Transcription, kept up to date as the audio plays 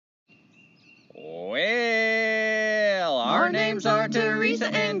Our names are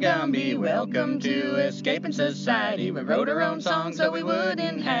Teresa and Gumby. Welcome to Escaping Society. We wrote our own song so we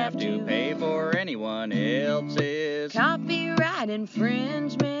wouldn't have to pay for anyone else's copyright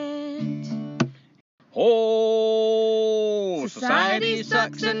infringement. Oh, society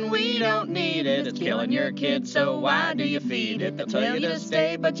sucks and we don't need it. It's killing your kids, so why do you feed it? They'll tell you to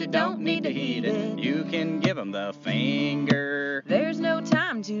stay, but you don't need to heed it. You can give them the finger. There's no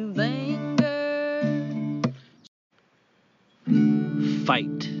time to linger.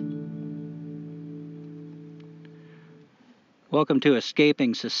 Fight. Welcome to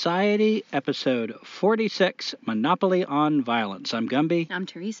Escaping Society, episode 46, Monopoly on Violence. I'm Gumby. I'm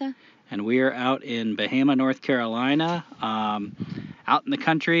Teresa. And we are out in Bahama, North Carolina, out in the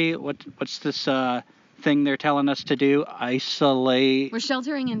country. What's this thing they're telling us to do? Isolate. We're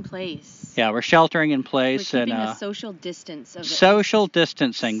sheltering in place. Yeah, we're sheltering in place. We're keeping a social distance. Social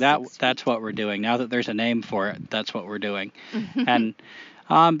distancing. That's what we're doing. Now that there's a name for it, that's what we're doing. And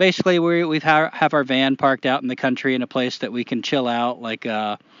basically, we have our van parked out in the country in a place that we can chill out, like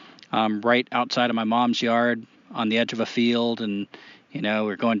right outside of my mom's yard on the edge of a field. And you know,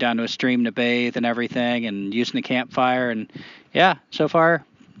 we're going down to a stream to bathe and everything and using the campfire. And, yeah, so far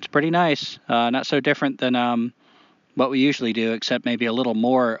it's pretty nice. Not so different than what we usually do, except maybe a little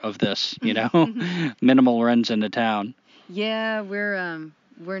more of this, you know, minimal runs into town. Yeah, we're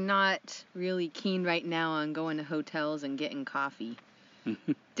not really keen right now on going to hotels and getting coffee.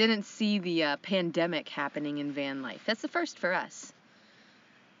 Didn't see the pandemic happening in van life. That's the first for us.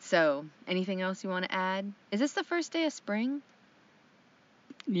 So, anything else you want to add? Is this the first day of spring?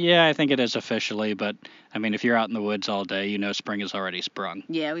 Yeah, I think it is officially, but, I mean, if you're out in the woods all day, you know spring has already sprung.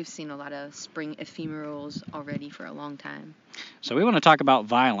 Yeah, we've seen a lot of spring ephemerals already for a long time. So we want to talk about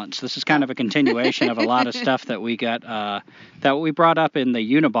violence. This is kind of a continuation of a lot of stuff that we got, that we brought up in the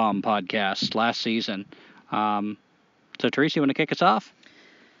Unabomb podcast last season. So, Teresa, you want to kick us off?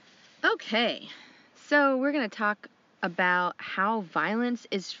 Okay, so we're going to talk about how violence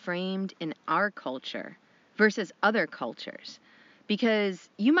is framed in our culture versus other cultures. Because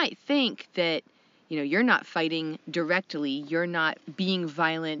you might think that, you know, you're not fighting directly, you're not being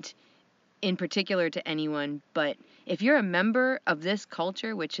violent in particular to anyone, but if you're a member of this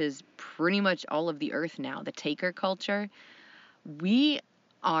culture, which is pretty much all of the earth now, the taker culture, we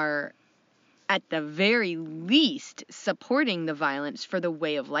are at the very least supporting the violence for the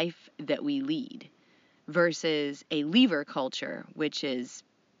way of life that we lead, versus a leaver culture, which is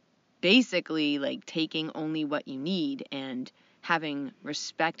basically like taking only what you need and having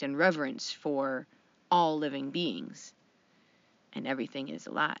respect and reverence for all living beings. And everything is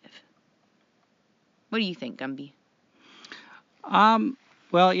alive. What do you think, Gumby?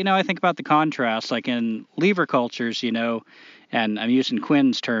 Well, you know, I think about the contrast, like in lever cultures, you know, and I'm using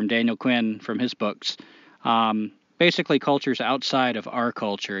Quinn's term, Daniel Quinn, from his books. Basically cultures outside of our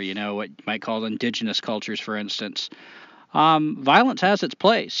culture, you know, what you might call indigenous cultures, for instance. Violence has its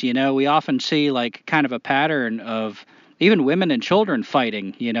place. You know, we often see like kind of a pattern of even women and children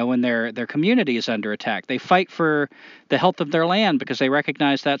fighting, you know, when their community is under attack. They fight for the health of their land because they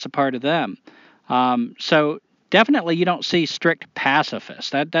recognize that's a part of them. So definitely you don't see strict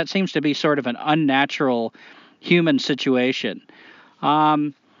pacifists. That seems to be sort of an unnatural human situation.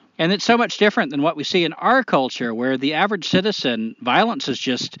 And it's so much different than what we see in our culture, where the average citizen, violence is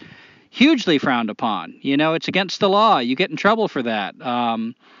just hugely frowned upon. You know, it's against the law. You get in trouble for that.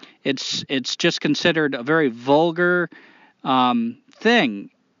 It's just considered a very vulgar thing.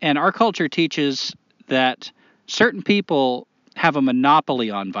 And our culture teaches that certain people have a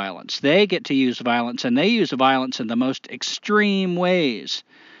monopoly on violence. They get to use violence, and they use violence in the most extreme ways.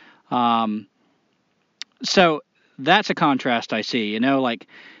 So that's a contrast I see, you know, like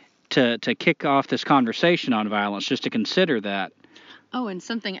to kick off this conversation on violence, just to consider that. Oh, and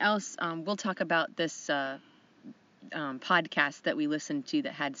something else, we'll talk about this podcast that we listened to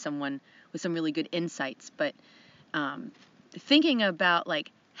that had someone with some really good insights, but thinking about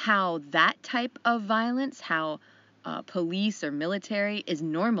like how that type of violence, how police or military is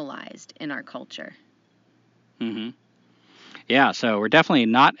normalized in our culture. Mm-hmm. Yeah, so we're definitely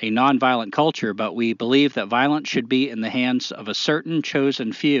not a nonviolent culture, but we believe that violence should be in the hands of a certain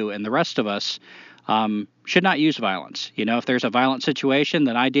chosen few, and the rest of us should not use violence. You know, if there's a violent situation,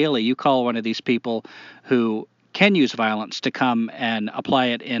 then ideally you call one of these people who can use violence to come and apply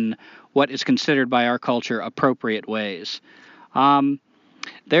it in what is considered by our culture appropriate ways.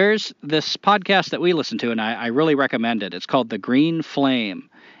 There's this podcast that we listen to, and I really recommend it. It's called The Green Flame.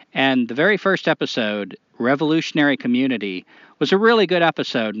 And the very first episode, Revolutionary Community, was a really good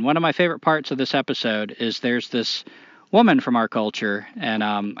episode. And one of my favorite parts of this episode is there's this woman from our culture, and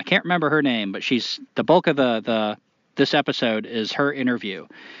I can't remember her name, but she's the bulk of the this episode is her interview.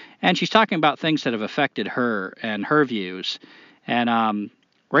 And she's talking about things that have affected her and her views. And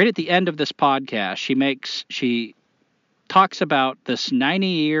right at the end of this podcast, she talks about this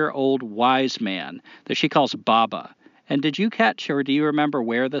 90-year-old wise man that she calls Baba. And did you catch, or do you remember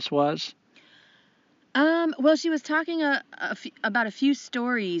where this was? Well, she was talking about a few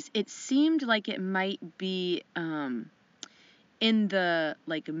stories. It seemed like it might be in the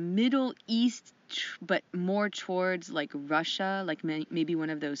like Middle East, but more towards like Russia, like maybe one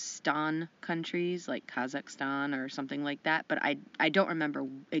of those Stan countries, like Kazakhstan or something like that. But I don't remember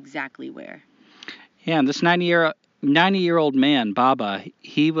exactly where. Yeah, and this 90-year-old man, Baba,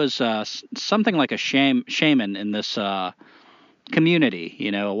 he was something like a shaman in this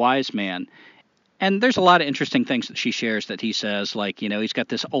community, a wise man. And there's a lot of interesting things that she shares that he says, like, he's got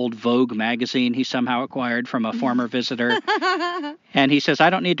this old Vogue magazine he somehow acquired from a former visitor. And he says,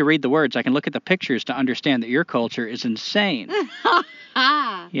 I don't need to read the words. I can look at the pictures to understand that your culture is insane.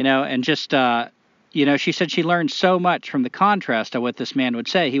 And just, she said she learned so much from the contrast of what this man would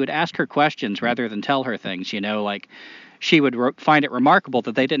say. He would ask her questions rather than tell her things, like she would find it remarkable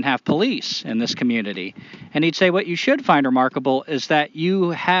that they didn't have police in this community. And he'd say, what you should find remarkable is that you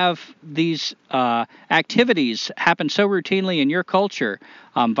have these activities happen so routinely in your culture,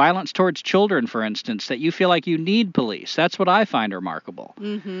 violence towards children, for instance, that you feel like you need police. That's what I find remarkable.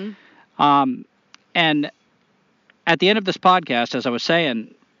 Mm-hmm. And at the end of this podcast, as I was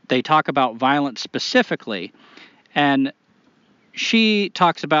saying, they talk about violence specifically. And she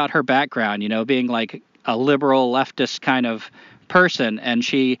talks about her background, being like a liberal leftist kind of person, and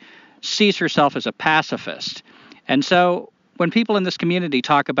she sees herself as a pacifist. And so when people in this community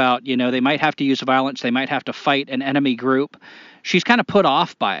talk about, they might have to use violence, they might have to fight an enemy group, she's kind of put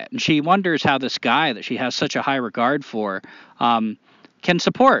off by it. And she wonders how this guy that she has such a high regard for can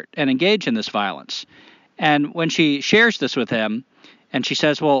support and engage in this violence. And when she shares this with him, and she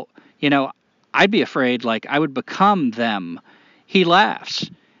says, well, I'd be afraid like I would become them, he laughs.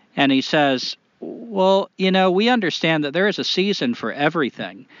 And he says, well, we understand that there is a season for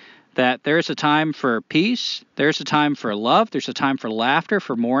everything, that there is a time for peace, there's a time for love, there's a time for laughter,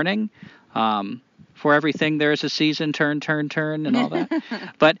 for mourning, for everything there is a season, turn, and all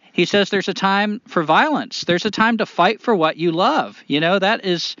that. But he says there's a time for violence. There's a time to fight for what you love. That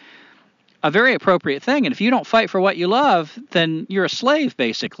is a very appropriate thing. And if you don't fight for what you love, then you're a slave,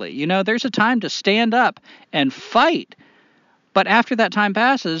 basically. There's a time to stand up and fight. But after that time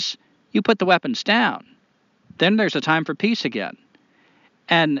passes, you put the weapons down. Then there's a time for peace again.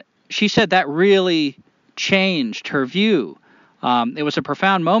 And she said that really changed her view. It was a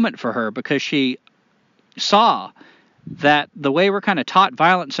profound moment for her because she saw that the way we're kind of taught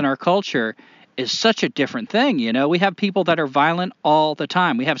violence in our culture is such a different thing. We have people that are violent all the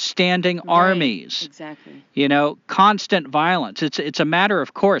time. We have standing armies. Exactly. Constant violence. It's a matter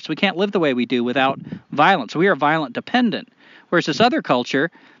of course. We can't live the way we do without violence. We are violent dependent. Whereas this other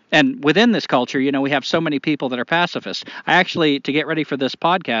culture, and within this culture, we have so many people that are pacifists. I actually, to get ready for this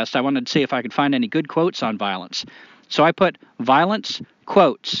podcast, I wanted to see if I could find any good quotes on violence. So I put violence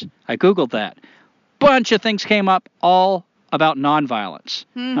quotes. I Googled that. Bunch of things came up, all about nonviolence.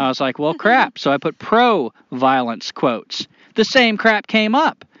 I was like, well, crap. So I put pro-violence quotes. The same crap came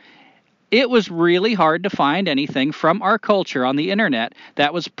up. It was really hard to find anything from our culture on the internet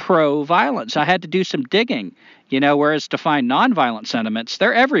that was pro-violence. I had to do some digging, whereas to find nonviolent sentiments,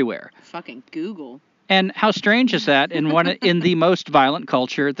 they're everywhere. Fucking Google. And how strange is that in the most violent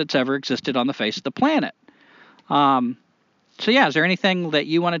culture that's ever existed on the face of the planet? So yeah, is there anything that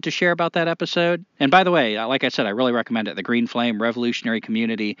you wanted to share about that episode? And by the way, like I said, I really recommend it. The Green Flame Revolutionary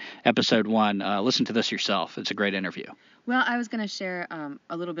Community, Episode 1. Listen to this yourself. It's a great interview. Well, I was going to share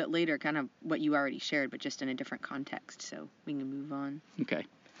a little bit later kind of what you already shared, but just in a different context. So we can move on. Okay.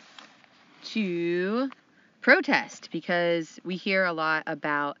 To protest, because we hear a lot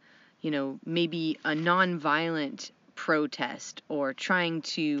about, maybe a nonviolent protest or trying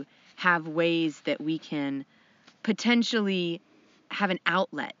to have ways that we can potentially have an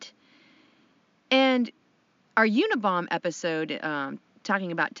outlet. And our Unabomb episode,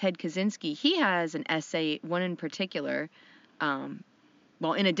 talking about Ted Kaczynski, he has an essay, one in particular, in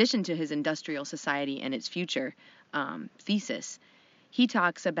addition to his Industrial Society and its future thesis, he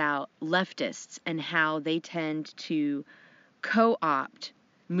talks about leftists and how they tend to co-opt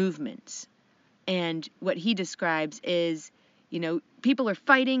movements. And what he describes is, people are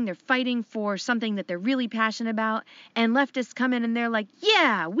fighting, they're fighting for something that they're really passionate about, and leftists come in and they're like,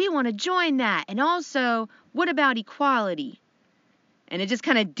 yeah, we want to join that. And also, what about equality? And it just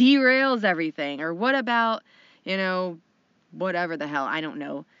kind of derails everything. Or what about, whatever the hell, I don't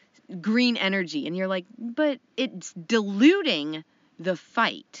know, green energy. And you're like, but it's diluting the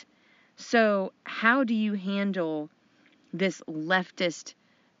fight. So how do you handle this leftist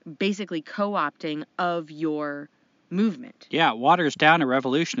basically co-opting of your movement? Yeah, it waters down a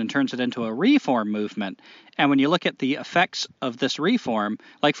revolution and turns it into a reform movement. And when you look at the effects of this reform,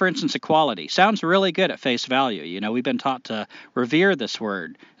 like for instance, equality, sounds really good at face value. You know, we've been taught to revere this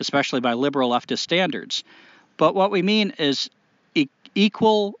word, especially by liberal leftist standards. But what we mean is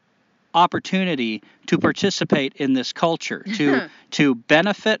equal opportunity to participate in this culture, to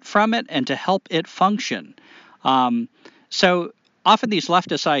benefit from it and to help it function. So often these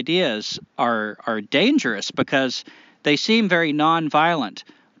leftist ideas are dangerous because they seem very nonviolent,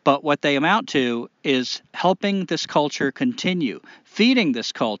 but what they amount to is helping this culture continue, feeding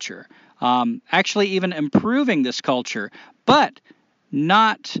this culture, actually even improving this culture, but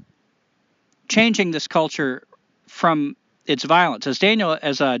not changing this culture from its violence. As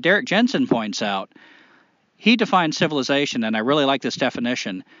Derek Jensen points out, he defines civilization, and I really like this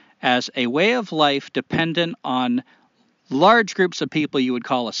definition, as a way of life dependent on large groups of people you would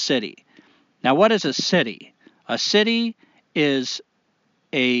call a city. Now, what is a city? A city is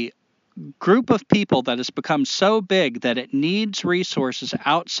a group of people that has become so big that it needs resources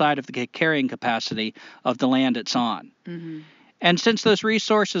outside of the carrying capacity of the land it's on. Mm-hmm. And since those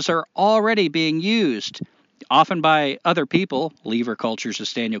resources are already being used, often by other people, lever cultures,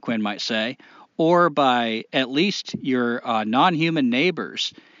 as Daniel Quinn might say, or by at least your non-human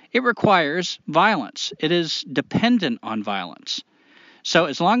neighbors, it requires violence. It is dependent on violence. So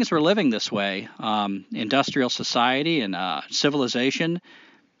as long as we're living this way, industrial society and civilization,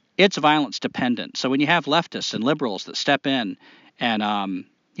 it's violence dependent. So when you have leftists and liberals that step in and,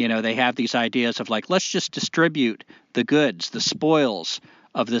 they have these ideas of like, let's just distribute the goods, the spoils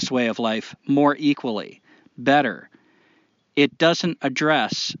of this way of life more equally, better. It doesn't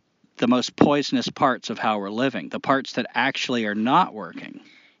address the most poisonous parts of how we're living, the parts that actually are not working.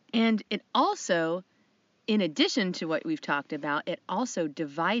 And it also, in addition to what we've talked about, it also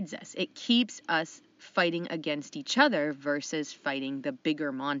divides us. It keeps us fighting against each other versus fighting the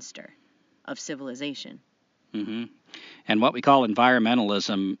bigger monster of civilization. Mm-hmm. And what we call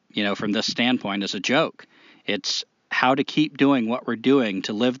environmentalism, from this standpoint, is a joke. It's how to keep doing what we're doing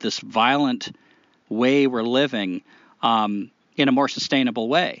to live this violent way we're living in a more sustainable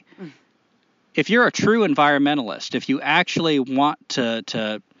way. Mm. If you're a true environmentalist, if you actually want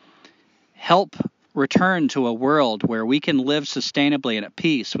to help return to a world where we can live sustainably and at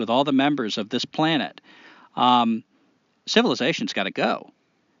peace with all the members of this planet, civilization's got to go.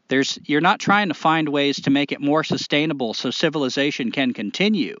 You're not trying to find ways to make it more sustainable so civilization can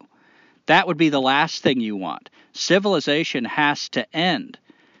continue. That would be the last thing you want. Civilization has to end.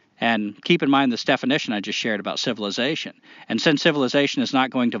 And keep in mind this definition I just shared about civilization. And since civilization is not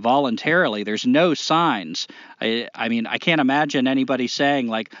going to voluntarily, there's no signs. I can't imagine anybody saying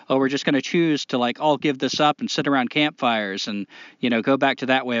like, oh, we're just going to choose to like all give this up and sit around campfires and, go back to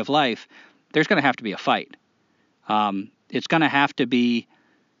that way of life. There's going to have to be a fight. It's going to have to be,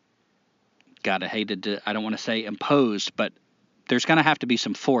 I don't want to say imposed, but there's going to have to be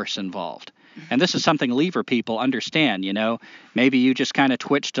some force involved. And this is something lever people understand, Maybe you just kind of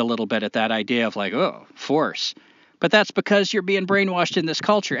twitched a little bit at that idea of like, oh, force. But that's because you're being brainwashed in this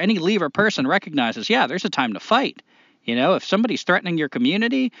culture. Any lever person recognizes, yeah, there's a time to fight. If somebody's threatening your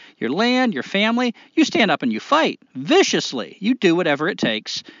community, your land, your family, you stand up and you fight viciously. You do whatever it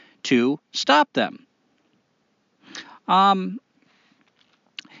takes to stop them. And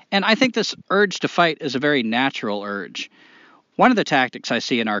I think this urge to fight is a very natural urge. One of the tactics I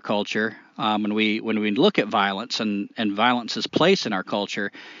see in our culture, when we look at violence and violence's place in our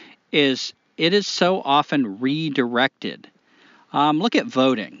culture, is it is so often redirected. Look at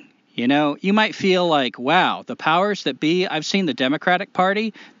voting. You might feel like, wow, the powers that be, I've seen the Democratic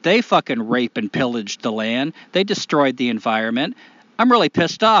Party, they fucking rape and pillaged the land. They destroyed the environment. I'm really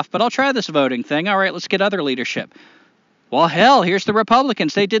pissed off, but I'll try this voting thing. All right, let's get other leadership. Well, hell, here's the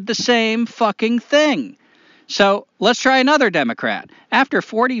Republicans. They did the same fucking thing. So let's try another Democrat. After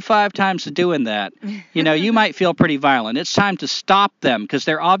 45 times of doing that, you might feel pretty violent. It's time to stop them because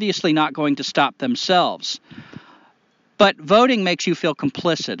they're obviously not going to stop themselves. But voting makes you feel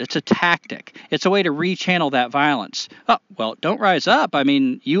complicit. It's a tactic. It's a way to rechannel that violence. Oh, well, don't rise up.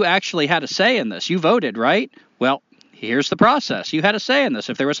 You actually had a say in this. You voted, right? Well, here's the process. You had a say in this.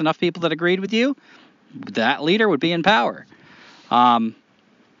 If there was enough people that agreed with you, that leader would be in power.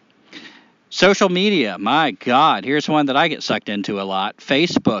 So Social media, my God, here's one that I get sucked into a lot.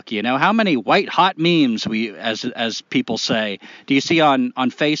 Facebook, how many white hot memes as people say, do you see on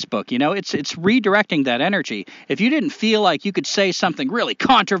Facebook? It's redirecting that energy. If you didn't feel like you could say something really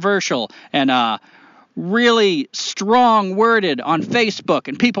controversial and really strong worded on Facebook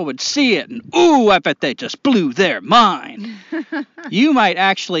and people would see it and, ooh, I bet they just blew their mind. You might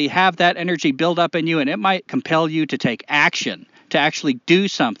actually have that energy build up in you, and it might compel you to take action, to actually do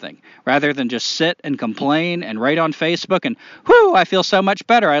something, rather than just sit and complain and write on Facebook and, whew, I feel so much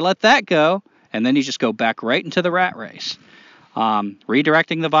better. I let that go. And then you just go back right into the rat race.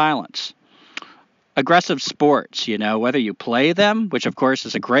 Redirecting the violence. Aggressive sports, whether you play them, which of course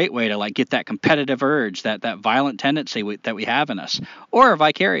is a great way to get that competitive urge, that violent tendency that we have in us, or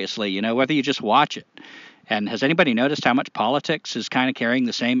vicariously, whether you just watch it. And has anybody noticed how much politics is kind of carrying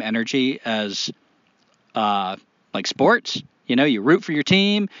the same energy as sports? You root for your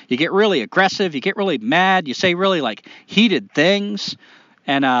team, you get really aggressive, you get really mad, you say really heated things,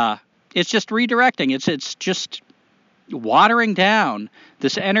 and it's just redirecting. It's just watering down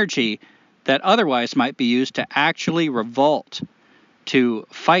this energy that otherwise might be used to actually revolt, to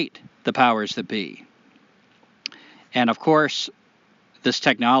fight the powers that be. And of course, this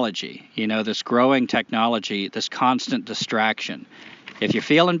technology, this growing technology, this constant distraction. If you're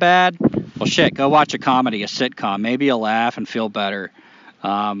feeling bad, well, shit, go watch a comedy, a sitcom. Maybe you'll laugh and feel better.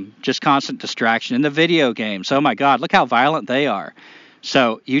 Just constant distraction. In the video games, oh my God, look how violent they are.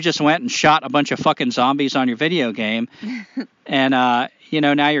 So you just went and shot a bunch of fucking zombies on your video game, and now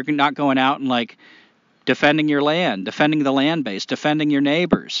you're not going out and defending your land, defending the land base, defending your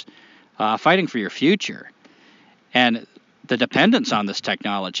neighbors, fighting for your future. And the dependence on this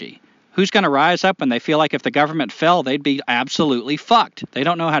technology. Who's going to rise up when they feel like if the government fell, they'd be absolutely fucked? They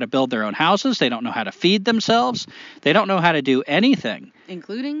don't know how to build their own houses. They don't know how to feed themselves. They don't know how to do anything.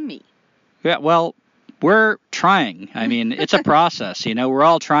 Including me. Yeah, well, we're trying. I mean, it's a process. We're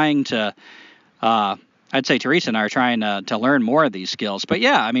all trying to, I'd say Teresa and I are trying to learn more of these skills. But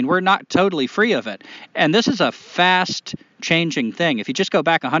yeah, I mean, we're not totally free of it. And this is a fast changing thing. If you just go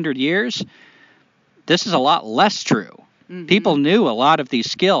back 100 years, this is a lot less true. Mm-hmm. People knew a lot of these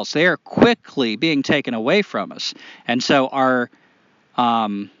skills. They are quickly being taken away from us. And so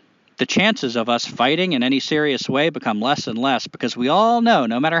the chances of us fighting in any serious way become less and less, because we all know,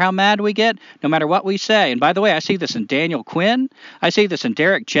 no matter how mad we get, no matter what we say. And by the way, I see this in Daniel Quinn. I see this in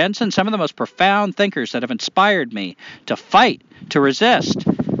Derrick Jensen, some of the most profound thinkers that have inspired me to fight, to resist.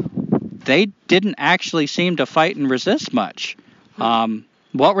 They didn't actually seem to fight and resist much.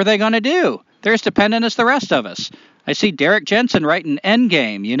 What were they going to do? They're as dependent as the rest of us. I see Derrick Jensen writing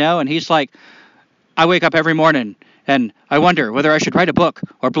Endgame, and he's like, I wake up every morning and I wonder whether I should write a book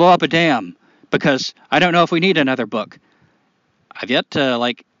or blow up a dam because I don't know if we need another book. I've yet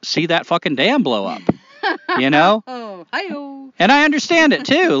to, see that fucking dam blow up, Oh, hi-oh. And I understand it,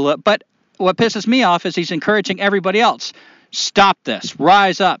 too. But what pisses me off is he's encouraging everybody else. Stop this.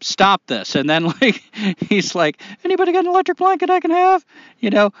 Rise up. Stop this. And then, he's like, anybody got an electric blanket I can have?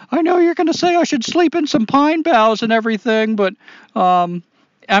 I know you're going to say I should sleep in some pine boughs and everything, but,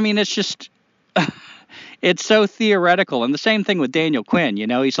 it's just, it's so theoretical. And the same thing with Daniel Quinn.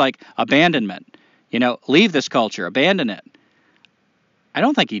 He's like, abandonment. Leave this culture. Abandon it. I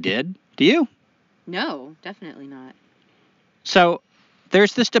don't think he did. Do you? No, definitely not. So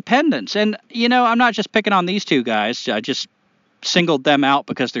there's this dependence. And, I'm not just picking on these two guys. I just singled them out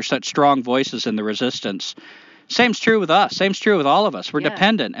because they're such strong voices in the resistance. Same's true with us. Same's true with all of us. We're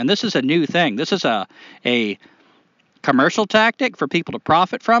dependent. And this is a new thing. This is a commercial tactic for people to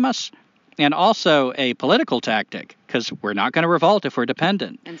profit from us, and also a political tactic because we're not going to revolt if we're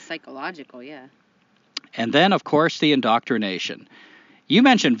dependent. And psychological, yeah. And then, of course, the indoctrination. You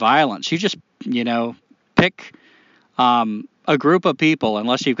mentioned violence. You just, pick a group of people,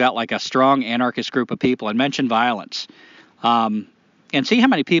 unless you've got a strong anarchist group of people, and mention violence. And see how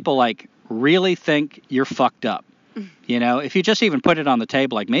many people really think you're fucked up. If you just even put it on the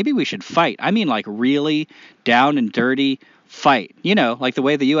table, maybe we should fight. I mean, really down and dirty fight. Like the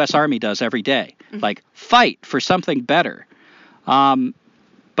way the U.S. Army does every day. Fight for something better. But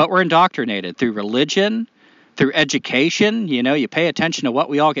we're indoctrinated through religion, through education. You pay attention to what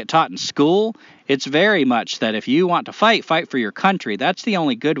we all get taught in school. It's very much that if you want to fight for your country. That's the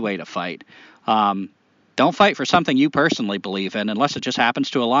only good way to fight. Don't fight for something you personally believe in unless it just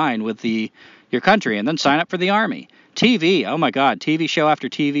happens to align with your country, and then sign up for the army. TV, oh my God, TV show after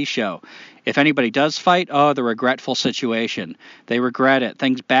TV show. If anybody does fight, the regretful situation. They regret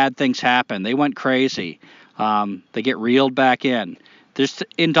it. Bad things happen. They went crazy. They get reeled back in. This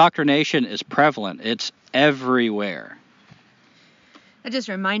indoctrination is prevalent. It's everywhere. That just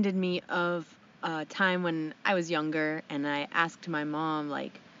reminded me of a time when I was younger and I asked my mom,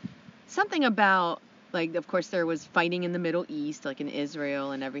 like, something about, like, of course, there was fighting in the Middle East, like in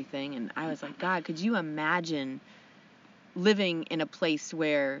Israel and everything. And I was like, God, could you imagine living in a place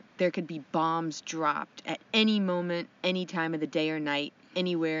where there could be bombs dropped at any moment, any time of the day or night,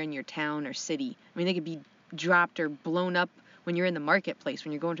 anywhere in your town or city? I mean, they could be dropped or blown up when you're in the marketplace,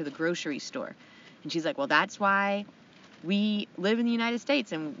 when you're going to the grocery store. And she's like, well, that's why we live in the United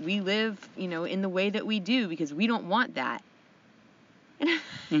States and we live, in the way that we do, because we don't want that.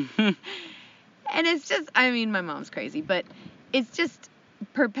 And it's just, I mean, my mom's crazy, but it's just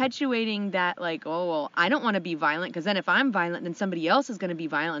perpetuating that, like, oh, well, I don't want to be violent, because then if I'm violent, then somebody else is going to be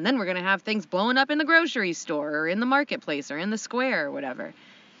violent, and then we're going to have things blowing up in the grocery store or in the marketplace or in the square or whatever.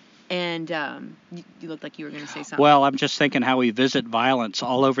 And you looked like you were going to say something. Well, I'm just thinking how we visit violence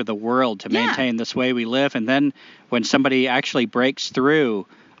all over the world to maintain this way we live. And then when somebody actually breaks through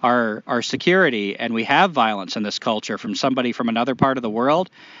our security and we have violence in this culture from somebody from another part of the world,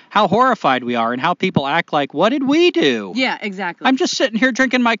 how horrified we are and how people act like, what did we do? Yeah, exactly. I'm just sitting here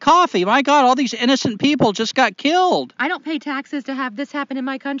drinking my coffee. My God, all these innocent people just got killed. I don't pay taxes to have this happen in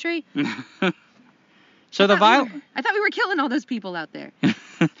my country. So I thought we were killing all those people out there.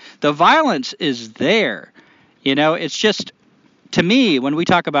 The violence is there. It's just, to me, when we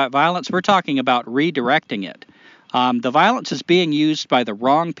talk about violence, we're talking about redirecting it. The violence is being used by the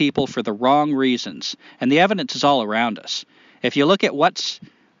wrong people for the wrong reasons, and the evidence is all around us. If you look at what's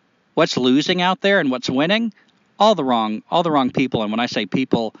losing out there and what's winning, all the wrong people. And when I say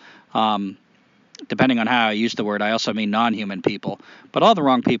people, depending on how I use the word, I also mean non-human people. But all the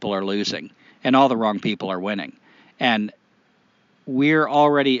wrong people are losing, and all the wrong people are winning. And we're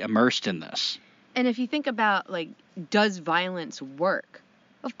already immersed in this. And if you think about, like, does violence work?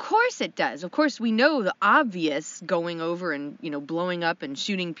 Of course it does. Of course we know the obvious, going over and, blowing up and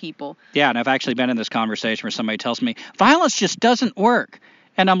shooting people. Yeah, and I've actually been in this conversation where somebody tells me, violence just doesn't work.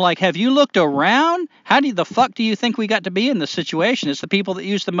 And I'm like, have you looked around? How the fuck do you think we got to be in this situation? It's the people that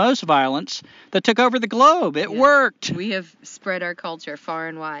used the most violence that took over the globe. It worked. We have spread our culture far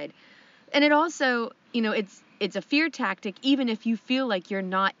and wide. And it also, it's a fear tactic, even if you feel like you're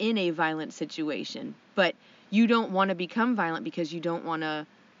not in a violent situation, but you don't want to become violent because you don't want to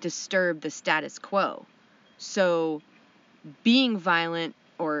disturb the status quo. So being violent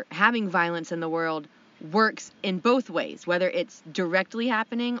or having violence in the world works in both ways, whether it's directly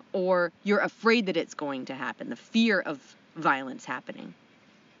happening or you're afraid that it's going to happen, the fear of violence happening.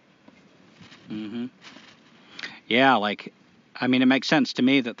 Mm-hmm. Yeah, it makes sense to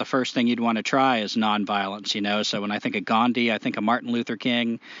me that the first thing you'd want to try is nonviolence, So when I think of Gandhi, I think of Martin Luther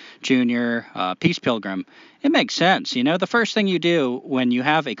King Jr., Peace Pilgrim. It makes sense, The first thing you do when you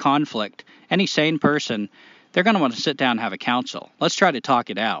have a conflict, any sane person, they're going to want to sit down and have a council. Let's try to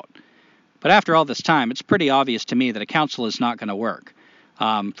talk it out. But after all this time, it's pretty obvious to me that a council is not going to work.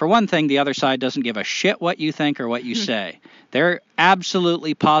 For one thing, the other side doesn't give a shit what you think or what you say. They're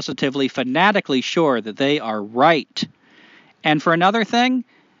absolutely, positively, fanatically sure that they are right. And for another thing,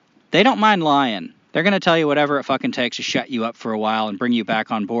 they don't mind lying. They're going to tell you whatever it fucking takes to shut you up for a while and bring you back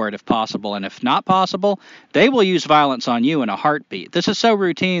on board if possible. And if not possible, they will use violence on you in a heartbeat. This is so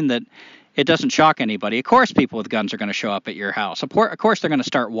routine that it doesn't shock anybody. Of course people with guns are going to show up at your house. Of course they're going to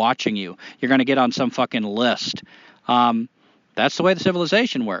start watching you. You're going to get on some fucking list. That's the way the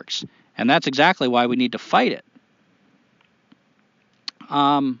civilization works. And that's exactly why we need to fight it.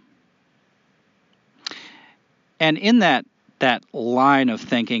 And in that line of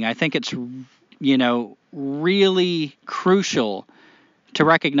thinking, I think it's, really crucial to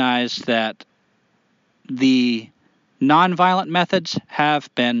recognize that the nonviolent methods have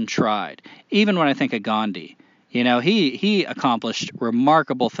been tried. Even when I think of Gandhi, he accomplished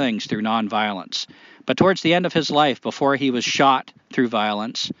remarkable things through nonviolence. But towards the end of his life, before he was shot through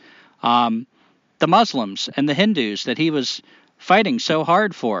violence, the Muslims and the Hindus that he was fighting so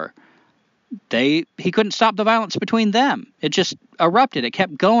hard for, he couldn't stop the violence between them. It just erupted. It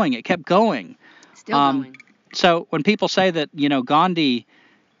kept going. Still going. So when people say that, Gandhi,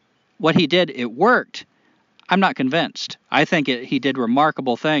 what he did, it worked, I'm not convinced. I think he did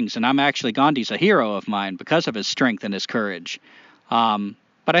remarkable things, and Gandhi's a hero of mine because of his strength and his courage. But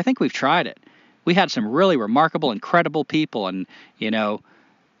I think we've tried it. We had some really remarkable, incredible people, and,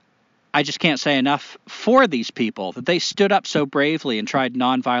 I just can't say enough for these people that they stood up so bravely and tried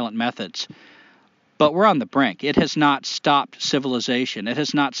nonviolent methods. But we're on the brink. It has not stopped civilization. It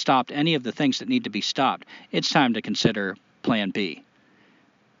has not stopped any of the things that need to be stopped. It's time to consider Plan B.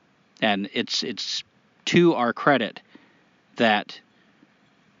 And it's to our credit that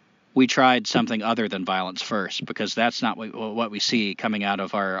we tried something other than violence first, because that's not what we see coming out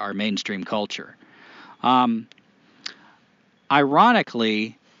of our mainstream culture.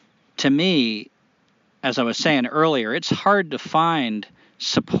 Ironically, to me, as I was saying earlier, it's hard to find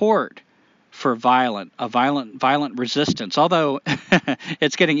support for violent resistance, although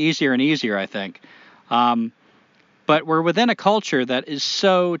it's getting easier and easier, I think. But we're within a culture that is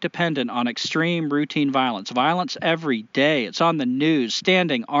so dependent on extreme routine violence every day. It's on the news,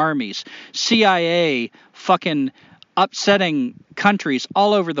 standing armies, CIA fucking upsetting countries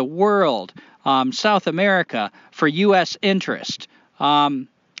all over the world, South America, for U.S. interest.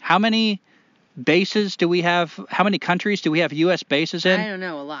 How many bases do we have? How many countries do we have U.S. bases in? I don't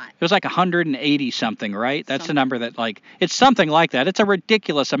know, a lot. It was like 180 something, right? That's the number that, like, it's something like that. It's a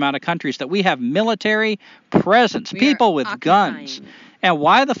ridiculous amount of countries that we have military presence, people with guns. And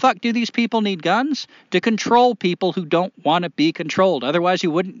why the fuck do these people need guns? To control people who don't want to be controlled. Otherwise, you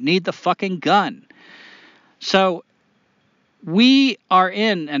wouldn't need the fucking gun. So we are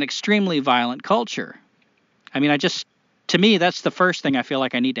in an extremely violent culture. I mean, to me, that's the first thing I feel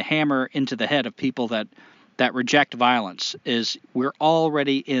like I need to hammer into the head of people that reject violence, is we're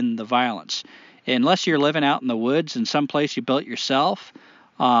already in the violence. Unless you're living out in the woods in some place you built yourself,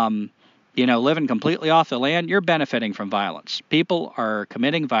 living completely off the land, you're benefiting from violence. People are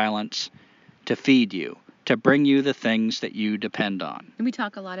committing violence to feed you, to bring you the things that you depend on. And we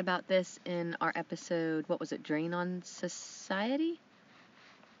talk a lot about this in our episode, what was it, Drain on Society?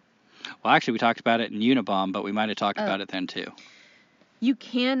 Well, actually, we talked about it in Unabomb, but we might have talked about it then, too. You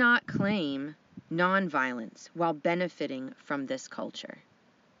cannot claim nonviolence while benefiting from this culture.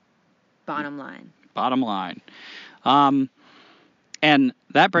 Bottom line. Bottom line. And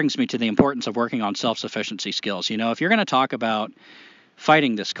that brings me to the importance of working on self-sufficiency skills. If you're going to talk about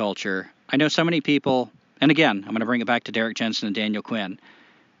fighting this culture, I know so many people, and again, I'm going to bring it back to Derrick Jensen and Daniel Quinn.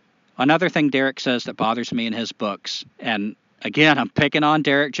 Another thing Derrick says that bothers me in his books, and again, I'm picking on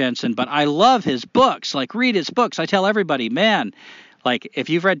Derrick Jensen, but I love his books. Like, read his books. I tell everybody, man, like, if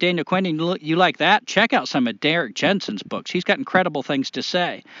you've read Daniel Quinn and you like that, check out some of Derrick Jensen's books. He's got incredible things to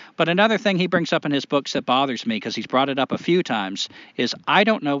say. But another thing he brings up in his books that bothers me, because he's brought it up a few times, is I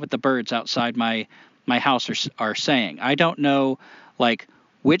don't know what the birds outside my house are saying. I don't know, like,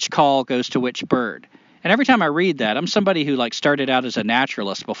 which call goes to which bird. And every time I read that, I'm somebody who, like, started out as a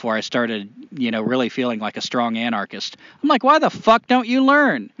naturalist before I started, really feeling like a strong anarchist. I'm like, why the fuck don't you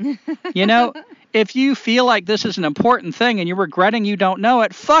learn? If you feel like this is an important thing and you're regretting you don't know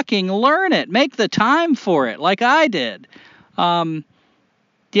it, fucking learn it. Make the time for it, like I did.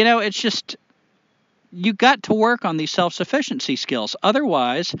 It's just, you got to work on these self-sufficiency skills.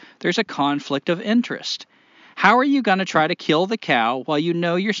 Otherwise, there's a conflict of interest. How are you going to try to kill the cow while you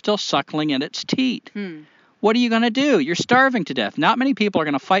know you're still suckling in its teat? What are you going to do? You're starving to death. Not many people are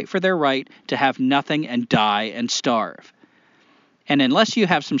going to fight for their right to have nothing and die and starve. And unless you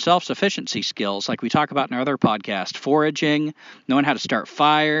have some self-sufficiency skills, like we talk about in our other podcast, foraging, knowing how to start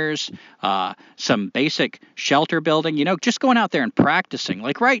fires, some basic shelter building, just going out there and practicing.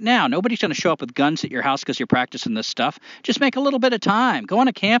 Like right now, nobody's going to show up with guns at your house because you're practicing this stuff. Just make a little bit of time. Go on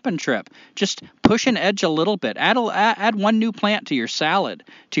a camping trip. Just push an edge a little bit. Add one new plant to your salad,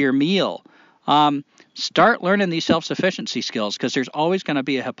 to your meal. Start learning these self-sufficiency skills, because there's always going to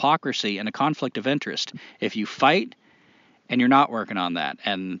be a hypocrisy and a conflict of interest if you fight and you're not working on that.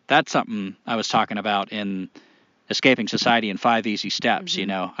 And that's something I was talking about in Escaping Society in 5 Easy Steps.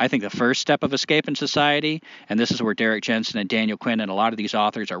 I think the first step of escaping society, and this is where Derrick Jensen and Daniel Quinn and a lot of these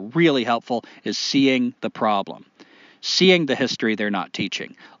authors are really helpful, is seeing the problem, seeing the history they're not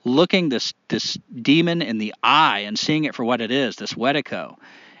teaching, looking this demon in the eye and seeing it for what it is, this Wedico.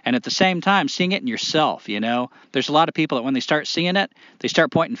 And at the same time, seeing it in yourself, There's a lot of people that when they start seeing it, they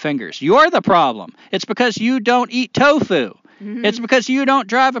start pointing fingers. You're the problem. It's because you don't eat tofu. It's because you don't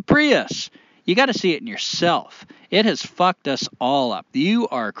drive a Prius. You got to see it in yourself. It has fucked us all up. You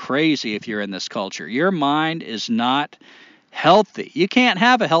are crazy if you're in this culture. Your mind is not healthy. You can't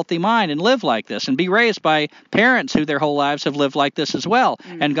have a healthy mind and live like this and be raised by parents who their whole lives have lived like this as well,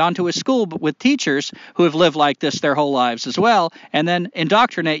 and gone to a school with teachers who have lived like this their whole lives as well, and then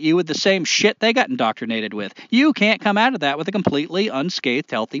indoctrinate you with the same shit they got indoctrinated with. You can't come out of that with a completely unscathed,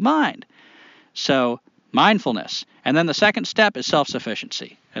 healthy mind. So, mindfulness. And then the second step is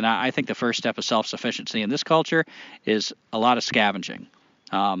self-sufficiency. And I think the first step of self-sufficiency in this culture is a lot of scavenging.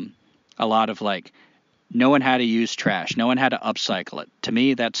 A lot of, like, knowing how to use trash, knowing how to upcycle it. To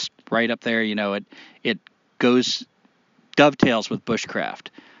me, that's right up there. It dovetails with bushcraft,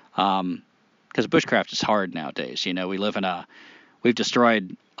 because bushcraft is hard nowadays. We've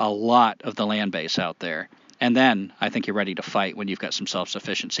destroyed a lot of the land base out there, And then I think you're ready to fight when you've got some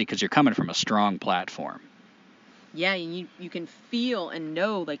self-sufficiency because you're coming from a strong platform. Yeah, and you can feel and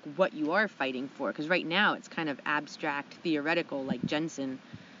know like what you are fighting for, because right now it's kind of abstract, theoretical, like Jensen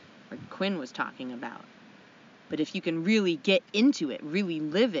or Quinn was talking about. But if you can really get into it, really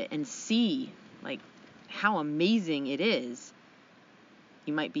live it, and see like how amazing it is,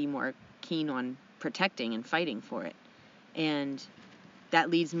 you might be more keen on protecting and fighting for it. And that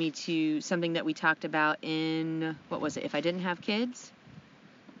leads me to something that we talked about in, what was it, If I Didn't Have Kids?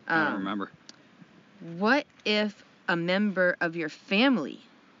 I don't remember. What if a member of your family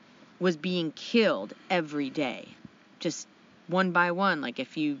was being killed every day? Just one by one. Like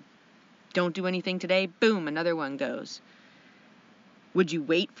if you don't do anything today, boom, another one goes. Would you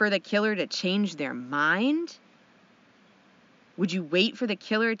wait for the killer to change their mind? Would you wait for the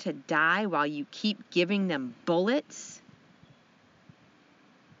killer to die while you keep giving them bullets?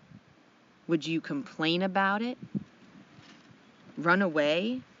 Would you complain about it? Run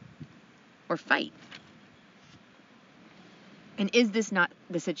away? Or fight? And is this not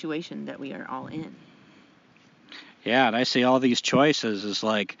the situation that we are all in? Yeah, and I see all these choices as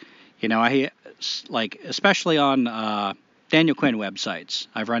like, especially on Daniel Quinn websites,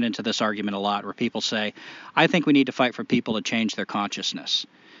 I've run into this argument a lot where people say, I think we need to fight for people to change their consciousness.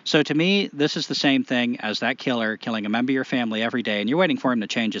 So to me, this is the same thing as that killer killing a member of your family every day, and you're waiting for him to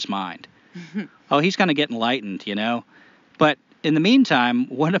change his mind. Oh, he's going to get enlightened, But in the meantime,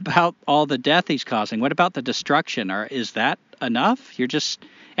 what about all the death he's causing? What about the destruction? Or is that enough?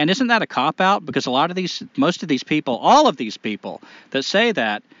 And isn't that a cop-out? Because most of these people, all of these people that say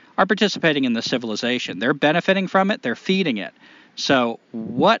that are participating in the civilization. They're benefiting from it. They're feeding it. So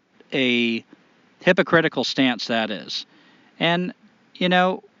what a hypocritical stance that is. And,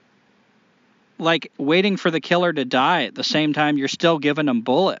 like waiting for the killer to die at the same time you're still giving them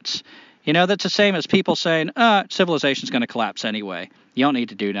bullets. That's the same as people saying, civilization's going to collapse anyway. You don't need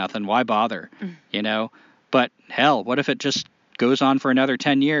to do nothing. Why bother? But hell, what if it just goes on for another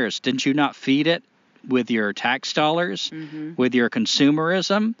 10 years? Didn't you not feed it with your tax dollars, with your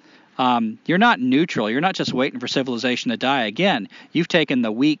consumerism? You're not neutral. You're not just waiting for civilization to die. Again, you've taken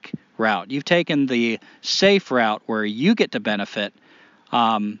the weak route. You've taken the safe route where you get to benefit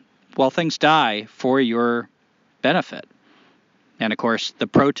while things die for your benefit. And, of course, the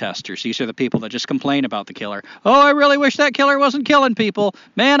protesters, these are the people that just complain about the killer. Oh, I really wish that killer wasn't killing people.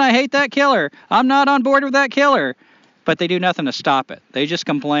 Man, I hate that killer. I'm not on board with that killer. But they do nothing to stop it. They just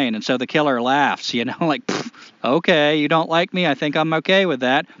complain. And so the killer laughs, like, okay, you don't like me. I think I'm okay with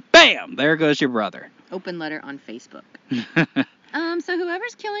that. Bam! There goes your brother. Open letter on Facebook. So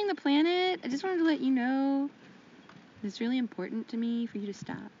whoever's killing the planet, I just wanted to let you know it's really important to me for you to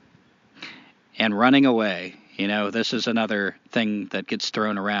stop. And running away. This is another thing that gets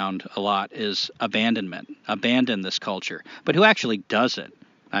thrown around a lot is abandonment. Abandon this culture. But who actually does it?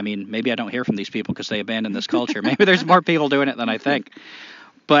 I mean, maybe I don't hear from these people because they abandon this culture. Maybe there's more people doing it than I think.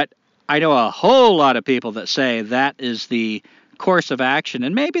 But I know a whole lot of people that say that is the course of action.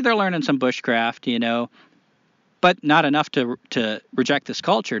 And maybe they're learning some bushcraft, but not enough to reject this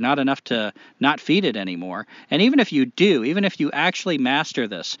culture, not enough to not feed it anymore. And even if you do, even if you actually master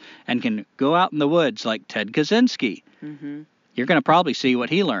this and can go out in the woods like Ted Kaczynski, you're going to probably see what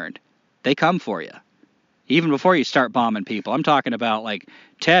he learned. They come for you. Even before you start bombing people. I'm talking about like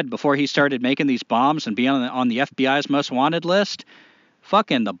Ted, before he started making these bombs and being on the FBI's most wanted list,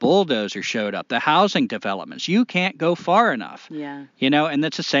 fucking the bulldozer showed up, the housing developments. You can't go far enough. Yeah. And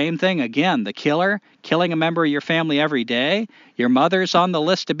it's the same thing again. The killer killing a member of your family every day. Your mother's on the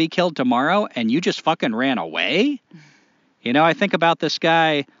list to be killed tomorrow, and you just fucking ran away. I think about this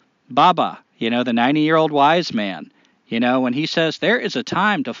guy, Baba, the 90-year-old wise man. When he says there is a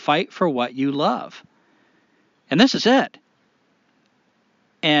time to fight for what you love. And this is it.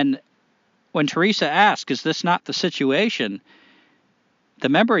 And when Teresa asks, is this not the situation? The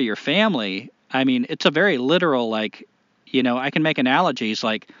member of your family, I mean, it's a very literal, I can make analogies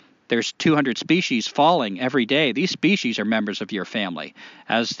like there's 200 species falling every day. These species are members of your family.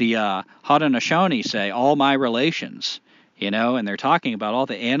 As the Haudenosaunee say, all my relations, and they're talking about all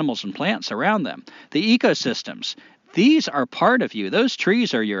the animals and plants around them. The ecosystems, these are part of you. Those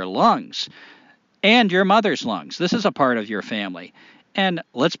trees are your lungs. And your mother's lungs. This is a part of your family. And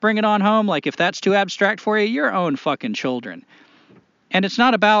let's bring it on home. Like, if that's too abstract for you, your own fucking children. And it's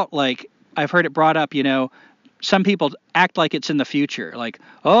not about, I've heard it brought up, some people act like it's in the future. Like,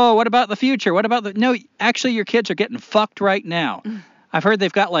 oh, what about the future? What about no, actually, your kids are getting fucked right now. I've heard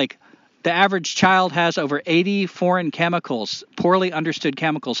they've got, the average child has over 80 foreign chemicals, poorly understood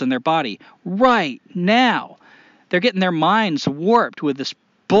chemicals in their body right now. They're getting their minds warped with this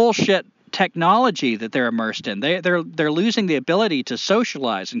bullshit technology that they're immersed in. They're losing the ability to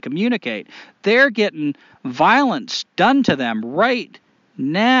socialize and communicate. They're getting violence done to them right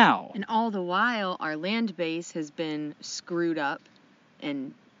now. And all the while, our land base has been screwed up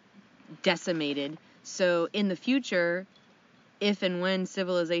and decimated. So in the future, if and when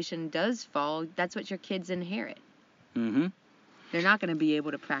civilization does fall, that's what your kids inherit. Mm-hmm. They're not going to be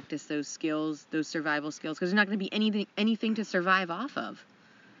able to practice those skills, those survival skills, because there's not going to be anything to survive off of.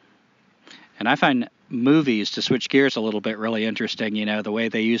 And I find movies, to switch gears a little bit, really interesting, the way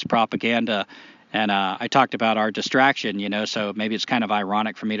they use propaganda. And I talked about our distraction, so maybe it's kind of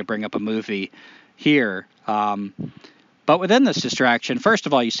ironic for me to bring up a movie here. But within this distraction, first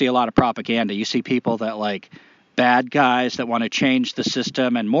of all, you see a lot of propaganda. You see people that bad guys that want to change the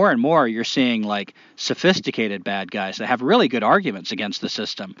system, and more you're seeing sophisticated bad guys that have really good arguments against the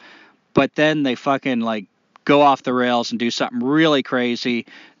system, but then they fucking go off the rails and do something really crazy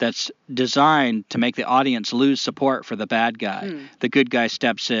that's designed to make the audience lose support for the bad guy. The good guy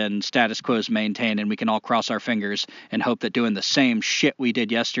steps in, status quo is maintained, and we can all cross our fingers and hope that doing the same shit we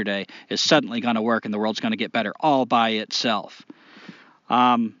did yesterday is suddenly going to work and the world's going to get better all by itself.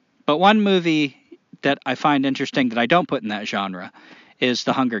 But one movie that I find interesting that I don't put in that genre is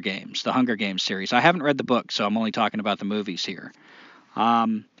the Hunger Games series. I haven't read the book, so I'm only talking about the movies here.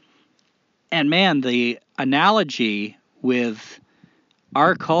 And man, the analogy with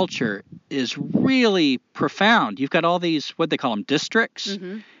our culture is really profound. You've got all these, what they call them, districts.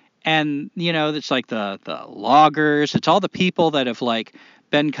 Mm-hmm. And, it's the loggers. It's all the people that have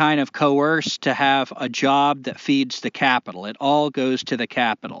been kind of coerced to have a job that feeds the capital. It all goes to the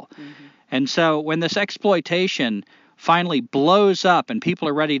capital. Mm-hmm. And so when this exploitation finally blows up and people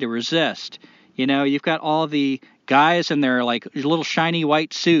are ready to resist, you've got all the guys in their little shiny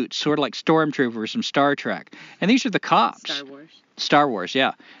white suits, sort of like stormtroopers from Star Trek. And these are the cops. Star Wars,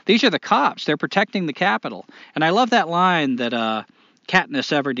 yeah. These are the cops. They're protecting the capital. And I love that line that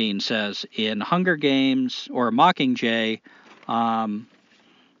Katniss Everdeen says in Hunger Games or Mockingjay.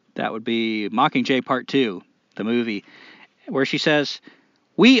 That would be Mockingjay Part 2, the movie, where she says,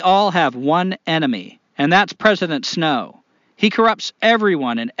 "We all have one enemy, and that's President Snow. He corrupts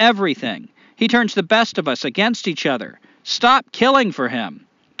everyone and everything. He turns the best of us against each other. Stop killing for him.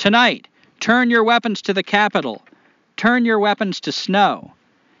 Tonight, turn your weapons to the Capitol. Turn your weapons to Snow."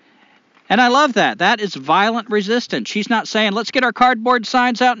 And I love that. That is violent resistance. She's not saying, let's get our cardboard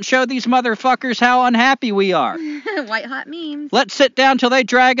signs out and show these motherfuckers how unhappy we are. White hot memes. Let's sit down till they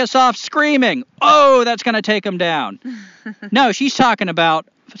drag us off screaming. Oh, that's going to take them down. No, she's talking about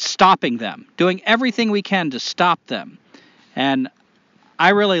stopping them, doing everything we can to stop them. And I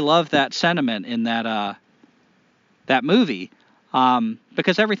really love that sentiment in that movie,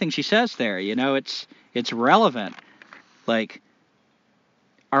 because everything she says there, it's relevant.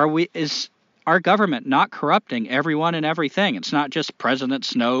 Is our government not corrupting everyone and everything? It's not just President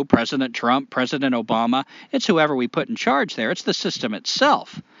Snow, President Trump, President Obama. It's whoever we put in charge there. It's the system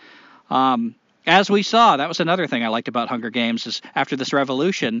itself. As we saw, that was another thing I liked about Hunger Games, is after this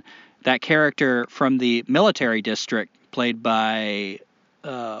revolution, that character from the military district played by,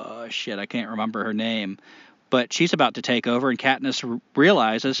 I can't remember her name, but she's about to take over, and Katniss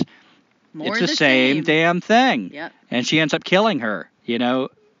realizes it's the same damn thing. Yep. And she ends up killing her.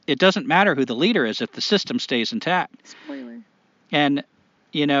 It doesn't matter who the leader is if the system stays intact. Spoiler. And,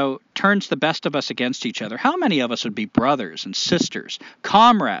 turns the best of us against each other. How many of us would be brothers and sisters,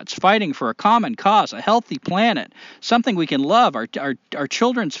 comrades, fighting for a common cause, a healthy planet, something we can love, our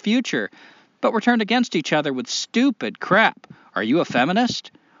children's future, but we're turned against each other with stupid crap? Are you a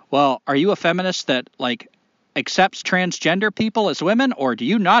feminist? Well, are you a feminist that, accepts transgender people as women, or do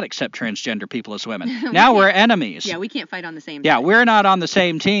you not accept transgender people as women? Now we're enemies. Yeah, we can't fight on the same Yeah, side. We're not on the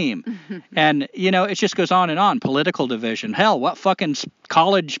same team. And, it just goes on and on. Political division. Hell, what fucking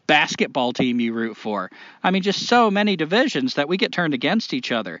college basketball team you root for? I mean, just so many divisions that we get turned against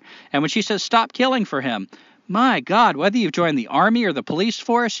each other. And when she says, stop killing for him, my God, whether you've joined the army or the police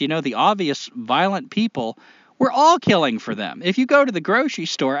force, the obvious violent people, we're all killing for them. If you go to the grocery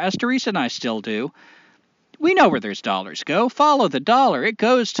store, as Teresa and I still do, we know where those dollars go. Follow the dollar. It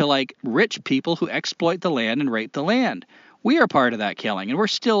goes to rich people who exploit the land and rape the land. We are part of that killing, and we're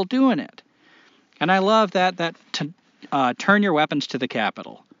still doing it. And I love that turn your weapons to the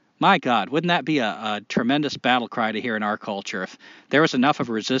Capitol. My God, wouldn't that be a tremendous battle cry to hear in our culture if there was enough of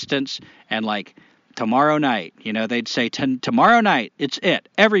resistance and tomorrow night, they'd say tomorrow night, it's it.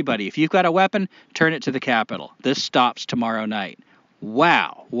 Everybody, if you've got a weapon, turn it to the Capitol. This stops tomorrow night.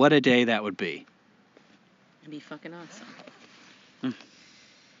 Wow, what a day that would be. It'd be fucking awesome.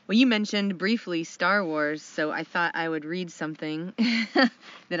 Well, you mentioned briefly Star Wars, so I thought I would read something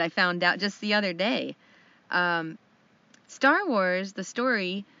that I found out just the other day. Star Wars, the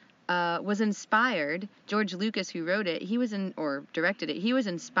story, was inspired. George Lucas, who wrote it, or directed it, he was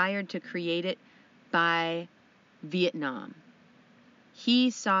inspired to create it by Vietnam. He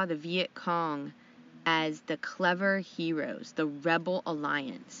saw the Viet Cong as the clever heroes, the rebel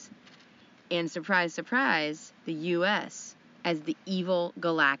alliance. And surprise, surprise, the U.S. as the evil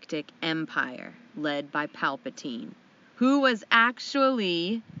galactic empire led by Palpatine, who was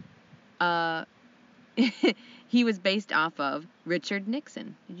actually, he was based off of Richard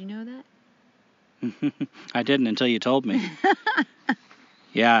Nixon. Did you know that? I didn't until you told me.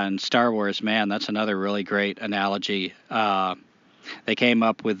 Yeah, and Star Wars, man, that's another really great analogy. They came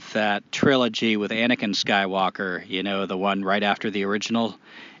up with that trilogy with Anakin Skywalker, the one right after the original.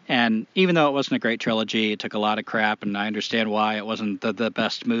 And even though it wasn't a great trilogy, it took a lot of crap, and I understand why it wasn't the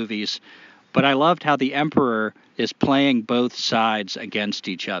best movies. But I loved how the Emperor is playing both sides against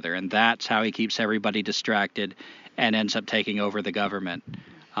each other, and that's how he keeps everybody distracted and ends up taking over the government.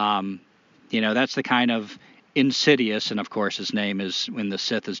 That's the kind of insidious, and of course his name is, in the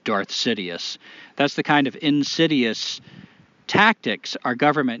Sith, is Darth Sidious. That's the kind of insidious tactics our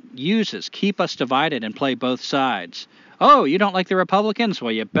government uses. Keep us divided and play both sides. Oh, you don't like the Republicans?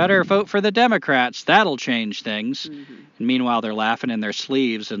 Well, you better vote for the Democrats. That'll change things. Mm-hmm. And meanwhile, they're laughing in their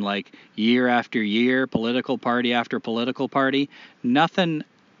sleeves, and like year after year, political party after political party, nothing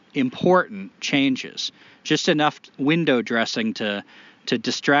important changes. Just enough window dressing to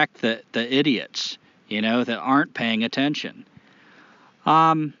distract the idiots, that aren't paying attention.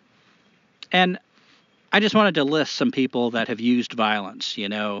 And I just wanted to list some people that have used violence,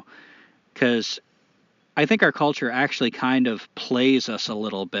 because I think our culture actually kind of plays us a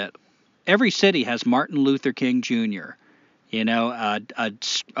little bit. Every city has Martin Luther King Jr.,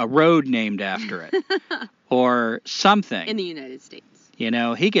 a road named after it, or something. In the United States.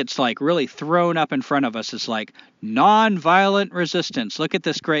 He gets like really thrown up in front of us as like nonviolent resistance. Look at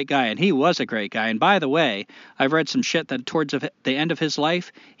this great guy. And he was a great guy. And by the way, I've read some shit that towards the end of his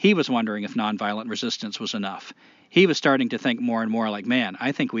life, he was wondering if nonviolent resistance was enough. He was starting to think more and more like, man,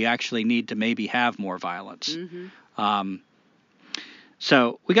 I think we actually need to maybe have more violence. Mm-hmm.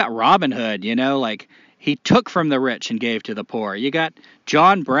 So we got Robin Hood, like he took from the rich and gave to the poor. You got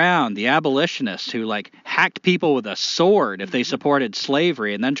John Brown, the abolitionist, who like hacked people with a sword if they supported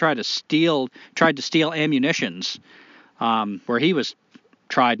slavery, and then tried to steal ammunitions, where he was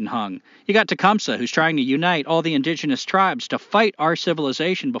tried and hung. You got Tecumseh, who's trying to unite all the indigenous tribes to fight our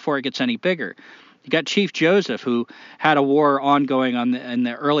civilization before it gets any bigger. You got Chief Joseph, who had a war ongoing in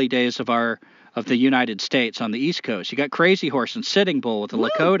the early days of the United States on the East Coast. You got Crazy Horse and Sitting Bull with the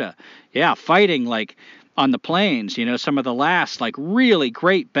Lakota. Yeah, fighting like on the plains, some of the last like really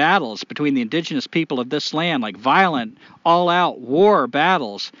great battles between the indigenous people of this land, like violent, all-out war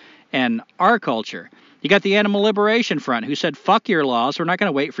battles, and our culture. You got the Animal Liberation Front, who said, fuck your laws. We're not going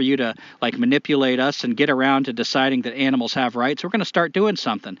to wait for you to like manipulate us and get around to deciding that animals have rights. We're going to start doing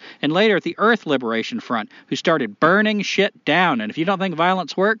something. And later, the Earth Liberation Front, who started burning shit down. And if you don't think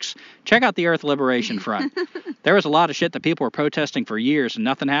violence works, check out the Earth Liberation Front. There was a lot of shit that people were protesting for years and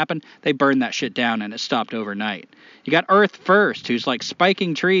nothing happened. They burned that shit down and it stopped overnight. You got Earth First, who's like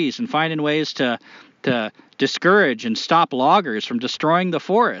spiking trees and finding ways to discourage and stop loggers from destroying the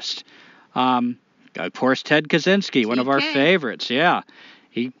forest. Of course, Ted Kaczynski, one of our favorites. Yeah.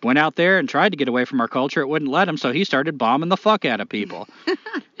 He went out there and tried to get away from our culture. It wouldn't let him, so he started bombing the fuck out of people.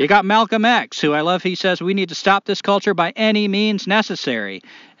 You got Malcolm X, who I love. He says, we need to stop this culture by any means necessary.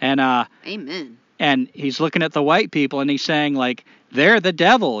 And Amen. And he's looking at the white people, and he's saying, like, they're the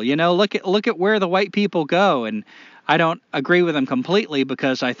devil. Look at where the white people go. And I don't agree with him completely,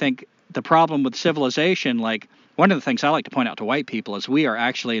 because I think the problem with civilization, like, one of the things I like to point out to white people is we are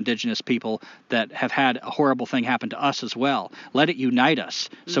actually indigenous people that have had a horrible thing happen to us as well. Let it unite us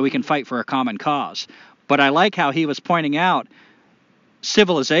so we can fight for a common cause. But I like how he was pointing out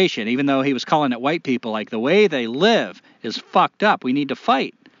civilization, even though he was calling it white people, like the way they live is fucked up. We need to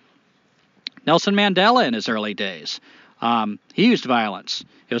fight. Nelson Mandela in his early days, he used violence.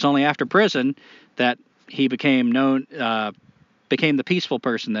 It was only after prison that he became the peaceful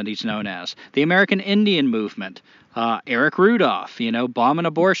person that he's known as. The American Indian movement, Eric Rudolph, bombing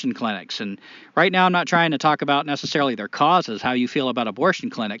abortion clinics. And right now I'm not trying to talk about necessarily their causes, how you feel about abortion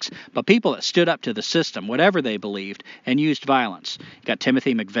clinics, but people that stood up to the system, whatever they believed, and used violence. You got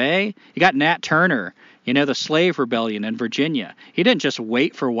Timothy McVeigh. You got Nat Turner, the slave rebellion in Virginia. He didn't just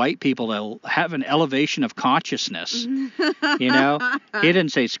wait for white people to have an elevation of consciousness. He didn't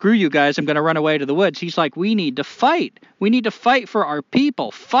say, screw you guys, I'm going to run away to the woods. He's like, we need to fight. We need to fight for our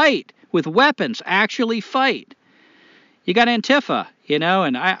people. Fight with weapons. Actually fight. You got Antifa,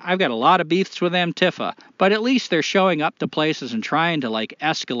 and I've got a lot of beefs with Antifa, but at least they're showing up to places and trying to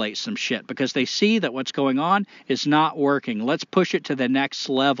escalate some shit because they see that what's going on is not working. Let's push it to the next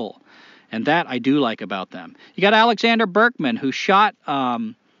level. And that I do like about them. You got Alexander Berkman, who shot,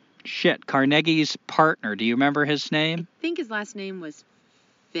 Carnegie's partner. Do you remember his name? I think his last name was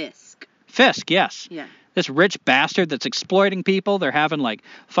Fisk. Fisk, yes. Yeah. This rich bastard that's exploiting people. They're having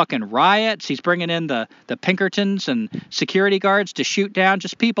fucking riots. He's bringing in the Pinkertons and security guards to shoot down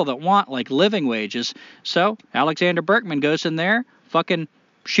just people that want living wages. So Alexander Berkman goes in there, fucking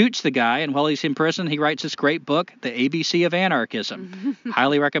shoots the guy, and while he's in prison, he writes this great book, The ABC of Anarchism.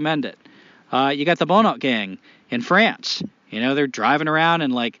 Highly recommend it. You got the Bonot gang in France. They're driving around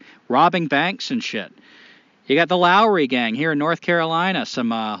and robbing banks and shit. You got the Lowry gang here in North Carolina,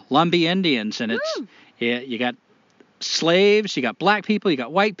 some Lumbee Indians, and you got slaves, you got black people, you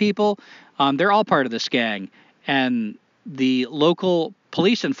got white people. They're all part of this gang. And the local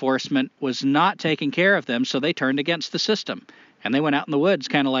police enforcement was not taking care of them, so they turned against the system. And they went out in the woods,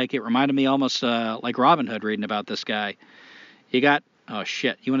 kind of it reminded me almost like Robin Hood reading about this guy. You got, oh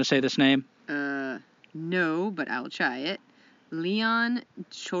shit, you want to say this name? No, but I'll try it. Leon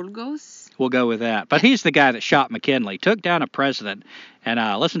Czolgosz? We'll go with that. But he's the guy that shot McKinley, took down a president.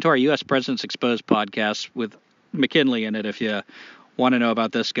 And listen to our U.S. Presidents Exposed podcast with McKinley in it if you want to know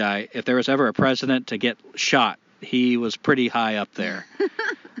about this guy. If there was ever a president to get shot, he was pretty high up there.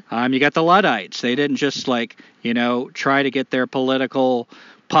 You got the Luddites. They didn't just try to get their political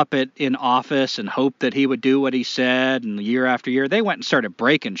puppet in office and hope that he would do what he said, and year after year they went and started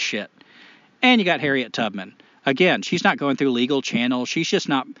breaking shit. And you got Harriet Tubman. Again, she's not going through legal channels. She's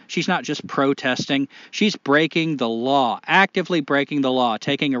not just protesting. She's breaking the law, actively breaking the law,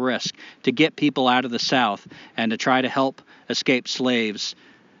 taking a risk to get people out of the South and to try to help escaped slaves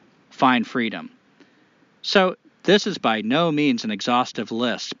find freedom. So this is by no means an exhaustive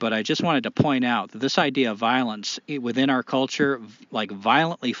list, but I just wanted to point out that this idea of violence within our culture,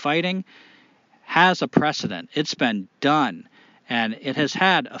 violently fighting, has a precedent. It's been done, and it has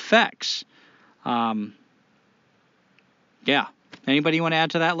had effects. Yeah. Anybody want to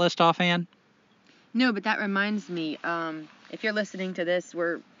add to that list offhand? No, but that reminds me, if you're listening to this,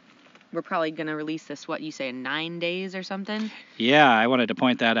 we're probably going to release this, what you say, in 9 days or something? Yeah, I wanted to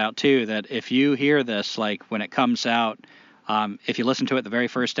point that out too, that if you hear this, when it comes out, if you listen to it the very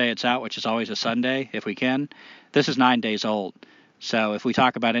first day it's out, which is always a Sunday, if we can, this is 9 days old. So if we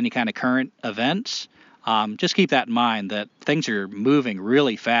talk about any kind of current events, just keep that in mind, that things are moving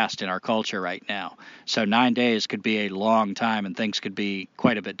really fast in our culture right now. So 9 days could be a long time, and things could be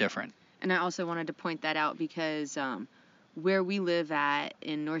quite a bit different. And I also wanted to point that out because where we live at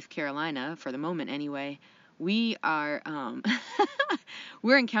in North Carolina, for the moment anyway, we are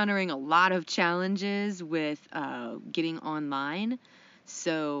we're encountering a lot of challenges with getting online.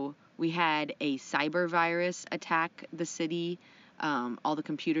 So we had a cyber virus attack the city. All the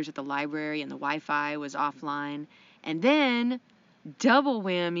computers at the library and the Wi-Fi was offline. And then, double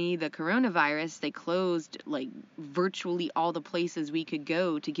whammy, the coronavirus, they closed virtually all the places we could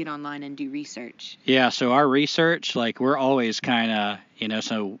go to get online and do research. Yeah, so our research, we're always kind of,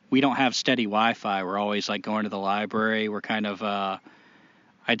 so we don't have steady Wi-Fi. We're always going to the library. We're kind of,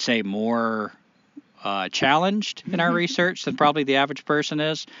 I'd say, more challenged in our research than probably the average person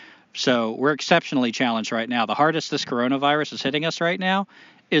is. So we're exceptionally challenged right now. The hardest this coronavirus is hitting us right now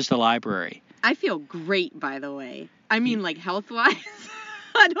is the library. I feel great, by the way. I mean, health-wise.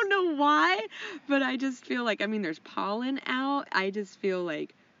 I don't know why, but I just feel there's pollen out. I just feel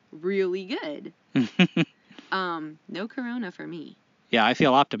really good. No corona for me. Yeah, I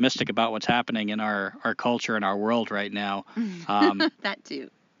feel optimistic about what's happening in our culture and our world right now. That too.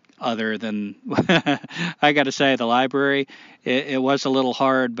 Other than, I got to say, the library, it was a little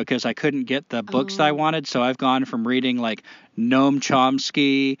hard because I couldn't get the books that I wanted. So I've gone from reading Noam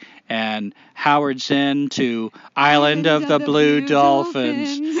Chomsky and Howard Zinn to Island of the Blue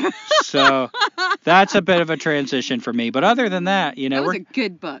Dolphins. So that's a bit of a transition for me. But other than that, that was a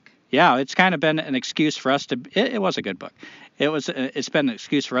good book. Yeah, it's kind of been an excuse for us to. It was a good book. It's been an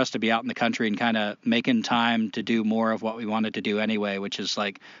excuse for us to be out in the country and kind of making time to do more of what we wanted to do anyway, which is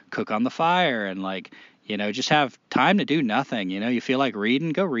cook on the fire and Just have time to do nothing. You feel like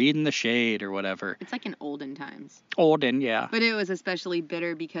reading, go read in the shade or whatever. It's like in olden times. Olden, yeah. But it was especially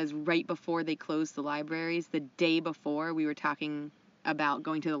bitter because right before they closed the libraries, the day before, we were talking about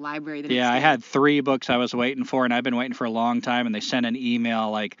going to the library the next day. I had 3 books I was waiting for, and I've been waiting for a long time, and they sent an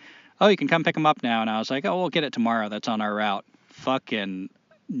email like, oh, you can come pick them up now. And I was like, oh, we'll get it tomorrow. That's on our route. Fucking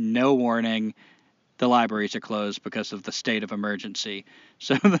no warning. The libraries are closed because of the state of emergency.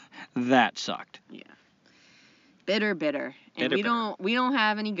 So that sucked. Yeah. Bitter. And we don't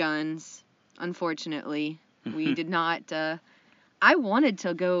have any guns, unfortunately. We did not. I wanted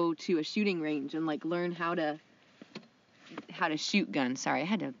to go to a shooting range and like learn how to shoot guns. Sorry, I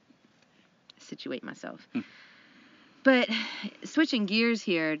had to situate myself. But switching gears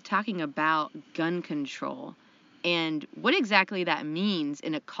here, talking about gun control and what exactly that means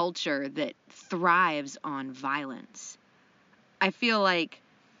in a culture that thrives on violence. I feel like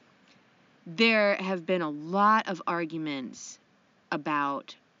there have been a lot of arguments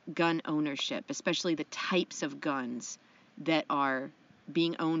about gun ownership, especially the types of guns that are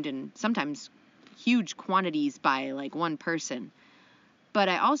being owned in sometimes huge quantities by like one person. But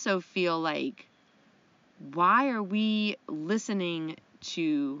I also feel like, why are we listening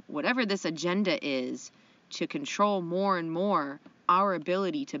to whatever this agenda is to control more and more our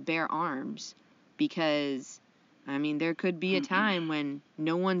ability to bear arms? Because, I mean, there could be a time when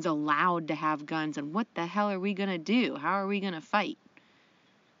no one's allowed to have guns, and what the hell are we going to do? How are we going to fight?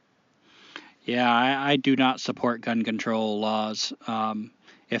 Yeah, I do not support gun control laws.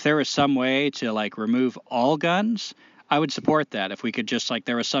 If there was some way to, like, remove all guns, I would support that. If we could just, like,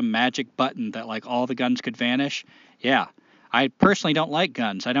 there was some magic button that, like, all the guns could vanish, yeah. I personally don't like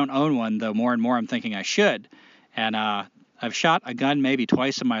guns. I don't own one, though more and more I'm thinking I should. And I've shot a gun maybe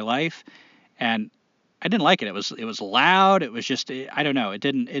twice in my life, and I didn't like it. It was loud. It was just, I don't know. It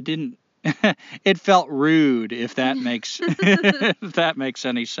didn't. It felt rude, if that makes if that makes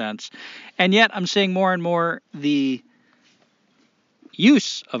any sense. And yet I'm seeing more and more the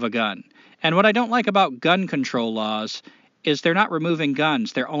use of a gun. And what I don't like about gun control laws is they're not removing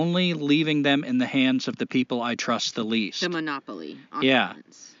guns. They're only leaving them in the hands of the people I trust the least. The monopoly on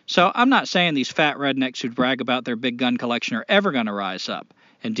guns. So I'm not saying these fat rednecks who brag about their big gun collection are ever going to rise up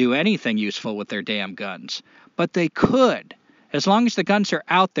and do anything useful with their damn guns. But they could. As long as the guns are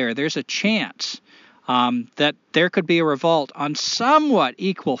out there, there's a chance that there could be a revolt on somewhat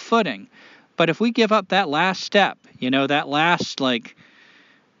equal footing. But if we give up that last step, that last, like,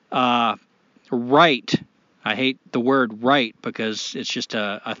 right, I hate the word right because it's just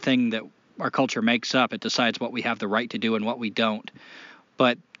a thing that our culture makes up. It decides what we have the right to do and what we don't.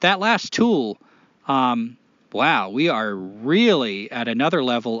 But that last tool, wow, we are really at another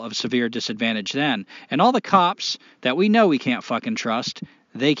level of severe disadvantage then. And all the cops that we know we can't fucking trust,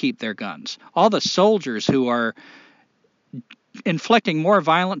 they keep their guns. All the soldiers who are inflicting more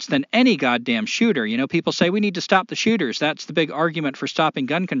violence than any goddamn shooter. People say we need to stop the shooters. That's the big argument for stopping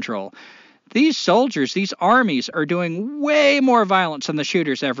gun control. These soldiers, these armies are doing way more violence than the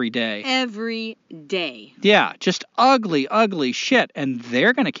shooters every day. Every day. Yeah, just ugly, ugly shit. And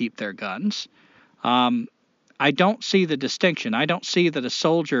they're going to keep their guns. I don't see the distinction. I don't see that a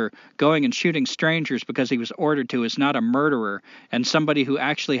soldier going and shooting strangers because he was ordered to is not a murderer, and somebody who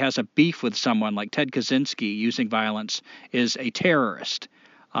actually has a beef with someone like Ted Kaczynski using violence is a terrorist.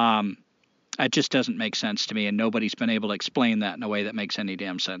 It just doesn't make sense to me, and nobody's been able to explain that in a way that makes any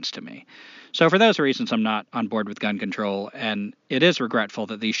damn sense to me. So for those reasons, I'm not on board with gun control, and it is regretful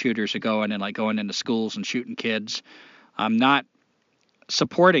that these shooters are going into schools and shooting kids. I'm not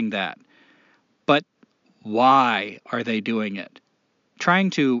supporting that. But why are they doing it?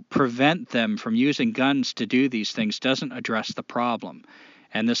 Trying to prevent them from using guns to do these things doesn't address the problem.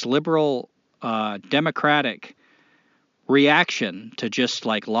 And this liberal, democratic reaction to just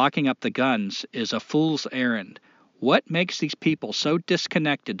like locking up the guns is a fool's errand. What makes these people so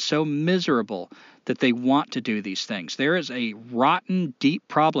disconnected, so miserable that they want to do these things? There is a rotten, deep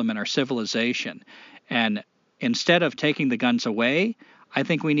problem in our civilization. And instead of taking the guns away, I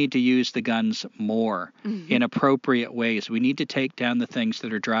think we need to use the guns more in appropriate ways. We need to take down the things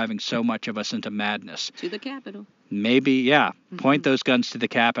that are driving so much of us into madness. To the Capitol. Maybe, yeah, point those guns to the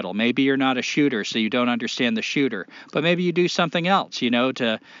Capitol. Maybe you're not a shooter, so you don't understand the shooter. But maybe you do something else,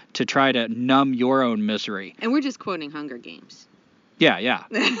 to try to numb your own misery. And we're just quoting Hunger Games. Yeah.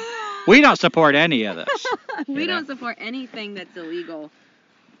 We don't support any of this. We don't support anything that's illegal.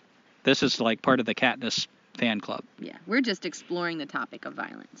 This is like part of the Katniss fan club. Yeah, we're just exploring the topic of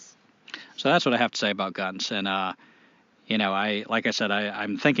violence. So that's what I have to say about guns. And, like I said,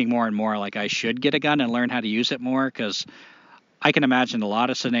 I'm thinking more and more like I should get a gun and learn how to use it more because I can imagine a lot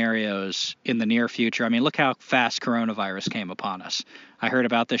of scenarios in the near future. I mean, look how fast coronavirus came upon us. I heard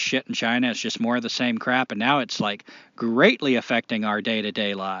about this shit in China. It's just more of the same crap, and now it's like greatly affecting our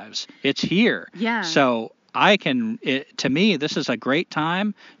day-to-day lives. It's here. Yeah. So to me, this is a great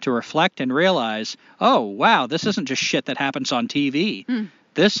time to reflect and realize, oh, wow, this isn't just shit that happens on TV.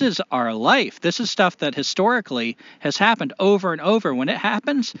 This is our life. This is stuff that historically has happened over and over. When it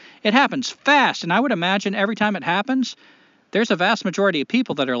happens fast. And I would imagine every time it happens, there's a vast majority of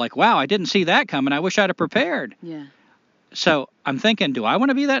people that are like, wow, I didn't see that coming. I wish I'd have prepared. Yeah. So I'm thinking, do I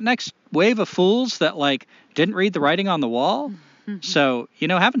want to be that next wave of fools that like didn't read the writing on the wall? So,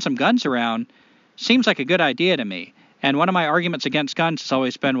 having some guns around seems like a good idea to me. And one of my arguments against guns has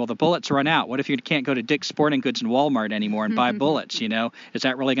always been, well, the bullets run out. What if you can't go to Dick's Sporting Goods and Walmart anymore and buy bullets, Is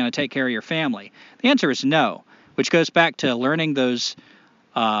that really going to take care of your family? The answer is no, which goes back to learning those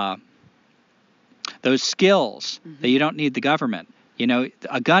skills that you don't need the government.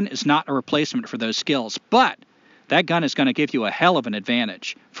 A gun is not a replacement for those skills, but that gun is going to give you a hell of an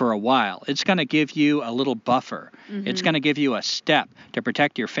advantage for a while. It's going to give you a little buffer. It's going to give you a step to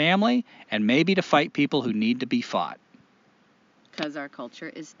protect your family and maybe to fight people who need to be fought. Because our culture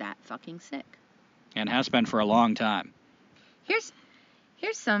is that fucking sick. And has been for a long time. Here's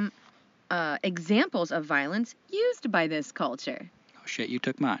some examples of violence used by this culture. Oh, shit, you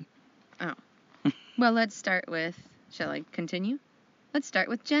took mine. Oh. Well, let's start with, shall I continue? Let's start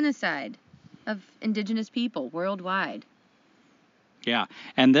with genocide of indigenous people worldwide. Yeah,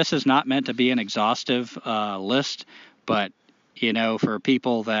 and this is not meant to be an exhaustive list, but, for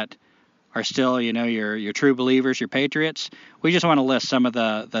people that are still, your true believers, your patriots, we just want to list some of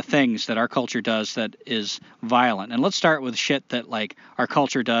the things that our culture does that is violent. And let's start with shit that, like, our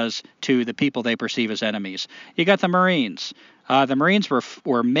culture does to the people they perceive as enemies. You got the Marines. The Marines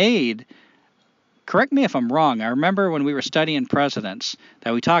were made... Correct me if I'm wrong. I remember when we were studying presidents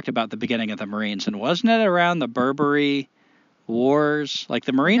that we talked about the beginning of the Marines, and wasn't it around the Barbary Wars? Like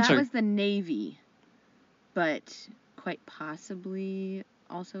the Marines That was the Navy, but quite possibly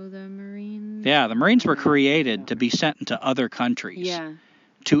also the Marines. Yeah, the Marines were created to be sent into other countries. Yeah.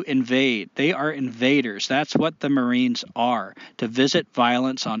 To invade. They are invaders. That's what the Marines are. To visit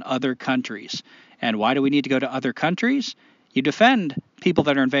violence on other countries. And why do we need to go to other countries? You defend people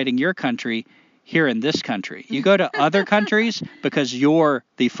that are invading your country here in this country. You go to other countries because you're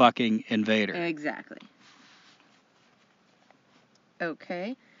the fucking invader. Exactly.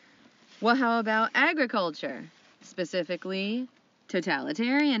 Okay. Well, how about agriculture? Specifically,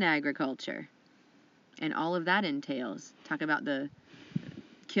 totalitarian agriculture. And all of that entails. Talk about the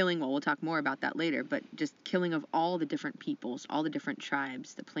killing, well, we'll talk more about that later, but just killing of all the different peoples, all the different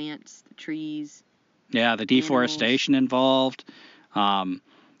tribes, the plants, the trees. Yeah, the deforestation involved.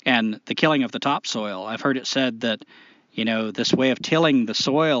 And the killing of the topsoil. I've heard it said that, this way of tilling the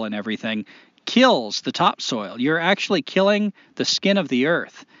soil and everything kills the topsoil. You're actually killing the skin of the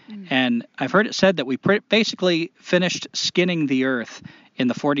earth. And I've heard it said that we basically finished skinning the earth in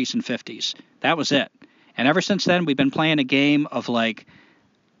the 40s and 50s. That was it. And ever since then, we've been playing a game of, like,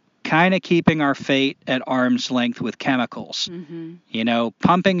 kind of keeping our fate at arm's length with chemicals.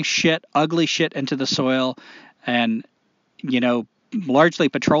 Pumping ugly shit into the soil and, largely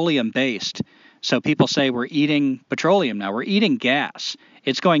petroleum-based. So people say we're eating petroleum now. We're eating gas.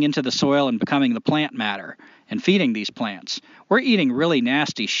 It's going into the soil and becoming the plant matter and feeding these plants. We're eating really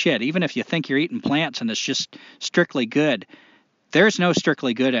nasty shit. Even if you think you're eating plants and it's just strictly good, there's no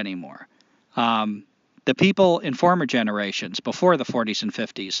strictly good anymore. The people in former generations, before the 40s and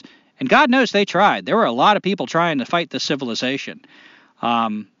 50s, and God knows they tried. There were a lot of people trying to fight this civilization.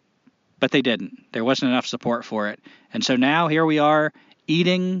 But they didn't. There wasn't enough support for it. And so now here we are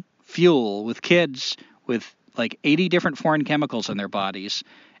eating fuel with kids with like 80 different foreign chemicals in their bodies.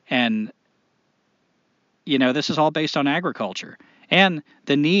 And, this is all based on agriculture. And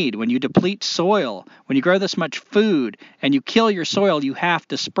the need, when you deplete soil, when you grow this much food and you kill your soil, you have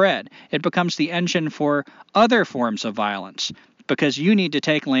to spread. It becomes the engine for other forms of violence because you need to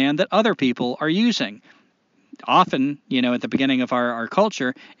take land that other people are using. Often, at the beginning of our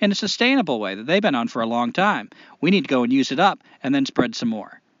culture, in a sustainable way that they've been on for a long time. We need to go and use it up and then spread some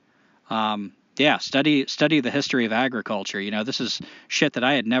more. Study the history of agriculture. This is shit that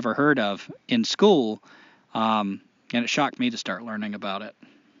I had never heard of in school, and it shocked me to start learning about it.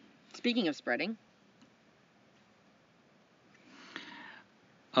 Speaking of spreading.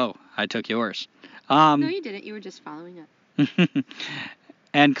 Oh, I took yours. No, you didn't. You were just following up.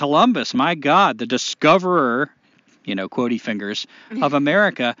 And Columbus, my God, the discoverer, quotey fingers, of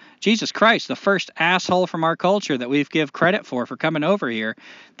America, Jesus Christ, the first asshole from our culture that we give credit for coming over here,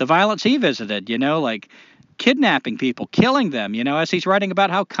 the violence he visited, like kidnapping people, killing them. As he's writing about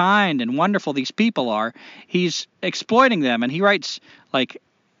how kind and wonderful these people are, he's exploiting them. And he writes, like,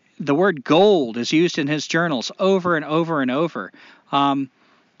 the word gold is used in his journals over and over and over.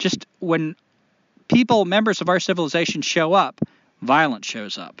 Just when people, members of our civilization, show up, violence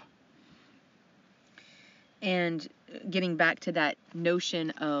shows up. And getting back to that notion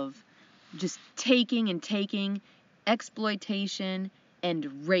of just taking and taking, exploitation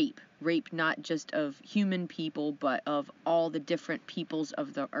and rape not just of human people, but of all the different peoples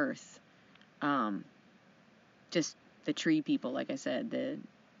of the earth. Just the tree people, like I said,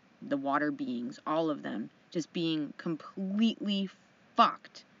 the water beings, all of them just being completely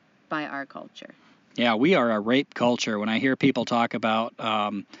fucked by our culture. Yeah, we are a rape culture. When I hear people talk about,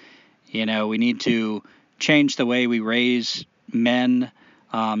 we need to change the way we raise men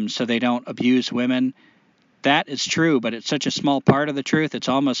so they don't abuse women. That is true, but it's such a small part of the truth. It's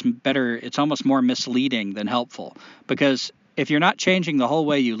almost more misleading than helpful. Because if you're not changing the whole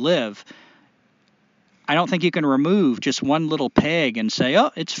way you live, I don't think you can remove just one little peg and say, oh,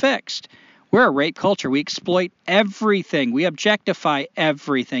 it's fixed. We're a rape culture. We exploit everything. We objectify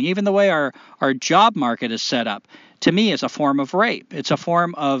everything. Even the way our job market is set up, to me, is a form of rape. It's a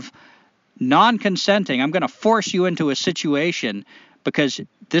form of non-consenting. I'm going to force you into a situation because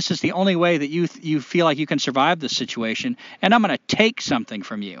this is the only way that you feel like you can survive this situation, and I'm going to take something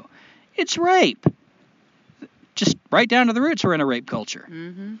from you. It's rape. Just right down to the roots, we're in a rape culture.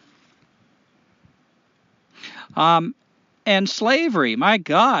 Mm-hmm. And slavery, my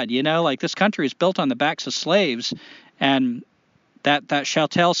God, this country is built on the backs of slaves, and that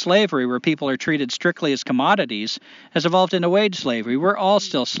chattel slavery, where people are treated strictly as commodities, has evolved into wage slavery. We're all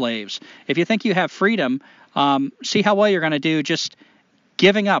still slaves. If you think you have freedom, see how well you're going to do just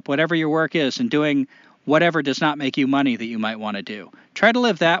giving up whatever your work is and doing whatever does not make you money that you might want to do. Try to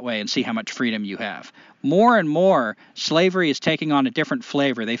live that way and see how much freedom you have. More and more, slavery is taking on a different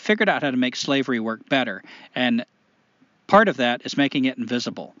flavor. They figured out how to make slavery work better, and part of that is making it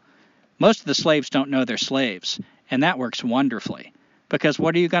invisible. Most of the slaves don't know they're slaves, and that works wonderfully. Because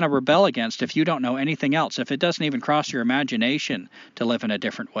what are you going to rebel against if you don't know anything else, if it doesn't even cross your imagination to live in a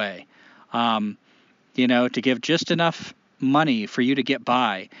different way? To give just enough money for you to get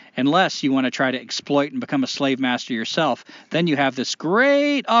by, unless you want to try to exploit and become a slave master yourself, then you have this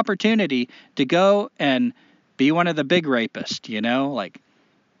great opportunity to go and be one of the big rapists, like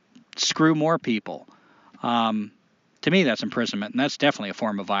screw more people. To me, that's imprisonment, and that's definitely a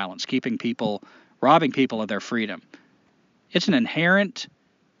form of violence, robbing people of their freedom. It's an inherent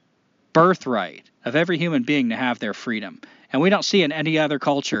birthright of every human being to have their freedom. And we don't see in any other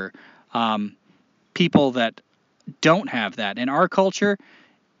culture people that don't have that. In our culture,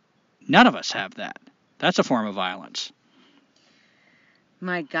 none of us have that. That's a form of violence.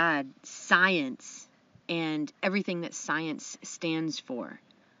 My God, science and everything that science stands for.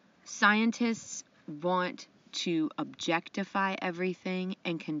 Scientists want to objectify everything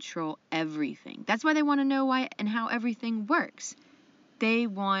and control everything. That's why they want to know why and how everything works. They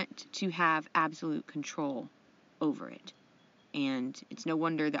want to have absolute control over it. And it's no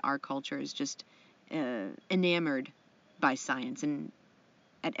wonder that our culture is just enamored by science and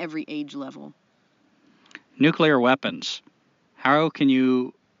at every age level. Nuclear weapons. How can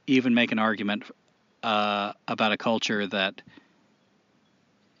you even make an argument about a culture that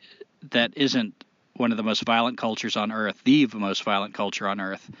isn't one of the most violent cultures on Earth, the most violent culture on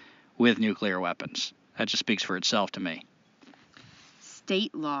Earth, with nuclear weapons? That just speaks for itself to me.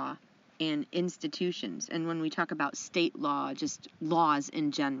 State law and institutions. And when we talk about state law, just laws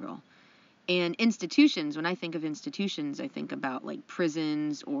in general. And institutions, when I think of institutions, I think about like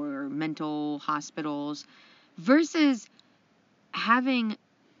prisons or mental hospitals versus having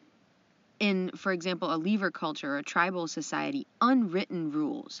in, for example, a lever culture or a tribal society, unwritten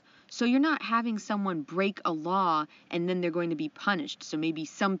rules. So you're not having someone break a law and then they're going to be punished. So maybe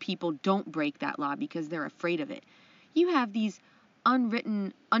some people don't break that law because they're afraid of it. You have these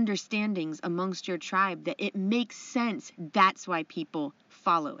unwritten understandings amongst your tribe that it makes sense. That's why people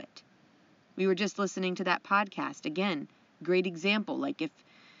follow it. We were just listening to that podcast. Again, great example. Like if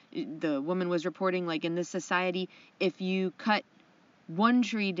the woman was reporting, like in this society, if you cut one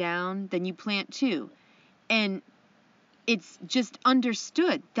tree down, then you plant two. And it's just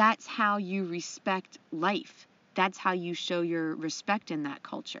understood. That's how you respect life. That's how you show your respect in that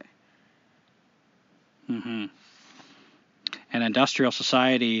culture. Mm-hmm. And industrial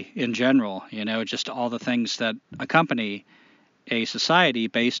society in general, just all the things that accompany a society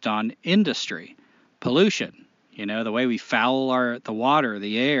based on industry, pollution, the way we foul the water,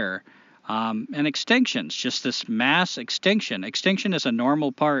 the air, and extinctions, just this mass extinction. Extinction is a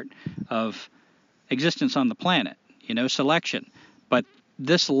normal part of existence on the planet, selection. But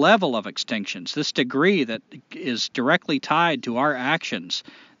this level of extinctions, this degree that is directly tied to our actions,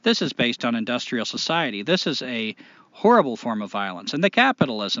 this is based on industrial society. This is a horrible form of violence. And the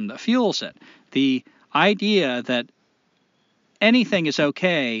capitalism that fuels it, the idea that anything is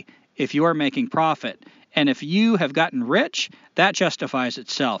okay if you're making profit. And if you have gotten rich, that justifies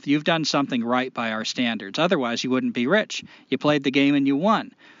itself. You've done something right by our standards. Otherwise, you wouldn't be rich. You played the game and you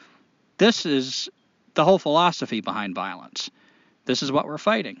won. This is the whole philosophy behind violence. This is what we're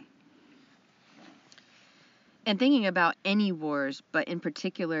fighting. And thinking about any wars, but in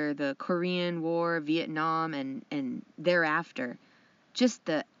particular the Korean War, Vietnam, and thereafter, just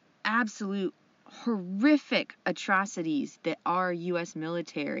the absolute horrific atrocities that our U.S.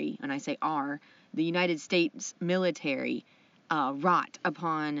 military, and I say our, the United States military, wrought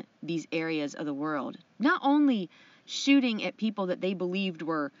upon these areas of the world. Not only shooting at people that they believed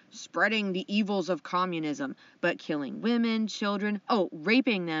were spreading the evils of communism, but killing women, children,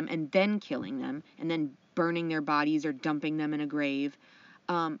 raping them and then killing them, and then burning their bodies or dumping them in a grave.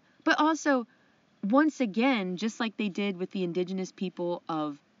 But also, once again, just like they did with the indigenous people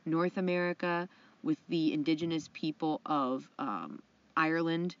of North America, with the indigenous people of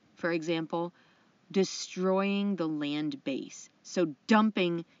Ireland, for example, destroying the land base. So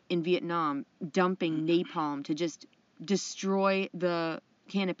dumping in Vietnam, dumping napalm to just destroy the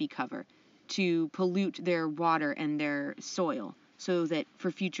canopy cover, to pollute their water and their soil, so that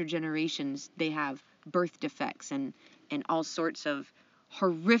for future generations they have birth defects and all sorts of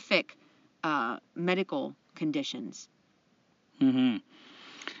horrific medical conditions. Mm-hmm.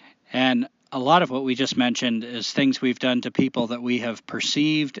 And a lot of what we just mentioned is things we've done to people that we have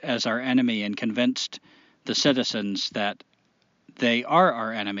perceived as our enemy and convinced the citizens that they are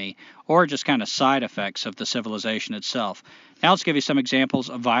our enemy, or just kind of side effects of the civilization itself. Now let's give you some examples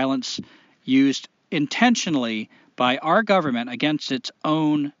of violence used intentionally by our government against its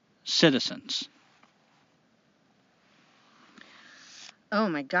own citizens. Oh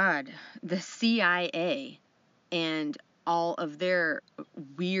my God, the CIA and all of their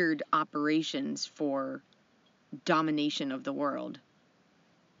weird operations for domination of the world.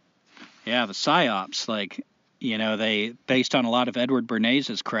 Yeah, the PSYOPs, they based on a lot of Edward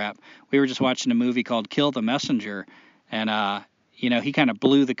Bernays' crap. We were just watching a movie called Kill the Messenger, and he kind of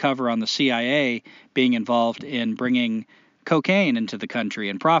blew the cover on the CIA being involved in bringing cocaine into the country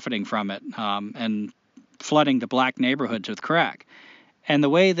and profiting from it, and flooding the black neighborhoods with crack. And the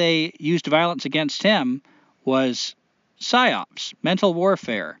way they used violence against him was PSYOPs, mental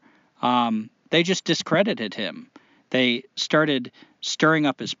warfare. They just discredited him. They started stirring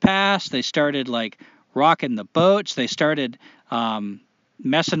up his past. They started rocking the boats. They started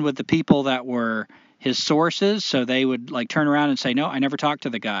messing with the people that were his sources. So they would turn around and say, no, I never talked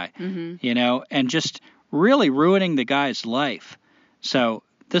to the guy, and just really ruining the guy's life. So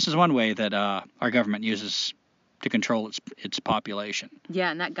this is one way that our government uses to control its population. Yeah,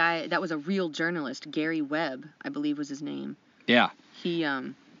 and that guy, that was a real journalist, Gary Webb, I believe was his name. Yeah. He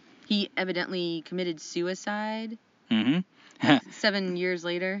evidently committed suicide. Mm-hmm. 7 years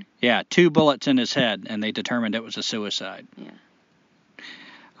later. Yeah, 2 bullets in his head, and they determined it was a suicide. Yeah.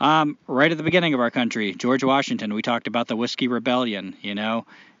 Right at the beginning of our country, George Washington, we talked about the Whiskey Rebellion,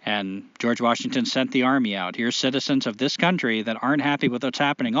 and George Washington sent the army out. Here's citizens of this country that aren't happy with what's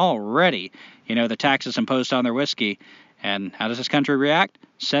happening already. The taxes imposed on their whiskey. And how does this country react?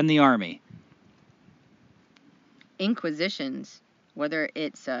 Send the army. Inquisitions, whether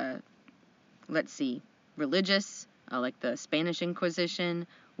it's, religious, like the Spanish Inquisition,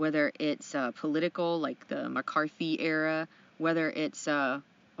 whether it's political, like the McCarthy era, whether it's a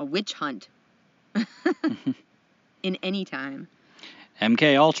witch hunt in any time.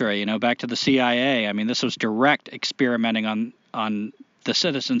 MK Ultra, back to the CIA. I mean, this was direct experimenting on the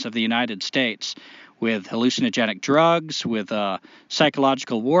citizens of the United States with hallucinogenic drugs, with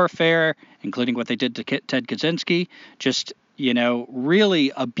psychological warfare, including what they did to Ted Kaczynski. Just,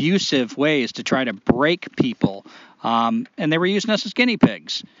 really abusive ways to try to break people. And they were using us as guinea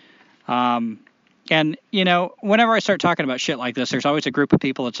pigs. And, whenever I start talking about shit like this, there's always a group of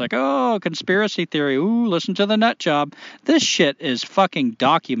people that's like, oh, conspiracy theory. Ooh, listen to the nut job. This shit is fucking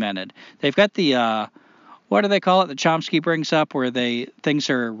documented. They've got the, what do they call it that Chomsky brings up where things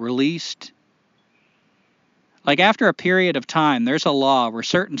are released? After a period of time, there's a law where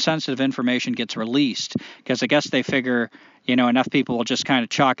certain sensitive information gets released because I guess they figure, enough people will just kind of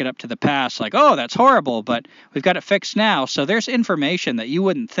chalk it up to the past, oh, that's horrible, but we've got it fixed now. So there's information that you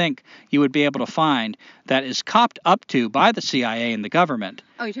wouldn't think you would be able to find that is copped up to by the CIA and the government.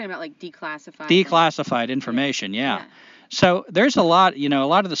 Oh, you're talking about declassified? Declassified information, yeah. So there's a lot, a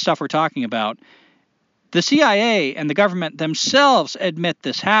lot of the stuff we're talking about The CIA and the government themselves admit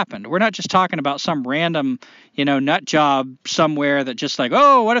this happened. We're not just talking about some random, nut job somewhere that just like,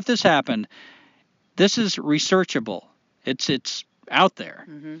 oh, what if this happened? This is researchable. It's out there.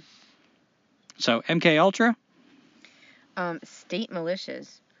 Mm-hmm. So MK Ultra? State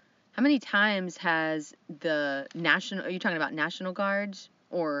militias. How many times has the national? Are you talking about National Guards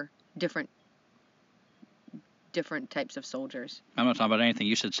or different types of soldiers? I'm not talking about anything.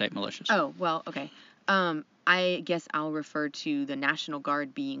 You said state militias. Oh, well, okay. I guess I'll refer to the National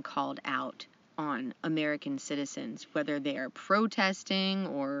Guard being called out on American citizens, whether they are protesting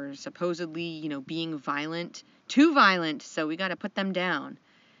or supposedly, being violent, too violent, so we got to put them down,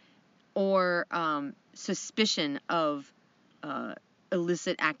 or suspicion of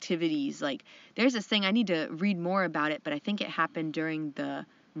illicit activities. Like, there's this thing, I need to read more about it, but I think it happened during the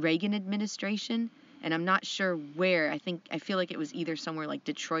Reagan administration, and I'm not sure where. I feel like it was either somewhere like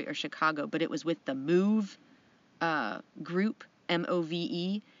Detroit or Chicago, but it was with the MOVE group,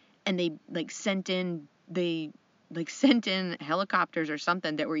 MOVE, and they sent in helicopters or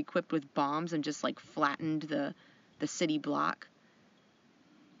something that were equipped with bombs and just flattened the city block.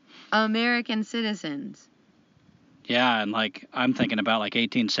 American citizens. Yeah, and I'm thinking about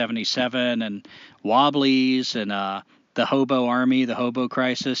 1877 and Wobblies and the hobo army, the hobo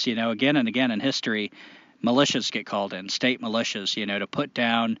crisis. Again and again in history, militias get called in, state militias, to put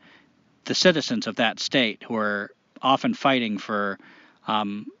down the citizens of that state who are often fighting for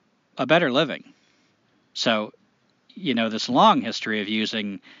a better living. So, this long history of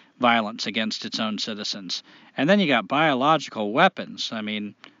using violence against its own citizens. And then you got biological weapons. I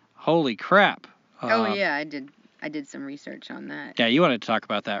mean, holy crap. Oh, yeah, I did some research on that. Yeah, you wanted to talk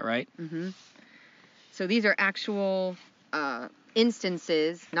about that, right? Mm-hmm. So these are actual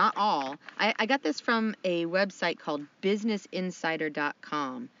instances, not all. I got this from a website called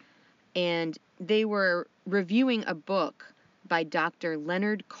businessinsider.com, and they were reviewing a book by Dr.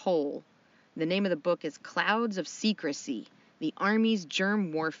 Leonard Cole. The name of the book is Clouds of Secrecy, the Army's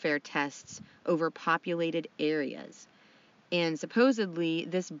Germ Warfare Tests Over Populated Areas. And supposedly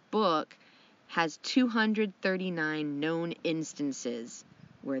this book has 239 known instances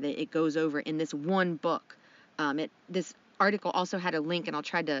where it goes over in this one book. This article also had a link, and I'll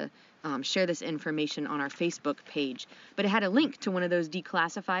try to share this information on our Facebook page, but it had a link to one of those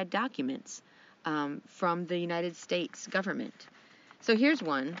declassified documents from the United States government. So here's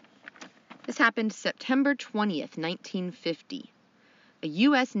one. This happened September 20th, 1950. A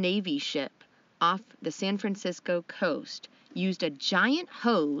U.S. Navy ship off the San Francisco coast used a giant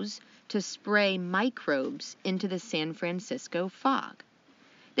hose to spray microbes into the San Francisco fog.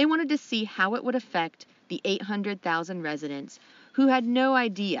 They wanted to see how it would affect the 800,000 residents who had no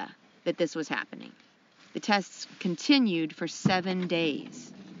idea that this was happening. The tests continued for 7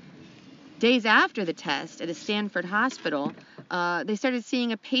 days. Days after the test at a Stanford hospital, they started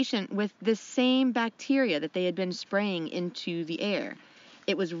seeing a patient with the same bacteria that they had been spraying into the air.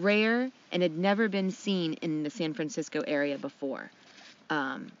 It was rare and had never been seen in the San Francisco area before.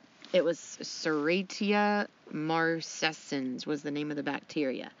 It was Serratia marcescens was the name of the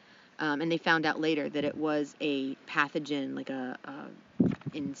bacteria. And they found out later that it was a pathogen, like a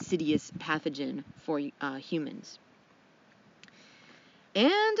insidious pathogen for humans.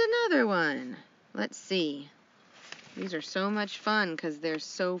 And another one. Let's see. These are so much fun because they're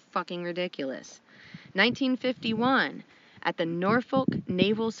so fucking ridiculous. 1951, at the Norfolk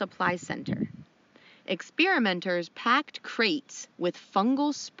Naval Supply Center. Experimenters packed crates with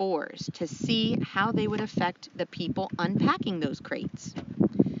fungal spores to see how they would affect the people unpacking those crates.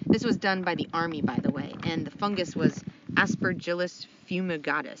 This was done by the Army, by the way, and the fungus was Aspergillus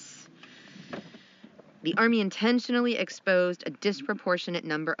fumigatus. The Army intentionally exposed a disproportionate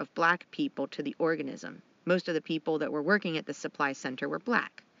number of black people to the organism. Most of the people that were working at the supply center were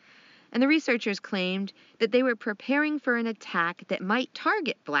black. And the researchers claimed that they were preparing for an attack that might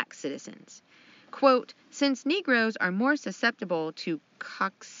target black citizens. Quote, since Negroes are more susceptible to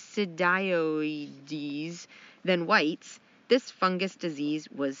coccidioides than whites, this fungus disease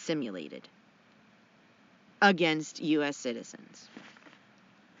was simulated against U.S. citizens.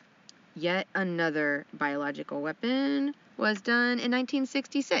 Yet another biological weapon was done in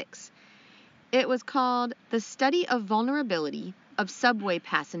 1966. It was called The Study of Vulnerability of Subway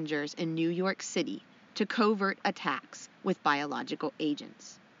Passengers in New York City to Covert Attacks with Biological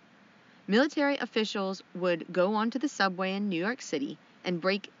Agents. Military officials would go onto the subway in New York City and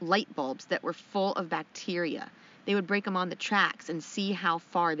break light bulbs that were full of bacteria. They would break them on the tracks and see how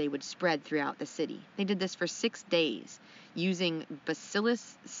far they would spread throughout the city. They did this for 6 days using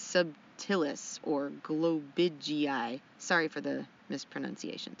Bacillus subtilis or Globigii. Sorry for the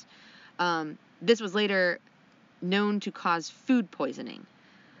mispronunciations. this was later known to cause food poisoning.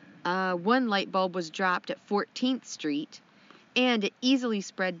 One light bulb was dropped at 14th Street, and it easily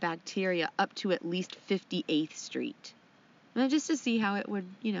spread bacteria up to at least 58th Street. Just to see how it would,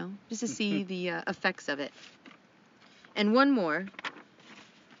 just to see the effects of it. And one more.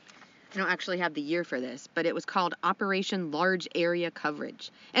 I don't actually have the year for this, but it was called Operation Large Area Coverage.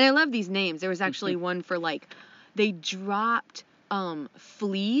 And I love these names. There was actually one for, like, they dropped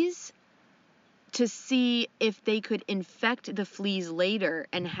fleas to see if they could infect the fleas later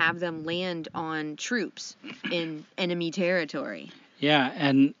and have them land on troops in enemy territory. Yeah,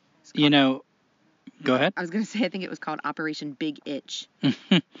 and, go ahead. I was going to say, I think it was called Operation Big Itch.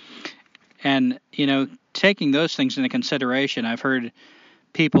 And, taking those things into consideration, I've heard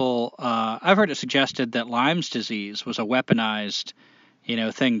it suggested that Lyme's disease was a weaponized,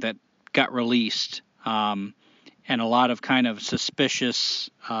 thing that got released, and a lot of kind of suspicious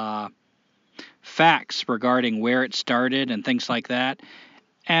facts regarding where it started and things like that.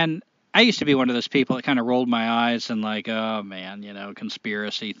 And I used to be one of those people that kind of rolled my eyes and like, oh man,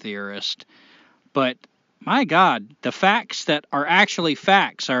 conspiracy theorist. But my God, the facts that are actually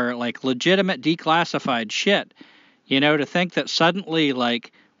facts are like legitimate declassified shit. To think that suddenly,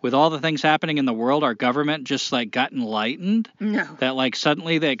 like, with all the things happening in the world, our government just, like, got enlightened? No. That, like,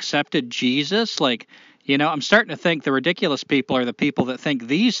 suddenly they accepted Jesus? Like, I'm starting to think the ridiculous people are the people that think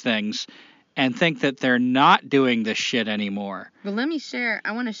these things and think that they're not doing this shit anymore. Well,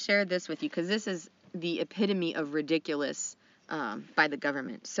 I want to share this with you because this is the epitome of ridiculous by the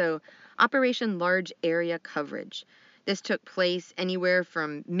government. So, Operation Large Area Coverage. This took place anywhere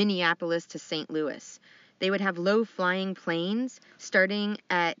from Minneapolis to St. Louis. They would have low-flying planes starting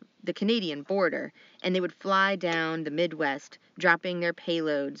at the Canadian border, and they would fly down the Midwest, dropping their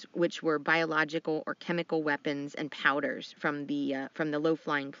payloads, which were biological or chemical weapons and powders from the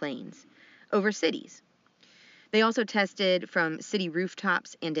low-flying planes, over cities. They also tested from city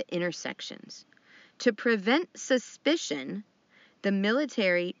rooftops and at intersections. To prevent suspicion, the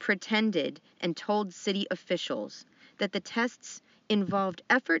military pretended and told city officials that the tests involved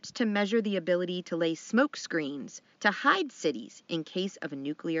efforts to measure the ability to lay smoke screens to hide cities in case of a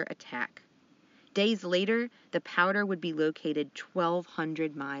nuclear attack. Days later, the powder would be located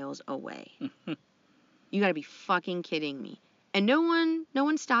 1,200 miles away. You gotta be fucking kidding me. And no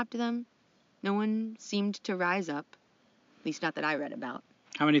one stopped them. No one seemed to rise up. At least not that I read about.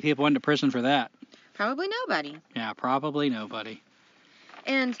 How many people went to prison for that? Probably nobody. Yeah, probably nobody.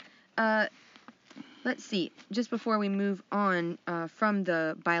 And, let's see, just before we move on from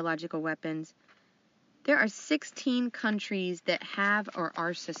the biological weapons, there are 16 countries that have or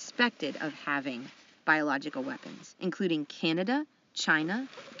are suspected of having biological weapons, including Canada, China,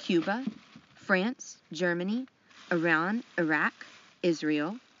 Cuba, France, Germany, Iran, Iraq,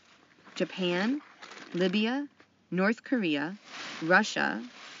 Israel, Japan, Libya, North Korea, Russia,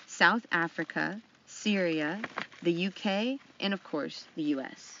 South Africa, Syria, the UK, and of course, the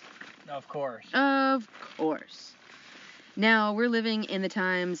US. Of course. Of course. Now, we're living in the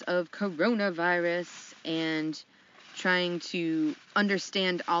times of coronavirus and trying to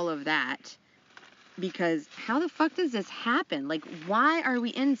understand all of that. Because how the fuck does this happen? Like, why are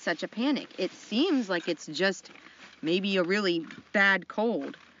we in such a panic? It seems like it's just maybe a really bad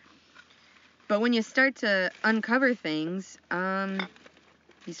cold. But when you start to uncover things,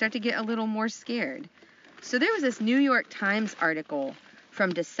 you start to get a little more scared. So there was this New York Times article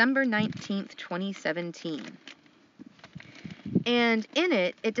from December 19th, 2017. And in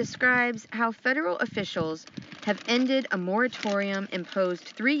it, it describes how federal officials have ended a moratorium imposed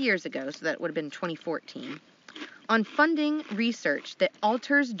 3 years ago, so that would have been 2014, on funding research that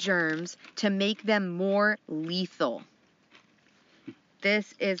alters germs to make them more lethal.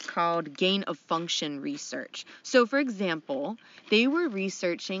 This is called gain-of-function research. So, for example, they were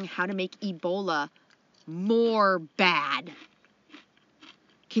researching how to make Ebola more bad.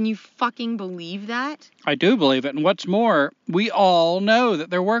 Can you fucking believe that? I do believe it. And what's more, we all know that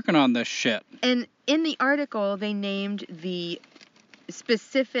they're working on this shit. And in the article, they named the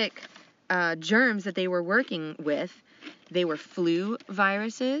specific germs that they were working with. They were flu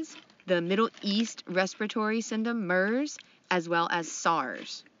viruses, the Middle East Respiratory Syndrome, MERS, as well as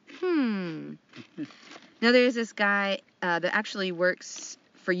SARS. Now, there's this guy that actually works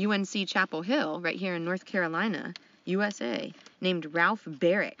for UNC Chapel Hill, right here in North Carolina, USA, named Ralph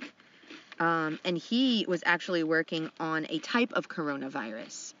Barrick. And he was actually working on a type of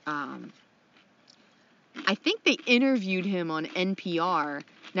coronavirus. I think they interviewed him on NPR,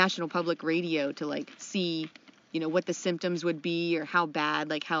 National Public Radio, to like see, what the symptoms would be or how bad,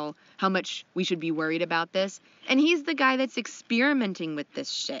 like how much we should be worried about this. And he's the guy that's experimenting with this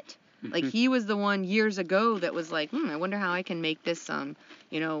shit. Like, he was the one years ago that was like, I wonder how I can make this,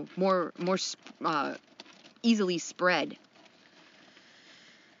 more easily spread.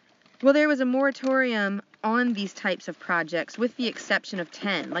 Well, there was a moratorium on these types of projects with the exception of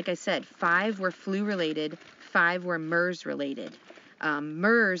 10. Like I said, 5 were flu-related, 5 were MERS-related.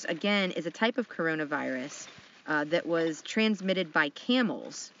 MERS, again, is a type of coronavirus that was transmitted by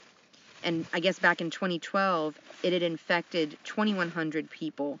camels. And I guess back in 2012, it had infected 2,100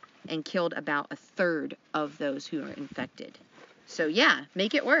 people and killed about a third of those who are infected. So yeah,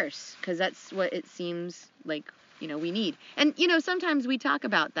 make it worse, because that's what it seems like, we need. And, sometimes we talk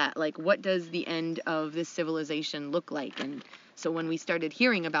about that, like, what does the end of this civilization look like? And so when we started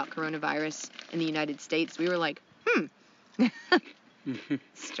hearing about coronavirus in the United States, we were like,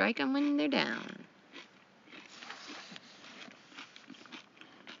 strike them when they're down.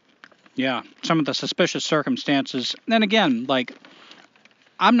 Yeah, some of the suspicious circumstances. And again, like,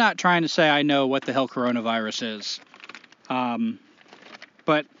 I'm not trying to say I know what the hell coronavirus is.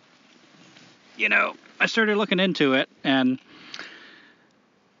 But, I started looking into it, and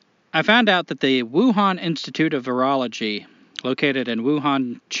I found out that the Wuhan Institute of Virology, located in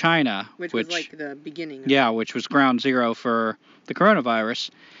Wuhan, China, which was like the beginning. Which was ground zero for the coronavirus,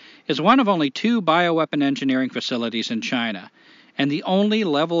 is one of only 2 bioweapon engineering facilities in China, and the only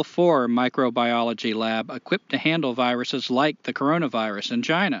level 4 microbiology lab equipped to handle viruses like the coronavirus in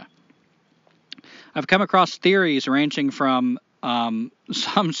China. I've come across theories ranging from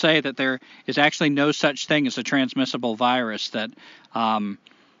some say that there is actually no such thing as a transmissible virus that,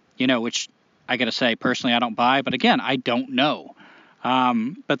 which I got to say, personally, I don't buy. But again, I don't know.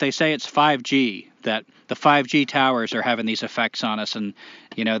 But they say it's 5G, that the 5G towers are having these effects on us. And,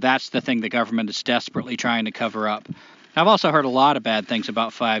 that's the thing the government is desperately trying to cover up. I've also heard a lot of bad things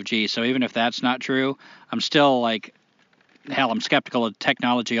about 5G. So even if that's not true, I'm still I'm skeptical of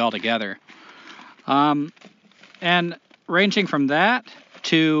technology altogether. And ranging from that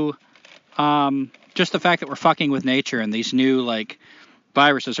to just the fact that we're fucking with nature and these new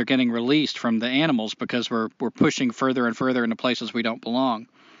viruses are getting released from the animals because we're pushing further and further into places we don't belong.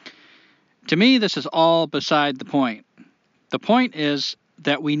 To me, this is all beside the point. The point is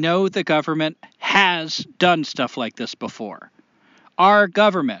that we know the government has done stuff like this before. Our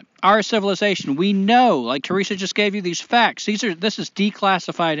government, our civilization, we know, like Teresa just gave you these facts. This is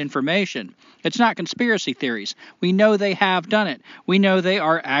declassified information. It's not conspiracy theories. We know they have done it. We know they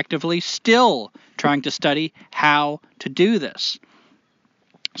are actively still trying to study how to do this.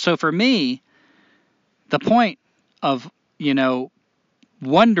 So for me, the point of,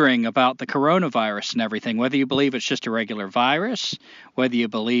 wondering about the coronavirus and everything, whether you believe it's just a regular virus, whether you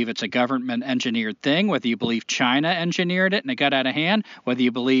believe it's a government-engineered thing, whether you believe China engineered it and it got out of hand, whether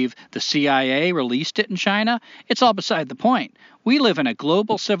you believe the CIA released it in China, it's all beside the point. We live in a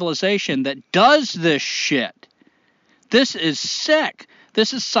global civilization that does this shit. This is sick.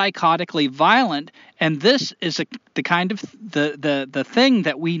 This is psychotically violent, and this is the kind of the thing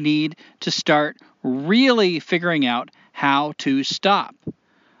that we need to start really figuring out how to stop.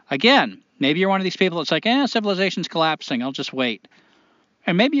 Again, maybe you're one of these people that's like, civilization's collapsing, I'll just wait.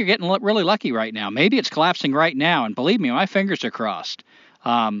 And maybe you're getting really lucky right now. Maybe it's collapsing right now, and believe me, my fingers are crossed.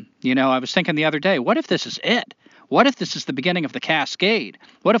 I was thinking the other day, what if this is it? What if this is the beginning of the cascade?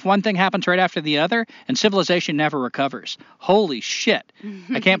 What if one thing happens right after the other and civilization never recovers? Holy shit.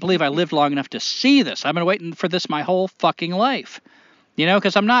 I can't believe I lived long enough to see this. I've been waiting for this my whole fucking life.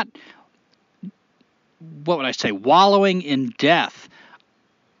 Because I'm not, wallowing in death.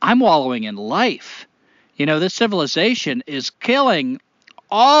 I'm wallowing in life. This civilization is killing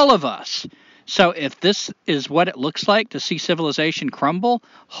all of us. So if this is what it looks like to see civilization crumble,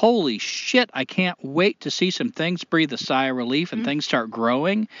 holy shit, I can't wait to see some things breathe a sigh of relief and things start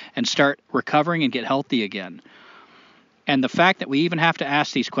growing and start recovering and get healthy again. And the fact that we even have to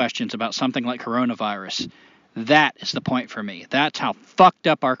ask these questions about something like coronavirus, that is the point for me. That's how fucked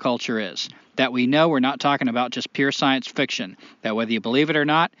up our culture is. That we know we're not talking about just pure science fiction. That whether you believe it or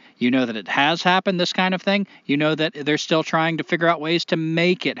not, you know that it has happened, this kind of thing. You know that they're still trying to figure out ways to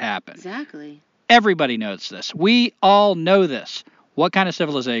make it happen. Exactly. Everybody knows this. We all know this. What kind of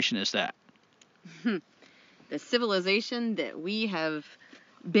civilization is that? The civilization that we have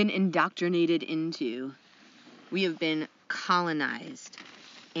been indoctrinated into. We have been colonized.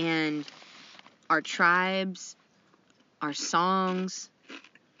 And our tribes, our songs,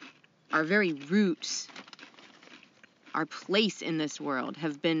 our very roots, our place in this world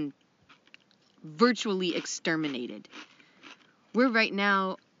have been virtually exterminated. We're right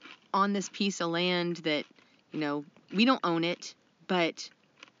now on this piece of land that, we don't own it, but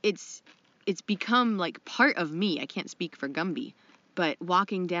it's become like part of me. I can't speak for Gumby, but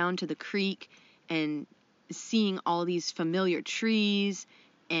walking down to the creek and seeing all these familiar trees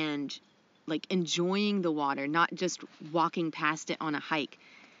and like enjoying the water, not just walking past it on a hike.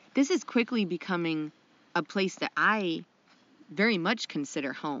 This is quickly becoming a place that I very much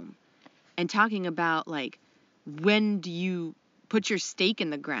consider home. And talking about like, when do you put your stake in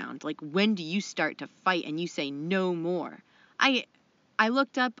the ground? Like, when do you start to fight and you say no more? I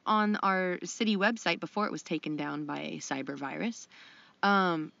looked up on our city website before it was taken down by a cyber virus.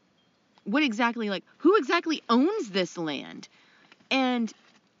 What exactly, like, who exactly owns this land? And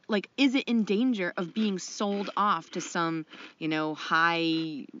like, is it in danger of being sold off to some,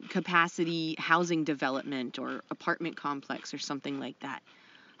 high capacity housing development or apartment complex or something like that?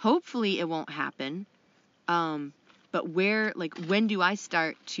 Hopefully it won't happen. But when do I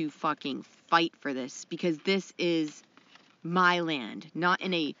start to fucking fight for this? Because this is my land, not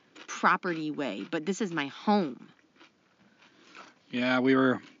in a property way, but this is my home. Yeah, we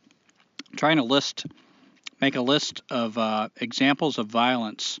were trying to make a list of examples of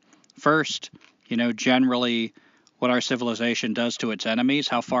violence. First, generally what our civilization does to its enemies,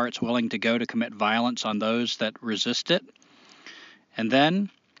 how far it's willing to go to commit violence on those that resist it. And then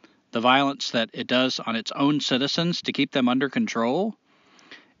the violence that it does on its own citizens to keep them under control.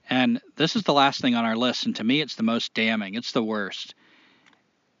 And this is the last thing on our list, and to me it's the most damning. It's the worst.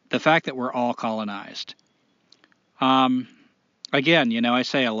 The fact that we're all colonized. Again, I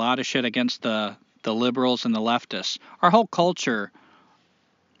say a lot of shit against the liberals and the leftists. Our whole culture,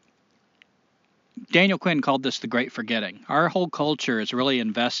 Daniel Quinn called this the Great Forgetting. Our whole culture is really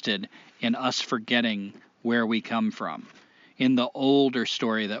invested in us forgetting where we come from, in the older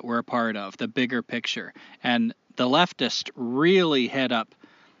story that we're a part of, the bigger picture. And the leftists really head up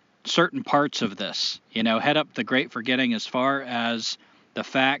certain parts of this, head up the Great Forgetting as far as the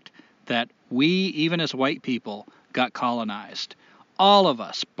fact that we, even as white people, got colonized. All of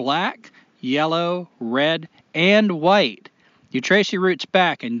us, black, yellow, red, and white. You trace your roots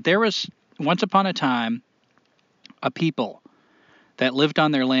back, and there was, once upon a time, a people that lived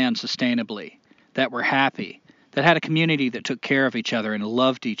on their land sustainably, that were happy, that had a community that took care of each other and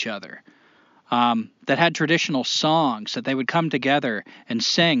loved each other, that had traditional songs that they would come together and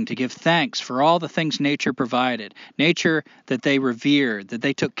sing to give thanks for all the things nature provided, nature that they revered, that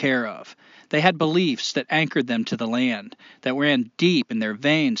they took care of. They had beliefs that anchored them to the land, that ran deep in their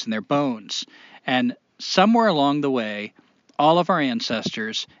veins and their bones. And somewhere along the way, all of our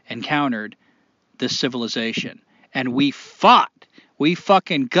ancestors encountered this civilization. And we fought. We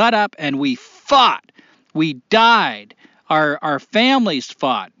fucking got up and we fought. We died. Our families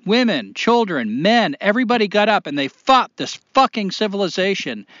fought. Women, children, men, everybody got up and they fought this fucking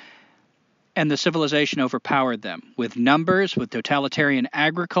civilization. And the civilization overpowered them with numbers, with totalitarian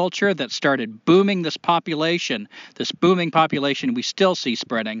agriculture that started booming this booming population we still see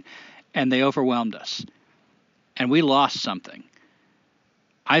spreading, and they overwhelmed us. And we lost something.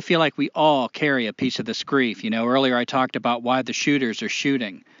 I feel like we all carry a piece of this grief. Earlier I talked about why the shooters are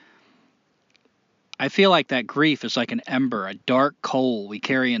shooting. I feel like that grief is like an ember, a dark coal we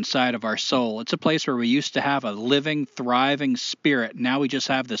carry inside of our soul. It's a place where we used to have a living, thriving spirit. Now we just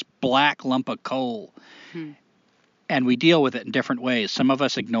have this black lump of coal. And we deal with it in different ways. Some of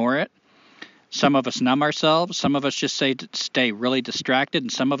us ignore it. Some of us numb ourselves. Some of us just stay really distracted.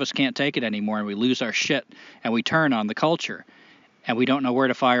 And some of us can't take it anymore and we lose our shit. And we turn on the culture. And we don't know where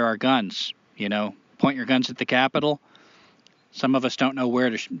to fire our guns. Point your guns at the Capitol. Some of us don't know where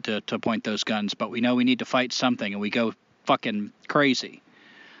to point those guns, but we know we need to fight something, and we go fucking crazy.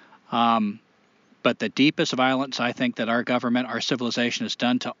 But the deepest violence I think that our government, our civilization has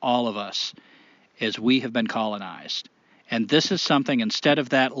done to all of us is we have been colonized. And this is something, instead of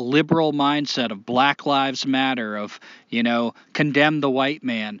that liberal mindset of Black Lives Matter, of, condemn the white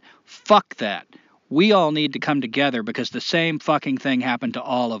man, fuck that. We all need to come together because the same fucking thing happened to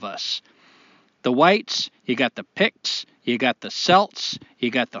all of us. The whites, you got the Picts, you got the Celts,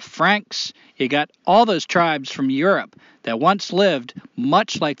 you got the Franks, you got all those tribes from Europe that once lived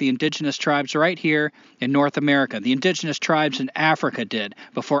much like the indigenous tribes right here in North America. The indigenous tribes in Africa did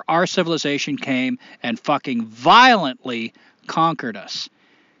before our civilization came and fucking violently conquered us.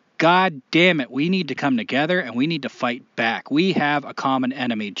 God damn it, we need to come together and we need to fight back. We have a common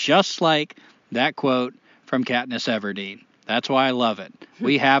enemy, just like that quote from Katniss Everdeen. That's why I love it.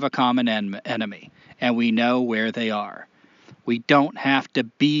 We have a common enemy, and we know where they are. We don't have to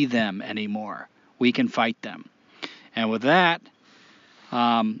be them anymore. We can fight them. And with that,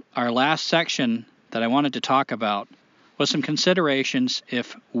 our last section that I wanted to talk about was some considerations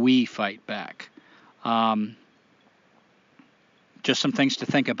if we fight back. Just some things to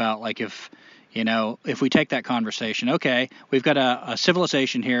think about, like if You know, if we take that conversation, okay, we've got a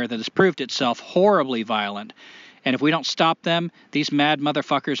civilization here that has proved itself horribly violent, and if we don't stop them, these mad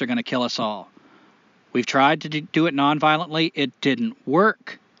motherfuckers are going to kill us all. We've tried to do it nonviolently. It didn't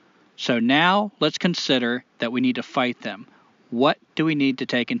work. So now let's consider that we need to fight them. What do we need to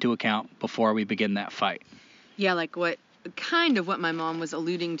take into account before we begin that fight? Yeah, like what my mom was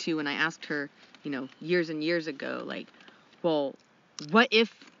alluding to when I asked her, years and years ago, like, well, what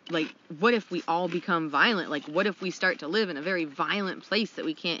if we all become violent? Like, what if we start to live in a very violent place that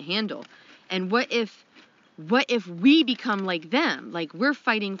we can't handle? And what if we become like them? Like, we're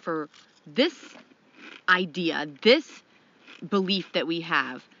fighting for this idea, this belief that we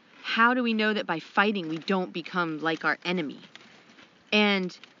have. How do we know that by fighting we don't become like our enemy?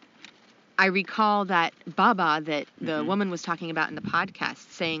 And I recall that Baba, that the woman was talking about in the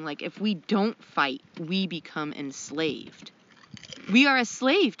podcast, saying, like, if we don't fight, we become enslaved. We are a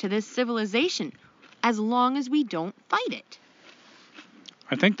slave to this civilization as long as we don't fight it.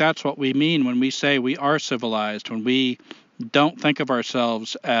 I think that's what we mean when we say we are civilized, when we don't think of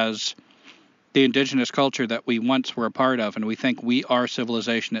ourselves as the indigenous culture that we once were a part of, and we think we are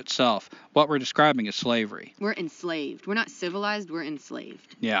civilization itself. What we're describing is slavery. We're enslaved. We're not civilized, we're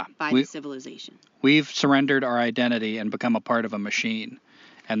enslaved. Yeah. By the civilization. We've surrendered our identity and become a part of a machine.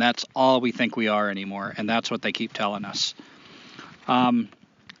 And that's all we think we are anymore. And that's what they keep telling us. And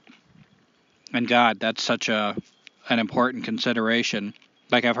God, that's such an important consideration.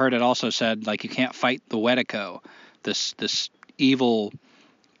 Like, I've heard it also said, like, you can't fight the Wetiko, this evil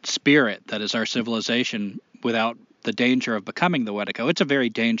spirit that is our civilization, without the danger of becoming the Wetiko. It's a very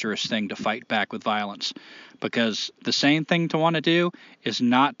dangerous thing to fight back with violence, because the same thing to want to do is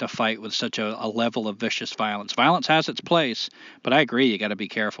not to fight with such a level of vicious violence. Violence has its place, but I agree, you got to be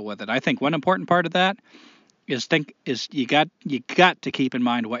careful with it. I think one important part of that is you got to keep in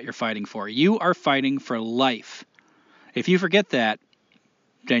mind what you're fighting for. You are fighting for life. If you forget that,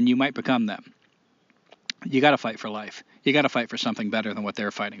 then you might become them. You got to fight for life. You got to fight for something better than what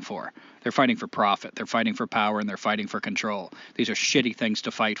they're fighting for. They're fighting for profit. They're fighting for power, and they're fighting for control. These are shitty things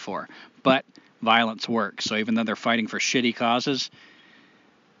to fight for. But violence works. So even though they're fighting for shitty causes,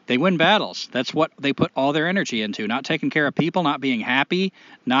 they win battles. That's what they put all their energy into. Not taking care of people, not being happy,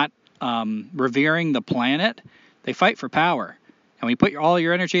 not revering the planet. They fight for power. And when you put all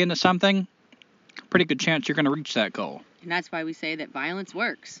your energy into something, pretty good chance you're going to reach that goal. And that's why we say that violence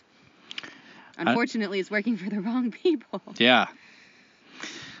works. Unfortunately, it's working for the wrong people. Yeah.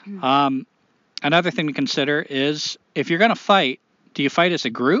 Another thing to consider is, if you're going to fight, do you fight as a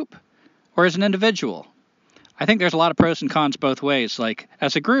group or as an individual? I think there's a lot of pros and cons both ways. Like,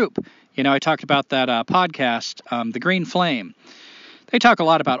 as a group, I talked about that podcast, The Green Flame. They talk a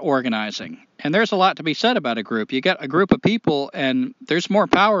lot about organizing, and there's a lot to be said about a group. You get a group of people, and there's more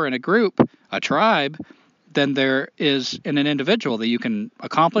power in a group, a tribe, than there is in an individual. That you can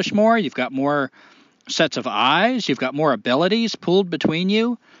accomplish more. You've got more sets of eyes. You've got more abilities pooled between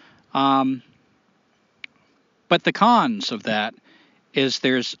you. But the cons of that is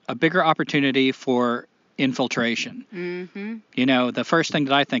there's a bigger opportunity for infiltration. Mm-hmm. The first thing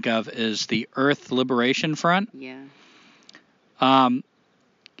that I think of is the Earth Liberation Front. Yeah.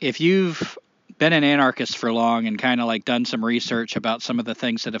 If you've been an anarchist for long and kind of like done some research about some of the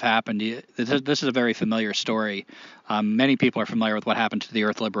things that have happened, this is a very familiar story. Many people are familiar with what happened to the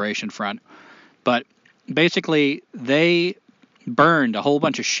Earth Liberation Front. But basically, they burned a whole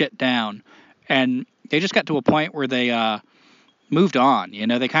bunch of shit down, and they just got to a point where they moved on.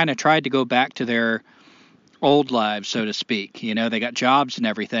 They kind of tried to go back to their old lives, so to speak. They got jobs and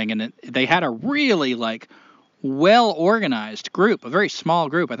everything, and they had a really well-organized group, a very small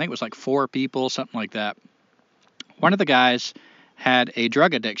group. I think it was 4 people, something like that. One of the guys had a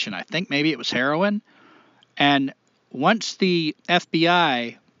drug addiction. I think maybe it was heroin. And once the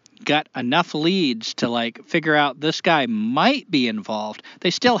FBI got enough leads to figure out this guy might be involved, they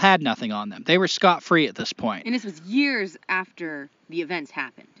still had nothing on them. They were scot-free at this point. And this was years after the events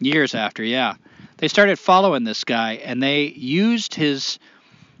happened. Years after, yeah. They started following this guy, and they used his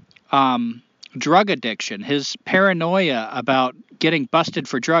drug addiction, his paranoia about getting busted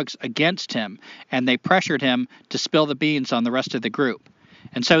for drugs against him, and they pressured him to spill the beans on the rest of the group.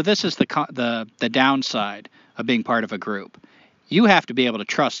 And so this is the downside of being part of a group. You have to be able to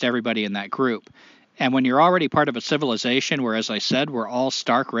trust everybody in that group. And when you're already part of a civilization where, as I said, we're all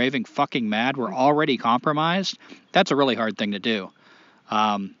stark raving fucking mad, we're already compromised, that's a really hard thing to do.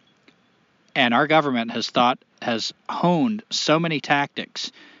 And our government has honed so many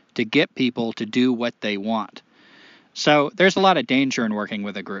tactics to get people to do what they want. So there's a lot of danger in working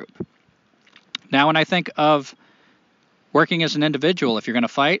with a group. Now, when I think of working as an individual, if you're going to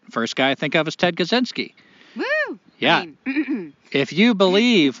fight, first guy I think of is Ted Kaczynski. Woo! Yeah. If you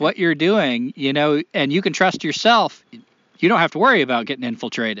believe what you're doing, and you can trust yourself, you don't have to worry about getting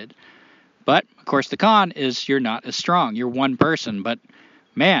infiltrated. But, of course, the con is you're not as strong. You're one person. But,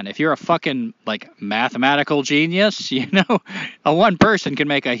 man, if you're a fucking, mathematical genius, a one person can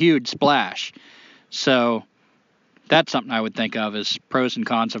make a huge splash. So that's something I would think of as pros and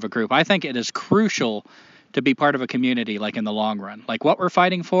cons of a group. I think it is crucial to be part of a community, in the long run. What we're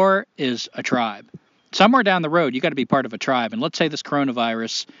fighting for is a tribe. Somewhere down the road, you got to be part of a tribe. And let's say this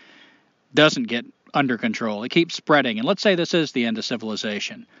coronavirus doesn't get under control. It keeps spreading. And let's say this is the end of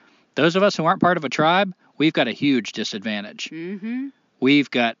civilization. Those of us who aren't part of a tribe, we've got a huge disadvantage. Mm-hmm. We've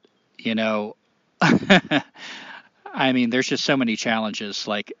got, there's just so many challenges,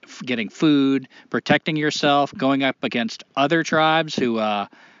 like getting food, protecting yourself, going up against other tribes who,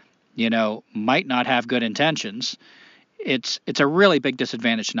 might not have good intentions. It's a really big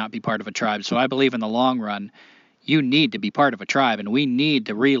disadvantage to not be part of a tribe. So I believe in the long run, you need to be part of a tribe, and we need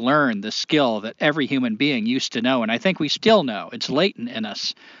to relearn the skill that every human being used to know. And I think we still know. It's latent in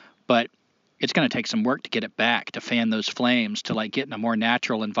us, but it's going to take some work to get it back, to fan those flames, to get in a more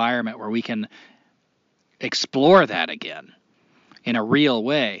natural environment where we can explore that again in a real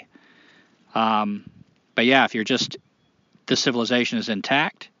way. But yeah, if the civilization is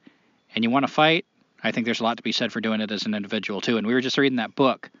intact and you want to fight, I think there's a lot to be said for doing it as an individual, too. And we were just reading that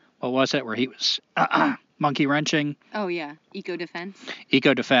book. What was it? Where he was monkey wrenching? Oh, yeah. Eco-defense.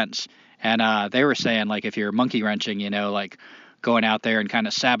 Eco-defense. And they were saying, if you're monkey wrenching, going out there and kind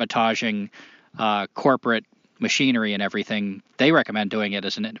of sabotaging corporate machinery and everything, they recommend doing it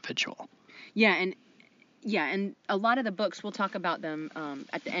as an individual. Yeah, and a lot of the books, we'll talk about them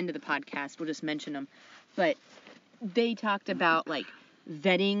at the end of the podcast. We'll just mention them. But they talked about,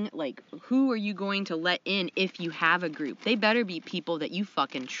 vetting, who are you going to let in if you have a group? They better be people that you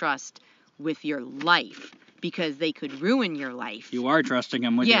fucking trust with your life, because they could ruin your life. You are trusting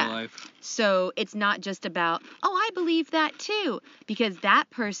them with your life. So it's not just about, I believe that too, because that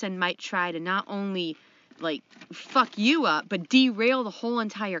person might try to not only fuck you up, but derail the whole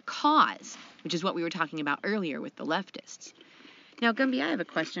entire cause, which is what we were talking about earlier with the leftists. Now, Gumby, I have a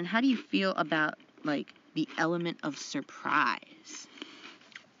question. How do you feel about the element of surprise?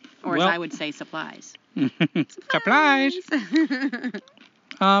 Or as I would say, supplies. Supplies.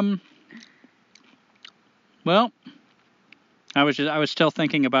 Well, I was still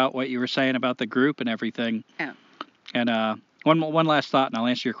thinking about what you were saying about the group and everything. Oh. And one last thought, and I'll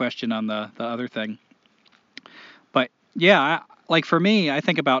answer your question on the other thing. But yeah, for me, I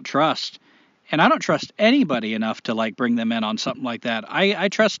think about trust, and I don't trust anybody enough to bring them in on something like that. I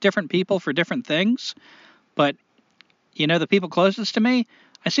trust different people for different things, but the people closest to me,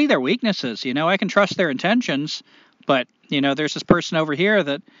 I see their weaknesses. I can trust their intentions, but there's this person over here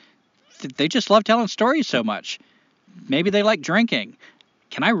that they just love telling stories so much. Maybe they like drinking.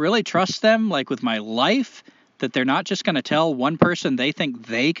 Can I really trust them, with my life, that they're not just going to tell one person they think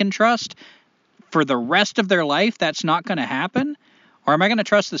they can trust for the rest of their life? That's not going to happen. Or am I going to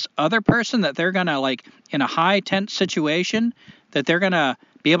trust this other person that they're going to, in a high tense situation, that they're going to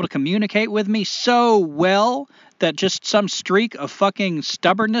be able to communicate with me so well that just some streak of fucking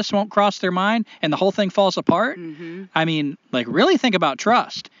stubbornness won't cross their mind and the whole thing falls apart? Mm-hmm. Really think about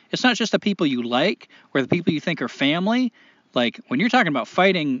trust. It's not just the people you like or the people you think are family. When you're talking about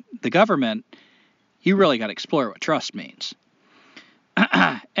fighting the government, you really got to explore what trust means.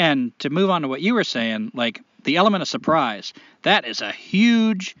 And to move on to what you were saying, the element of surprise, that is a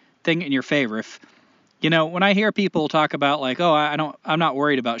huge thing in your favor. If, when I hear people talk about I'm not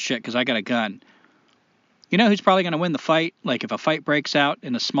worried about shit because I got a gun. Who's probably going to win the fight? If a fight breaks out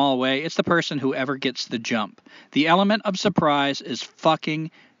in a small way, it's the person who ever gets the jump. The element of surprise is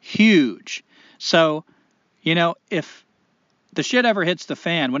fucking huge. So, if the shit ever hits the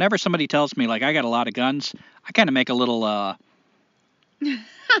fan, whenever somebody tells me, I got a lot of guns, I kind of make a little,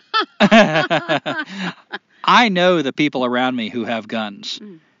 I know the people around me who have guns.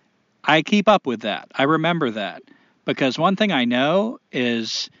 I keep up with that. I remember that. Because one thing I know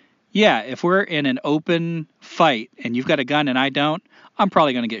is, if we're in an open fight and you've got a gun and I don't, I'm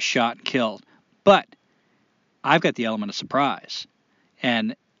probably going to get shot and killed. But I've got the element of surprise.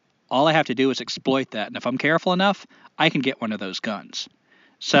 And all I have to do is exploit that. And if I'm careful enough, I can get one of those guns.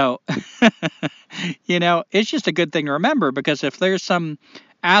 So, it's just a good thing to remember, because if there's some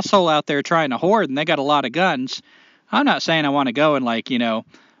asshole out there trying to hoard and they got a lot of guns, I'm not saying I want to go and,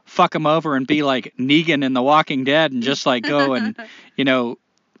 fuck them over and be like Negan in The Walking Dead and just go and,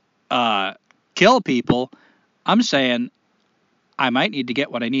 kill people. I'm saying I might need to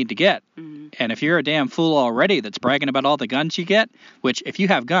get what I need to get. Mm-hmm. And if you're a damn fool already that's bragging about all the guns you get, which if you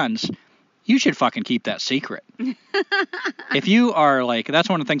have guns, you should fucking keep that secret. If you are like, that's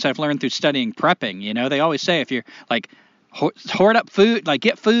one of the things I've learned through studying prepping. You know, they always say if you're like, hoard up food, like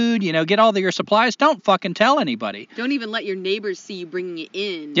get food, you know, get all your supplies. Don't fucking tell anybody. Don't even let your neighbors see you bringing it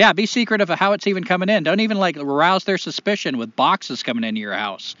in. Yeah, be secretive of how it's even coming in. Don't even like arouse their suspicion with boxes coming into your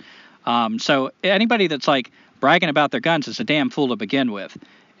house. So anybody that's like bragging about their guns is a damn fool to begin with.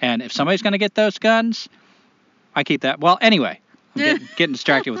 And if somebody's going to get those guns, I keep that. Well, anyway, I'm getting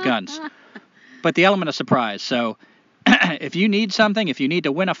distracted with guns. But the element of surprise. So if you need something, if you need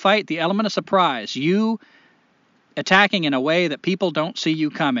to win a fight, the element of surprise, you attacking in a way that people don't see you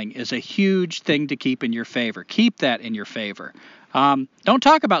coming is a huge thing to keep in your favor. Keep that in your favor. Don't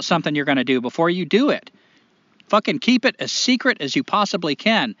talk about something you're going to do before you do it. Fucking keep it as secret as you possibly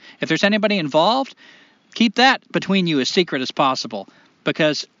can. If there's anybody involved, keep that between you as secret as possible,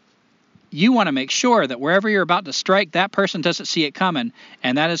 because you want to make sure that wherever you're about to strike, that person doesn't see it coming,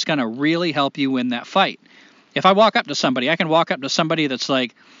 and that is going to really help you win that fight. If I walk up to somebody, I can walk up to somebody that's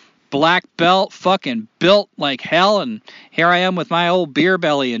like black belt, fucking built like hell, and here I am with my old beer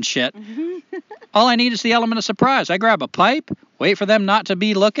belly and shit. All I need is the element of surprise. I grab a pipe, wait for them not to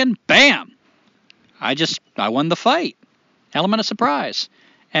be looking, bam! I won the fight. Element of surprise.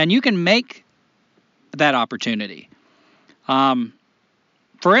 And you can make that opportunity.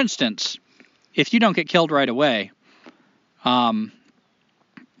 For instance, if you don't get killed right away,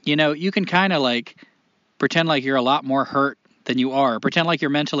 you know, you can kind of like pretend like you're a lot more hurt than you are. Pretend like you're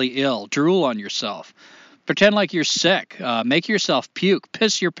mentally ill. Drool on yourself. Pretend like you're sick. Make yourself puke.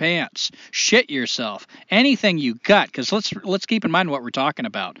 Piss your pants. Shit yourself. Anything you got, because let's keep in mind what we're talking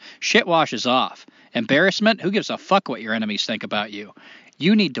about. Shit washes off. Embarrassment, who gives a fuck what your enemies think about you?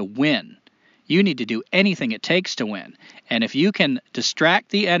 You need to win. You need to do anything it takes to win. And if you can distract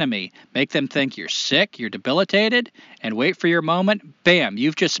the enemy, make them think you're sick, you're debilitated, and wait for your moment, bam,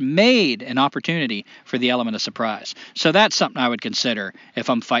 you've just made an opportunity for the element of surprise. So that's something I would consider if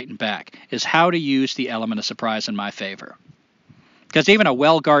I'm fighting back, is how to use the element of surprise in my favor. Because even a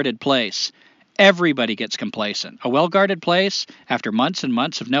well-guarded place, everybody gets complacent. A well-guarded place, after months and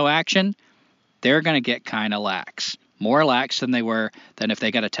months of no action, they're going to get kind of lax. More lax than they were than if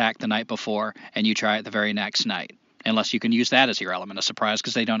they got attacked the night before and you try it the very next night. Unless you can use that as your element of surprise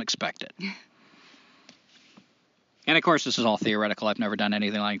because they don't expect it. And of course, this is all theoretical. I've never done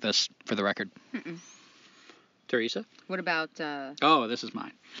anything like this, for the record. Mm-mm. Teresa? What about... Oh, this is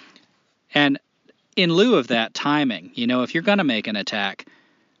mine. And in lieu of that, timing. You know, if you're going to make an attack,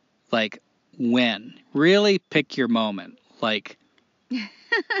 like, when? Really pick your moment. Like...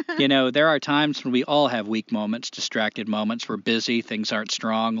 You know, there are times when we all have weak moments, distracted moments. We're busy. Things aren't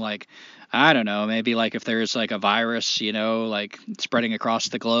strong. Like, I don't know, maybe like if there's like a virus, you know, like spreading across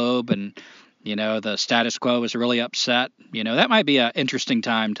the globe and, you know, the status quo is really upset. You know, that might be an interesting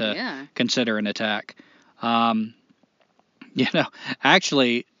time to consider an attack. You know,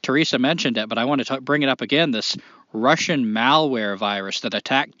 actually, Teresa mentioned it, but I want to bring it up again. This Russian malware virus that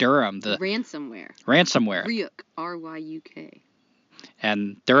attacked Durham. The ransomware. Ryuk, R-Y-U-K.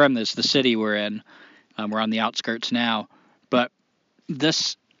 And Durham is the city we're in. We're on the outskirts now. But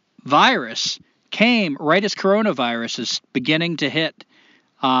this virus came right as coronavirus is beginning to hit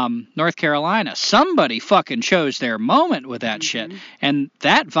North Carolina. Somebody fucking chose their moment with that shit. And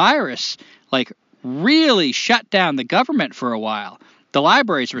that virus, like, really shut down the government for a while. The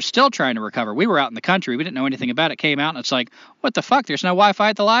libraries were still trying to recover. We were out in the country. We didn't know anything about it. Came out and it's like, what the fuck? There's no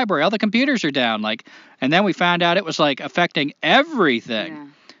Wi-Fi at the library. All the computers are down. Like, and then we found out it was like affecting everything. Yeah.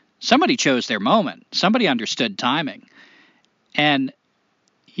 Somebody chose their moment. Somebody understood timing. And,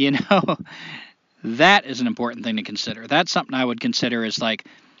 you know, that is an important thing to consider. That's something I would consider is like,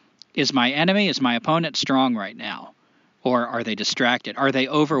 is my enemy, is my opponent strong right now? Or are they distracted? Are they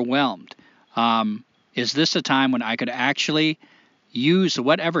overwhelmed? Is this a time when I could actually use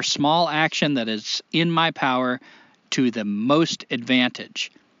whatever small action that is in my power to the most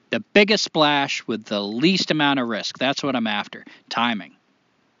advantage? The biggest splash with the least amount of risk. That's what I'm after. Timing.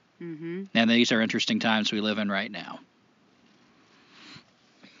 And these are interesting times we live in right now.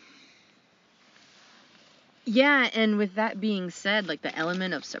 Yeah, and with that being said, like the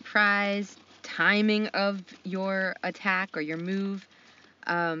element of surprise, timing of your attack or your move,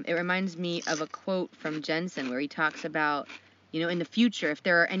 it reminds me of a quote from Jensen where he talks about, you know, in the future, if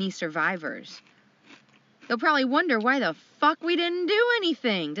there are any survivors, they'll probably wonder why the fuck we didn't do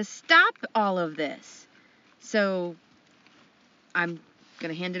anything to stop all of this. So I'm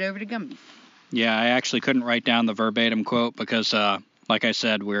going to hand it over to Gumby. Yeah, I actually couldn't write down the verbatim quote because, like I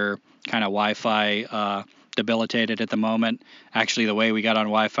said, we're kind of Wi-Fi debilitated at the moment. Actually, the way we got on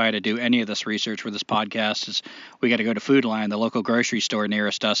Wi-Fi to do any of this research for this podcast is we got to go to Food Line, the local grocery store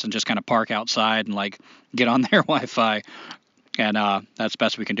nearest us, and just kind of park outside and like get on their Wi-Fi. And that's the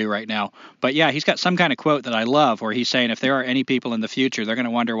best we can do right now. But yeah, he's got some kind of quote that I love where he's saying if there are any people in the future, they're going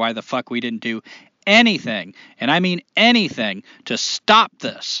to wonder why the fuck we didn't do anything, and I mean anything, to stop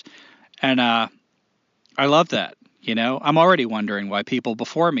this. And I love that. You know, I'm already wondering why people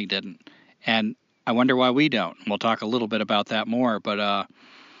before me didn't. And I wonder why we don't. We'll talk a little bit about that more. But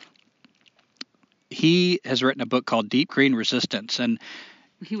he has written a book called Deep Green Resistance. And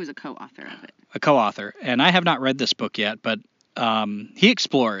he was a co-author of it. A co-author. And I have not read this book yet, but he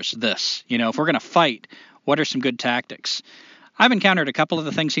explores this. You know, if we're going to fight, what are some good tactics? I've encountered a couple of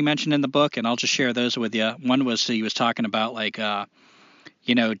the things he mentioned in the book, and I'll just share those with you. One was he was talking about, like,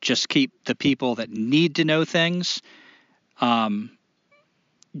 you know, just keep the people that need to know things.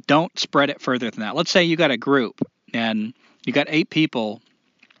 Don't spread it further than that. Let's say you got a group and you got 8 people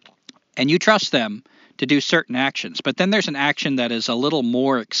and you trust them to do certain actions, but then there's an action that is a little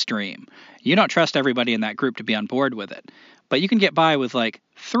more extreme. You don't trust everybody in that group to be on board with it, but you can get by with like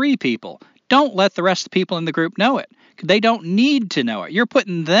 3 people. Don't let the rest of the people in the group know it. They don't need to know it. You're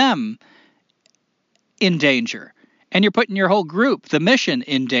putting them in danger. And you're putting your whole group, the mission,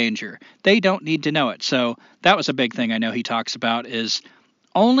 in danger. They don't need to know it. So that was a big thing I know he talks about, is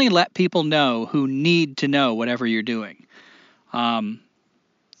only let people know who need to know whatever you're doing.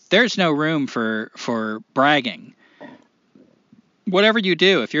 There's no room for bragging. Whatever you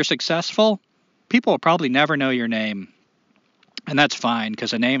do, if you're successful, people will probably never know your name. And that's fine,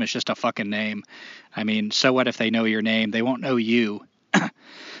 because a name is just a fucking name. I mean, so what if they know your name? They won't know you.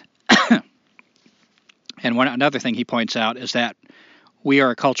 And another thing he points out is that we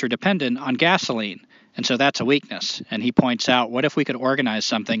are a culture dependent on gasoline. And so that's a weakness. And he points out, what if we could organize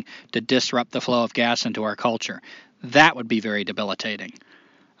something to disrupt the flow of gas into our culture? That would be very debilitating.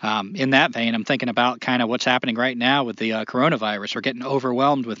 In that vein, I'm thinking about kind of what's happening right now with the coronavirus. We're getting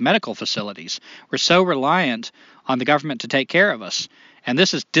overwhelmed with medical facilities. We're so reliant on the government to take care of us. And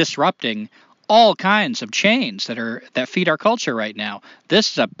this is disrupting all kinds of chains that feed our culture right now.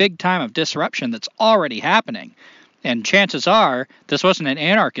 This is a big time of disruption that's already happening. And chances are this wasn't an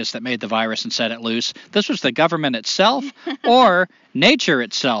anarchist that made the virus and set it loose. This was the government itself or nature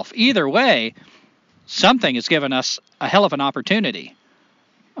itself. Either way, something has given us a hell of an opportunity.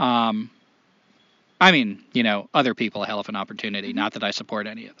 I mean, you know, other people a hell of an opportunity. Not that I support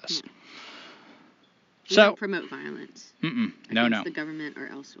any of this. We don't promote violence. No. The government or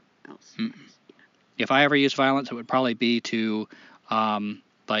else. If I ever use violence, it would probably be to,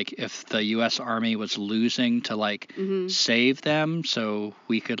 like, if the U.S. Army was losing, to, like, save them so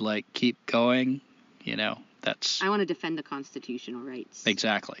we could, like, keep going. You know, that's... I want to defend the constitutional rights.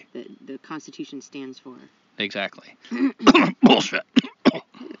 Exactly. That the Constitution stands for. Exactly. Bullshit.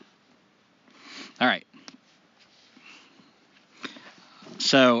 All right.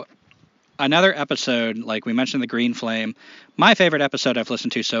 So... another episode, like we mentioned, the Green Flame. My favorite episode I've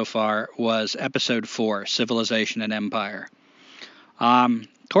listened to so far was episode 4, Civilization and Empire.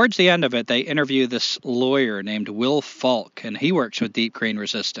 Towards the end of it, they interview this lawyer named Will Falk, and he works with Deep Green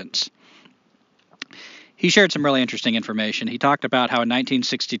Resistance. He shared some really interesting information. He talked about how in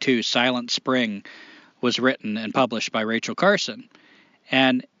 1962, Silent Spring was written and published by Rachel Carson.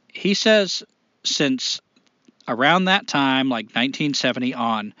 And he says since around that time, like 1970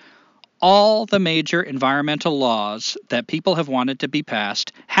 on, all the major environmental laws that people have wanted to be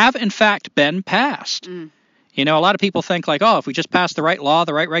passed have, in fact, been passed. You know, a lot of people think like, oh, if we just pass the right law,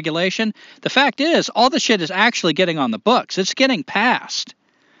 the right regulation. The fact is, all the shit is actually getting on the books. It's getting passed.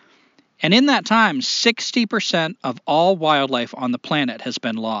 And in that time, 60% of all wildlife on the planet has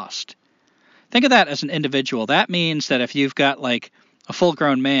been lost. Think of that as an individual. That means that if you've got like a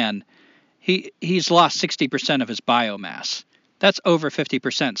full-grown man, he's lost 60% of his biomass. That's over 50%,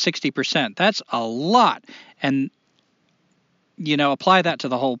 60%. That's a lot. And, you know, apply that to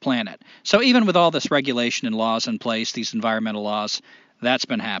the whole planet. So even with all this regulation and laws in place, these environmental laws, that's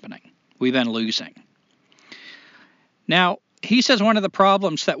been happening. We've been losing. Now, he says one of the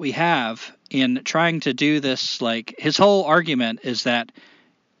problems that we have in trying to do this, like his whole argument is that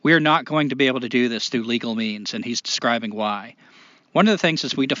we're not going to be able to do this through legal means, and he's describing why. One of the things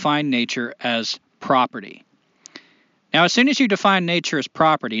is we define nature as property. Now, as soon as you define nature as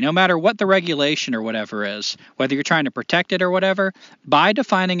property, no matter what the regulation or whatever is, whether you're trying to protect it or whatever, by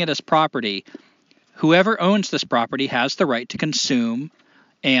defining it as property, whoever owns this property has the right to consume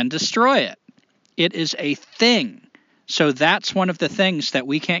and destroy it. It is a thing. So that's one of the things that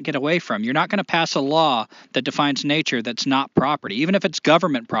we can't get away from. You're not going to pass a law that defines nature that's not property, even if it's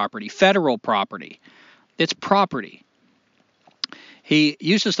government property, federal property. It's property. He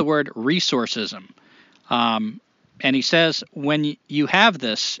uses the word resourcism. And he says when you have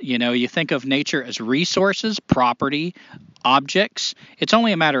this, you think of nature as resources, property, objects. It's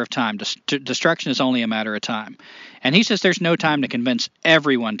only a matter of time. Destruction is only a matter of time. And he says there's no time to convince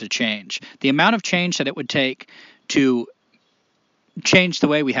everyone to change. The amount of change that it would take to change the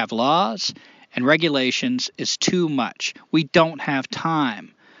way we have laws and regulations is too much. We don't have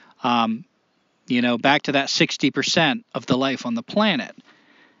time. Back to that 60% of the life on the planet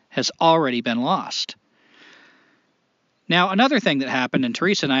has already been lost. Now, another thing that happened, and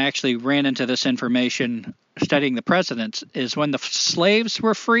Teresa and I actually ran into this information studying the presidents, is when the slaves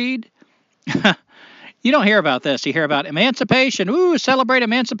were freed. You don't hear about this. You hear about emancipation. Ooh, celebrate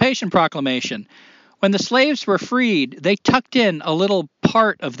Emancipation Proclamation. When the slaves were freed, they tucked in a little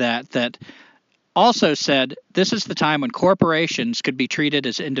part of that also said this is the time when corporations could be treated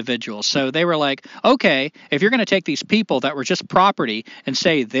as individuals. So they were like, okay, if you're going to take these people that were just property and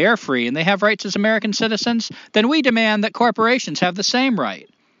say they're free and they have rights as American citizens, then we demand that corporations have the same right.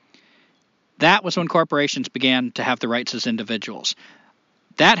 That was when corporations began to have the rights as individuals.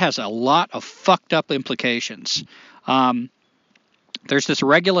 That has a lot of fucked up implications. There's this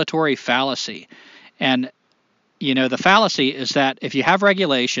regulatory fallacy. And, the fallacy is that if you have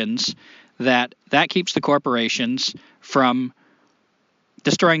regulations, that keeps the corporations from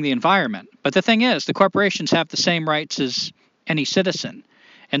destroying the environment. But the thing is, the corporations have the same rights as any citizen.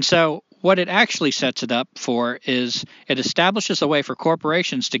 And so what it actually sets it up for is it establishes a way for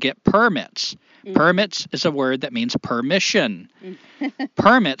corporations to get permits. Mm-hmm. Permits is a word that means permission.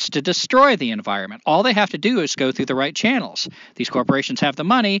 Permits to destroy the environment. All they have to do is go through the right channels. These corporations have the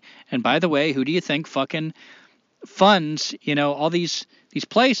money. And by the way, who do you think fucking funds, all these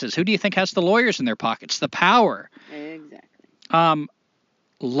places? Who do you think has the lawyers in their pockets? The power. Exactly.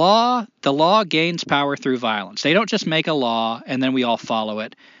 The law gains power through violence. They don't just make a law and then we all follow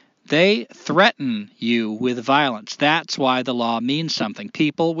it. They threaten you with violence. That's why the law means something.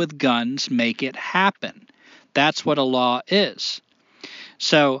 People with guns make it happen. That's what a law is.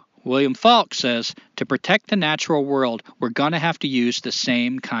 So William Falk says, to protect the natural world, we're going to have to use the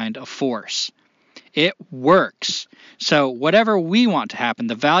same kind of force. It works. So whatever we want to happen,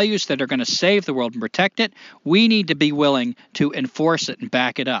 the values that are going to save the world and protect it, we need to be willing to enforce it and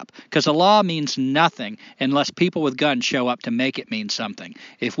back it up. Because a law means nothing unless people with guns show up to make it mean something.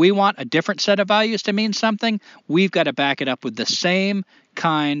 If we want a different set of values to mean something, we've got to back it up with the same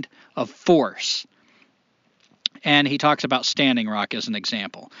kind of force. And he talks about Standing Rock as an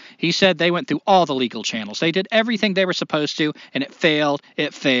example. He said they went through all the legal channels. They did everything they were supposed to, and it failed,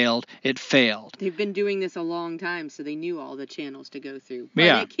 it failed, it failed. They've been doing this a long time, so they knew all the channels to go through. But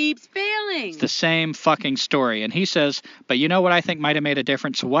yeah, it keeps failing. It's the same fucking story. And he says, but you know what I think might have made a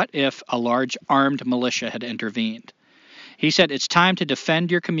difference? What if a large armed militia had intervened? He said, it's time to defend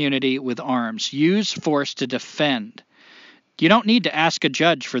your community with arms. Use force to defend. You don't need to ask a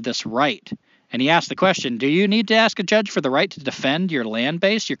judge for this right. And he asked the question, do you need to ask a judge for the right to defend your land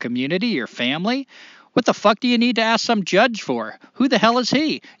base, your community, your family? What the fuck do you need to ask some judge for? Who the hell is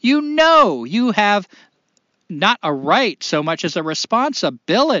he? You have not a right so much as a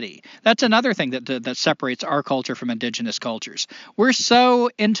responsibility. That's another thing that separates our culture from indigenous cultures. We're so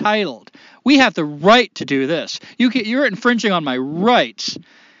entitled. We have the right to do this. You're infringing on my rights.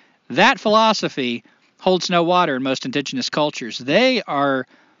 That philosophy holds no water in most indigenous cultures. They are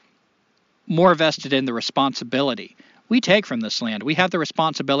more vested in the responsibility. We take from this land. We have the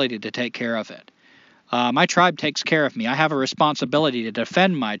responsibility to take care of it. My tribe takes care of me. I have a responsibility to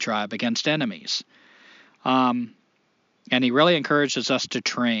defend my tribe against enemies. And he really encourages us to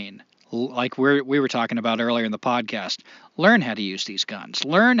train, like we were talking about earlier in the podcast. Learn how to use these guns.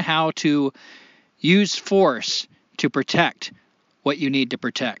 Learn how to use force to protect what you need to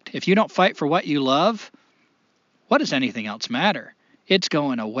protect. If you don't fight for what you love, what does anything else matter? It's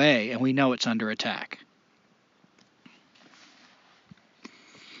going away, and we know it's under attack.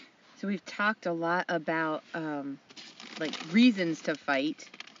 So we've talked a lot about reasons to fight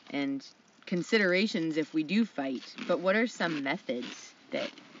and considerations if we do fight. But what are some methods that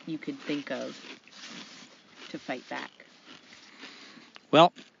you could think of to fight back?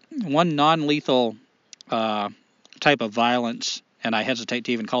 Well, one non-lethal type of violence, and I hesitate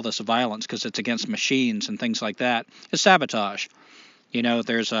to even call this a violence because it's against machines and things like that, is sabotage.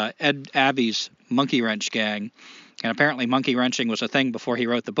 There's Ed Abbey's monkey wrench gang, and apparently monkey wrenching was a thing before he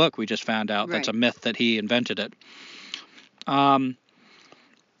wrote the book. We just found out. Right. That's a myth that he invented it. And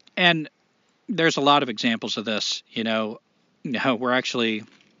there's a lot of examples of this. We're actually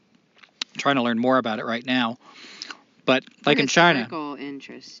trying to learn more about it right now. But like in China, historical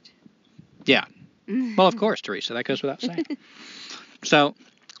interest. Yeah, Well, of course, Teresa, that goes without saying. So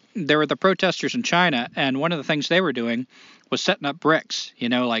there were the protesters in China, and one of the things they were doing was setting up bricks,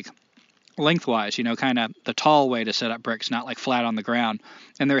 like lengthwise, kind of the tall way to set up bricks, not like flat on the ground.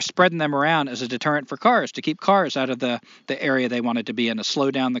 And they're spreading them around as a deterrent for cars, to keep cars out of the area they wanted to be in, to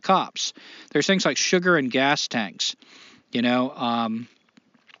slow down the cops. There's things like sugar and gas tanks,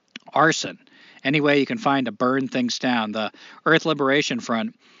 arson, any way you can find to burn things down. The Earth Liberation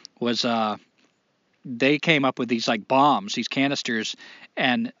Front was they came up with these like bombs, these canisters,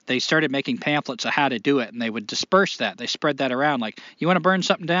 and they started making pamphlets of how to do it, and they would disperse that. They spread that around, like, you want to burn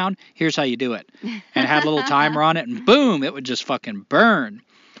something down? Here's how you do it. And it had a little timer on it, and boom, it would just fucking burn.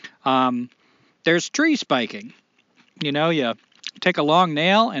 There's tree spiking. You take a long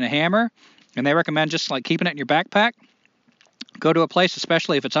nail and a hammer, and they recommend just like keeping it in your backpack. Go to a place,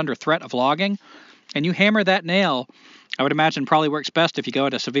 especially if it's under threat of logging, and you hammer that nail. I would imagine probably works best if you go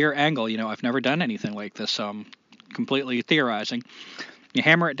at a severe angle. I've never done anything like this, so I'm completely theorizing. You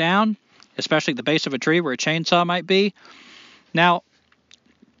hammer it down, especially at the base of a tree where a chainsaw might be. Now,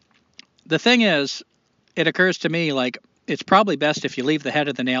 the thing is, it occurs to me, like, it's probably best if you leave the head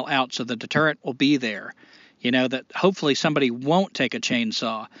of the nail out so the deterrent will be there. That hopefully somebody won't take a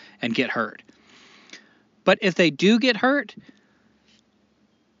chainsaw and get hurt. But if they do get hurt,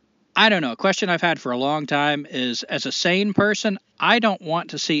 I don't know. A question I've had for a long time is, as a sane person, I don't want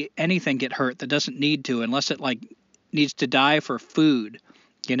to see anything get hurt that doesn't need to, unless it like needs to die for food.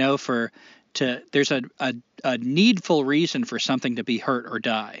 There's a needful reason for something to be hurt or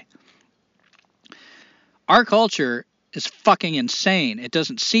die. Our culture is fucking insane. It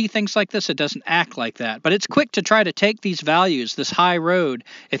doesn't see things like this. It doesn't act like that. But it's quick to try to take these values, this high road,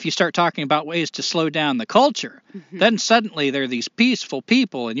 if you start talking about ways to slow down the culture. Mm-hmm. Then suddenly they're these peaceful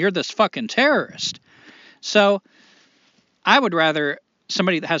people and you're this fucking terrorist. So I would rather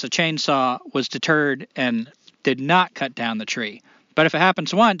somebody that has a chainsaw was deterred and did not cut down the tree. But if it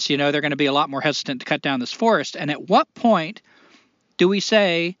happens once, they're going to be a lot more hesitant to cut down this forest. And at what point do we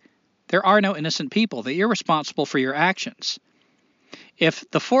say there are no innocent people, that you're responsible for your actions? If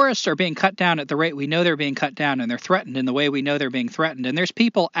the forests are being cut down at the rate we know they're being cut down, and they're threatened in the way we know they're being threatened, and there's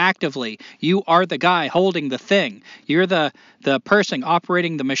people actively, you are the guy holding the thing, you're the person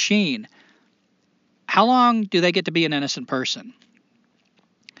operating the machine, how long do they get to be an innocent person?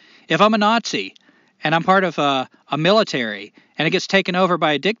 If I'm a Nazi and I'm part of a military and it gets taken over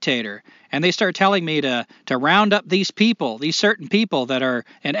by a dictator, and they start telling me to round up these people, these certain people that are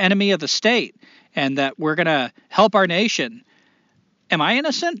an enemy of the state, and that we're going to help our nation, am I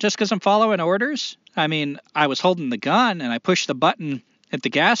innocent just because I'm following orders? I mean, I was holding the gun and I pushed the button at the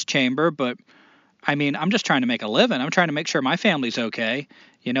gas chamber, but I mean, I'm just trying to make a living. I'm trying to make sure my family's okay.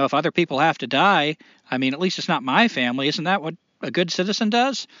 If other people have to die, I mean, at least it's not my family. Isn't that what a good citizen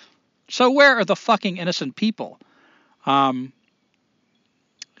does? So where are the fucking innocent people?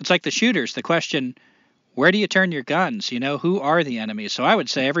 It's like the shooters. The question, where do you turn your guns? Who are the enemies? So I would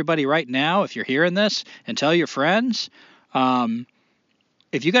say everybody right now, if you're hearing this, and tell your friends,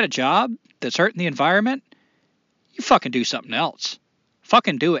 if you got a job that's hurting the environment, you fucking do something else.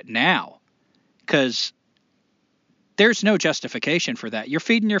 Fucking do it now. Because there's no justification for that. You're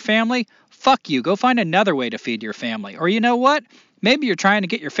feeding your family? Fuck you. Go find another way to feed your family. Or you know what? Maybe you're trying to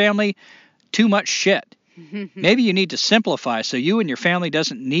get your family too much shit. Maybe you need to simplify so you and your family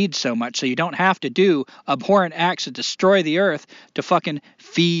doesn't need so much, so you don't have to do abhorrent acts that destroy the earth to fucking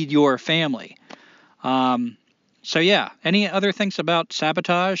feed your family. So yeah, any other things about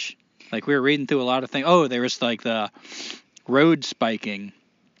sabotage? Like, we were reading through a lot of things. Oh, there was like the road spiking.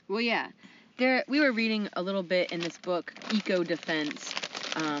 Well, yeah. We were reading a little bit in this book, Eco Defense.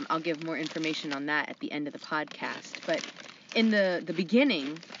 I'll give more information on that at the end of the podcast. But in the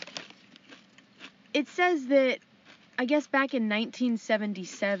beginning, it says that, I guess back in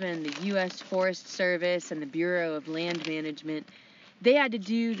 1977, the U.S. Forest Service and the Bureau of Land Management, they had to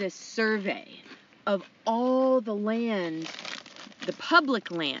do this survey of all the land, the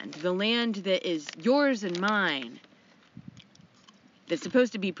public land, the land that is yours and mine, that's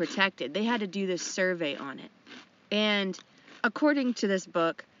supposed to be protected. They had to do this survey on it. And according to this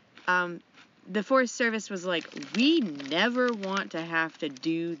book, the Forest Service was like, we never want to have to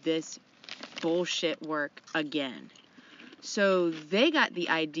do this bullshit work again. So they got the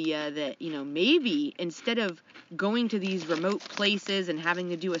idea that, maybe instead of going to these remote places and having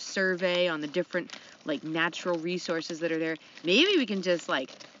to do a survey on the different, natural resources that are there, maybe we can just,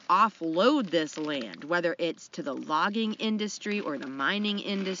 offload this land, whether it's to the logging industry or the mining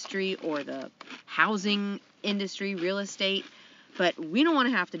industry or the housing industry, real estate, but we don't want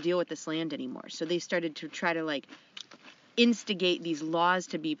to have to deal with this land anymore. So they started to try to, instigate these laws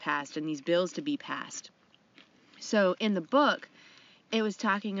to be passed and these bills to be passed. So in the book, it was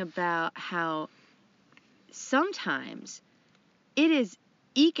talking about how sometimes it is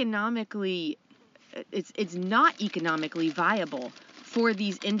economically, it's not economically viable for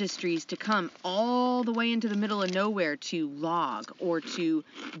these industries to come all the way into the middle of nowhere to log or to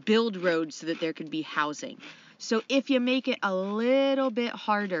build roads so that there could be housing. So if you make it a little bit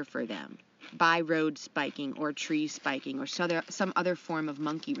harder for them by road spiking or tree spiking or some other form of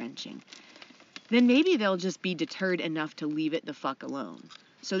monkey wrenching, then maybe they'll just be deterred enough to leave it the fuck alone.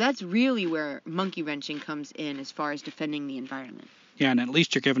 So that's really where monkey wrenching comes in as far as defending the environment. Yeah, and at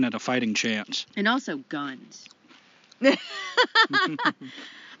least you're giving it a fighting chance. And also guns. I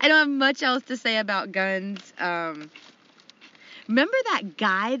don't have much else to say about guns. Remember that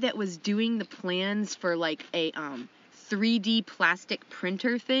guy that was doing the plans for like a 3D plastic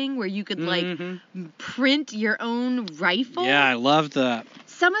printer thing where you could like print your own rifle? Yeah, I love that.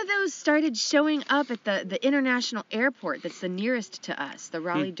 Some of those started showing up at the international airport that's the nearest to us, the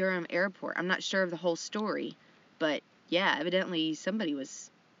Raleigh-Durham airport. I'm not sure of the whole story, but yeah, evidently somebody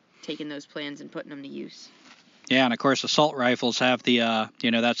was taking those plans and putting them to use. Yeah, and of course assault rifles have the,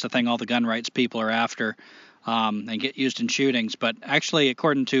 that's the thing all the gun rights people are after, and get used in shootings. But actually,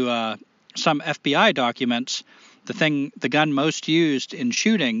 according to some FBI documents, the gun most used in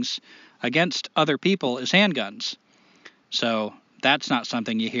shootings against other people is handguns. So that's not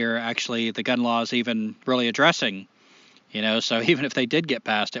something you hear actually the gun law is even really addressing. So even if they did get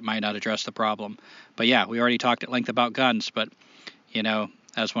passed, it might not address the problem. But yeah, we already talked at length about guns, but,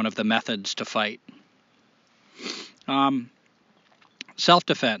 as one of the methods to fight.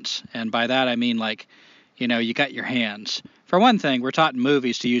 Self-defense, and by that I mean you got your hands. For one thing, we're taught in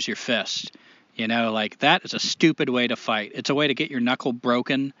movies to use your fist. That is a stupid way to fight. It's a way to get your knuckle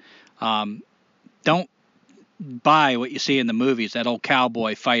broken. Don't buy what you see in the movies, that old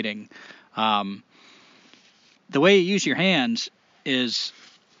cowboy fighting. The way you use your hands is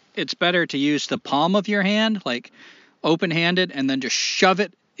it's better to use the palm of your hand, like open-handed, and then just shove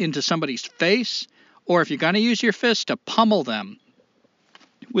it into somebody's face. Or if you're going to use your fist, to pummel them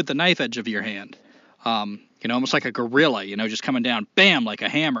with the knife edge of your hand. Almost like a gorilla, just coming down, bam, like a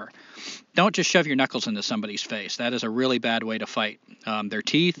hammer. Don't just shove your knuckles into somebody's face. That is a really bad way to fight. Their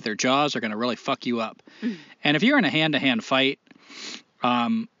teeth, their jaws are going to really fuck you up. And if you're in a hand-to-hand fight,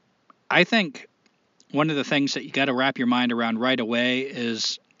 I think one of the things that you got to wrap your mind around right away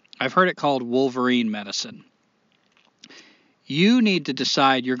is, I've heard it called Wolverine medicine. You need to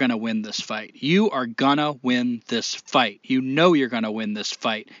decide you're going to win this fight. You are going to win this fight. You know you're going to win this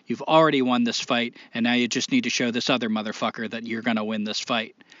fight. You've already won this fight, and now you just need to show this other motherfucker that you're going to win this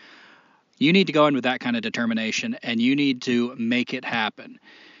fight. You need to go in with that kind of determination, and you need to make it happen.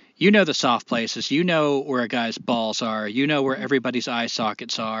 You know the soft places. You know where a guy's balls are. You know where everybody's eye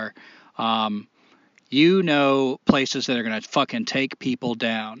sockets are. You know places that are going to fucking take people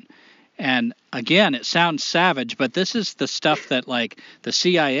down. And again, it sounds savage, but this is the stuff that the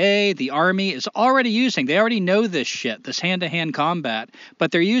CIA, the Army is already using. They already know this shit, this hand-to-hand combat,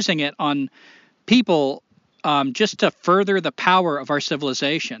 but they're using it on people just to further the power of our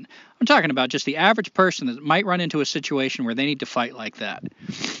civilization. I'm talking about just the average person that might run into a situation where they need to fight like that.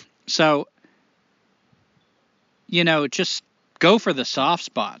 So, just go for the soft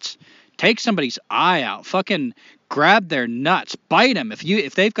spots. Take somebody's eye out. Fucking grab their nuts. Bite them.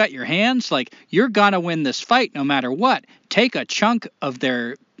 If they've got your hands, you're gonna win this fight no matter what. Take a chunk of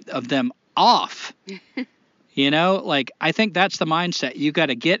them off. I think that's the mindset you got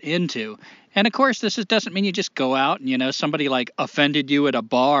to get into. And of course, this doesn't mean you just go out and somebody offended you at a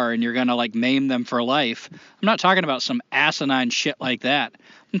bar and you're gonna maim them for life. I'm not talking about some asinine shit like that.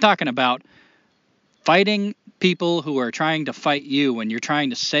 I'm talking about fighting people who are trying to fight you when you're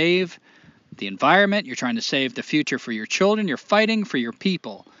trying to save the environment, you're trying to save the future for your children, you're fighting for your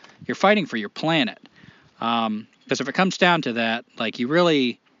people, you're fighting for your planet. Because if it comes down to that, I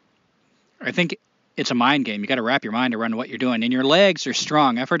think it's a mind game. You got to wrap your mind around what you're doing. And your legs are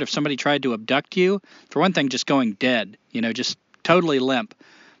strong. I've heard if somebody tried to abduct you, for one thing, just going dead, just totally limp.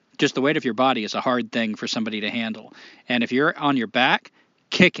 Just the weight of your body is a hard thing for somebody to handle. And if you're on your back,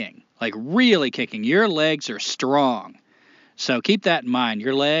 kicking, really kicking, your legs are strong. So keep that in mind.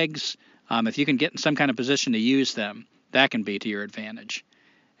 Your legs, if you can get in some kind of position to use them, that can be to your advantage.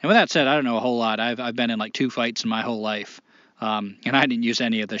 And with that said, I don't know a whole lot. I've been in 2 fights in my whole life. And I didn't use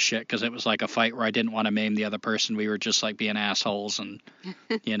any of this shit because it was a fight where I didn't want to maim the other person. We were just being assholes and,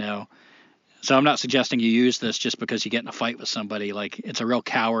 So I'm not suggesting you use this just because you get in a fight with somebody. It's a real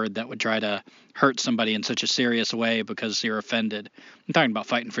coward that would try to hurt somebody in such a serious way because you're offended. I'm talking about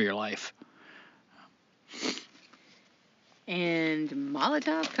fighting for your life. And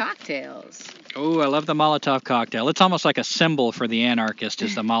Molotov cocktails. Oh, I love the Molotov cocktail. It's almost like a symbol for the anarchist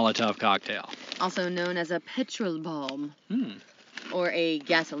is the Molotov cocktail. Also known as a petrol bomb. Or a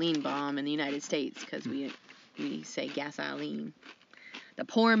gasoline bomb in the United States, because we say gasoline. The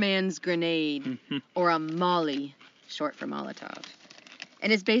poor man's grenade, or a Molly, short for Molotov.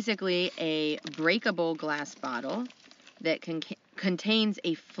 And it's basically a breakable glass bottle that contains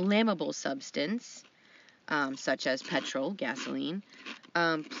a flammable substance, such as petrol, gasoline,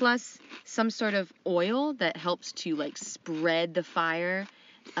 plus some sort of oil that helps to like spread the fire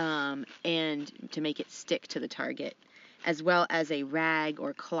and to make it stick to the target, as well as a rag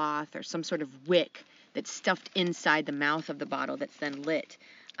or cloth or some sort of wick that's stuffed inside the mouth of the bottle that's then lit.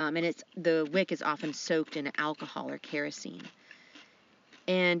 And the wick is often soaked in alcohol or kerosene.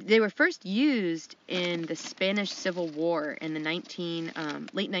 And they were first used in the Spanish Civil War in the late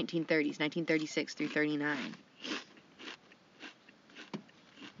 1930s, 1936 through 39.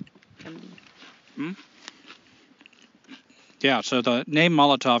 Yeah, so the name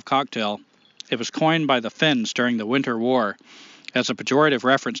Molotov cocktail, it was coined by the Finns during the Winter War as a pejorative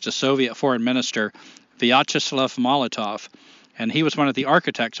reference to Soviet Foreign Minister Vyacheslav Molotov, and he was one of the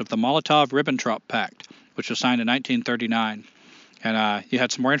architects of the Molotov-Ribbentrop Pact, which was signed in 1939. And you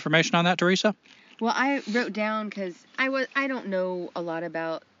had some more information on that, Teresa? Well, I wrote down because I don't know a lot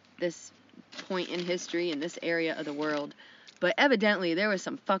about this point in history in this area of the world, but evidently there was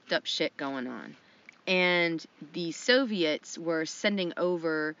some fucked up shit going on. And the Soviets were sending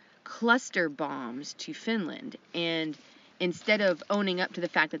over cluster bombs to Finland, and instead of owning up to the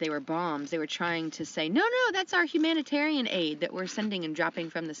fact that they were bombs, they were trying to say, no, that's our humanitarian aid that we're sending and dropping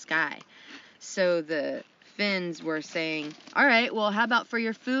from the sky. So the Finns were saying, all right, well, how about for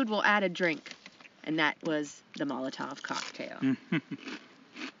your food, we'll add a drink. And that was the Molotov cocktail.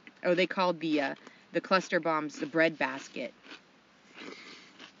 They called the cluster bombs the bread basket,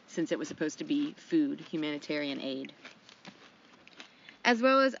 since it was supposed to be food, humanitarian aid. As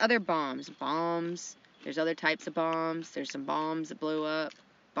well as other bombs. There's other types of bombs. There's some bombs that blow up,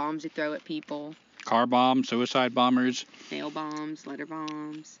 bombs you throw at people. Car bombs, suicide bombers. Mail bombs, letter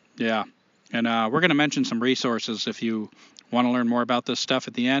bombs. Yeah. And we're going to mention some resources if you want to learn more about this stuff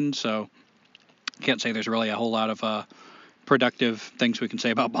at the end. So I can't say there's really a whole lot of productive things we can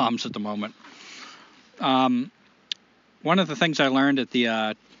say about bombs at the moment. One of the things I learned at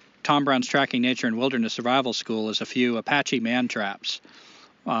the Tom Brown's Tracking Nature and Wilderness Survival School is a few Apache man traps.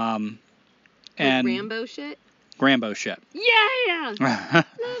 And Rambo shit? Rambo shit. Yeah! Love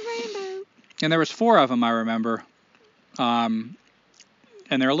Rambo. And there was 4 of them, I remember. And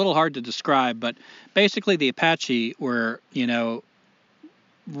they're a little hard to describe, but basically the Apache were,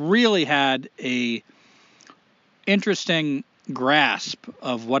 really had a interesting grasp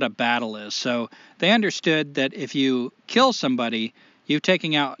of what a battle is. So they understood that if you kill somebody, you've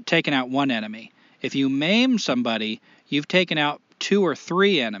taken out one enemy. If you maim somebody, you've taken out 2 or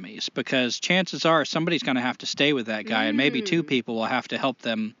 3 enemies, because chances are somebody's going to have to stay with that guy, and maybe 2 people will have to help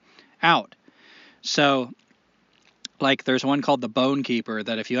them out. So, like, there's one called the Bone Keeper,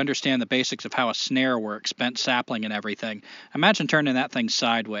 that if you understand the basics of how a snare works, bent sapling and everything, imagine turning that thing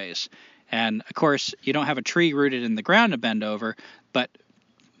sideways. And, of course, you don't have a tree rooted in the ground to bend over, but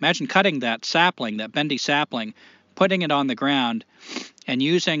imagine cutting that sapling, that bendy sapling, putting it on the ground, and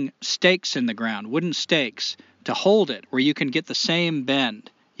using stakes in the ground, wooden stakes, to hold it, where you can get the same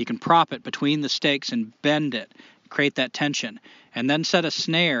bend. You can prop it between the stakes and bend it, create that tension, and then set a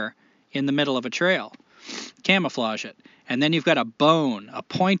snare in the middle of a trail. Camouflage it. And then you've got a bone, a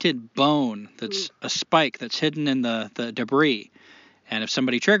pointed bone that's a spike that's hidden in the debris. And if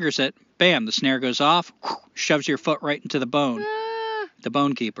somebody triggers it, bam, the snare goes off, shoves your foot right into the bone. The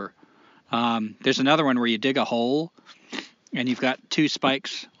Bone Keeper. There's another one where you dig a hole, and you've got 2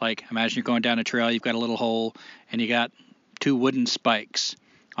 spikes. Like, imagine you're going down a trail, you've got a little hole, and you got 2 wooden spikes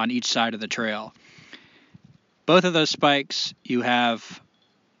on each side of the trail. Both of those spikes, you have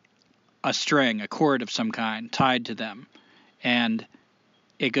a string, a cord of some kind, tied to them. And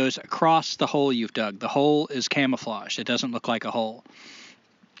it goes across the hole you've dug. The hole is camouflaged. It doesn't look like a hole.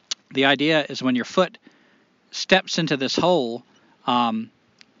 The idea is when your foot steps into this hole,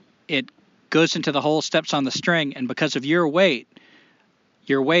 it goes into the hole, steps on the string, and because of your weight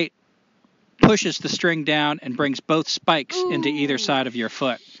pushes the string down and brings both spikes into either side of your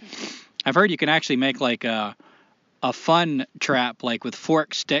foot. I've heard you can actually make like a fun trap, like with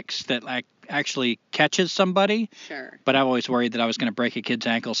fork sticks that actually catches somebody. Sure. But I've always worried that I was going to break a kid's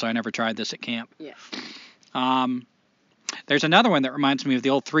ankle, so I never tried this at camp. Yeah. There's another one that reminds me of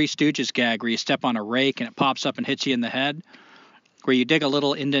the old Three Stooges gag where you step on a rake and it pops up and hits you in the head, where you dig a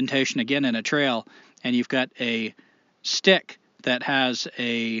little indentation again in a trail, and you've got a stick that has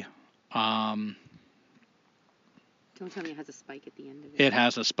a Don't tell me it has a spike at the end of it. It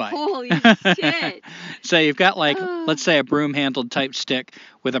has a spike. Holy shit. So you've got like, let's say a broom-handled type stick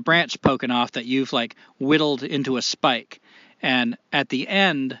with a branch poking off that you've like whittled into a spike. And at the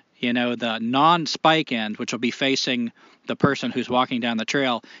end, the non-spike end, which will be facing the person who's walking down the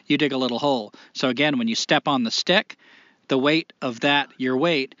trail, you dig a little hole. So again, when you step on the stick, the weight of your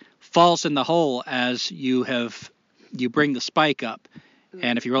weight falls in the hole as you bring the spike up.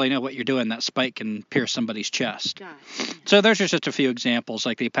 And if you really know what you're doing, that spike can pierce somebody's chest. God. So those are just a few examples.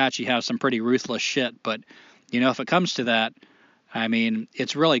 Like the Apache has some pretty ruthless shit, but if it comes to that, I mean,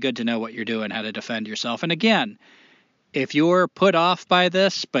 it's really good to know what you're doing, how to defend yourself. And again, if you're put off by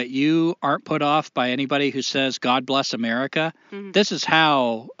this, but you aren't put off by anybody who says, God bless America, this is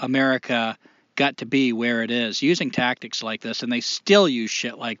how America got to be where it is, using tactics like this, and they still use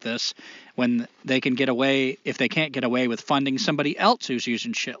shit like this when they can get away, if they can't get away with funding somebody else who's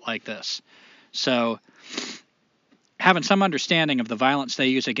using shit like this. So having some understanding of the violence they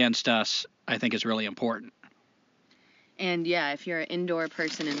use against us, I think, is really important. And yeah, if you're an indoor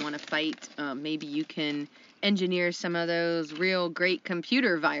person and want to fight, maybe you can engineer some of those real great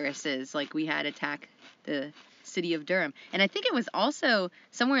computer viruses like we had attack the city of Durham. And I think it was also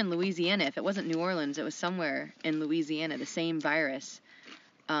somewhere in Louisiana. If it wasn't New Orleans, it was somewhere in Louisiana, the same virus.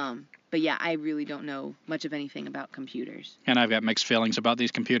 But yeah, I really don't know much of anything about computers. And I've got mixed feelings about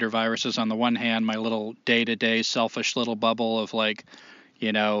these computer viruses. On the one hand, my little day-to-day selfish little bubble of like,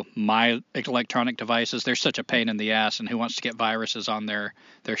 my electronic devices, they're such a pain in the ass, and who wants to get viruses on their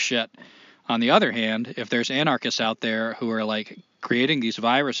shit? On the other hand, if there's anarchists out there who are like creating these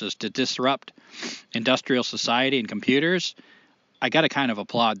viruses to disrupt industrial society and computers, I got to kind of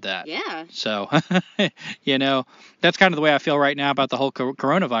applaud that. Yeah. So, that's kind of the way I feel right now about the whole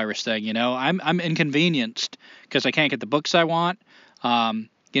coronavirus thing. I'm inconvenienced because I can't get the books I want. I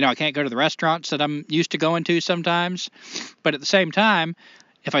can't go to the restaurants that I'm used to going to sometimes. But at the same time,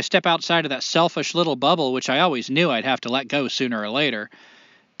 if I step outside of that selfish little bubble, which I always knew I'd have to let go sooner or later,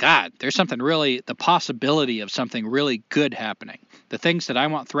 God, there's the possibility of something really good happening. The things that I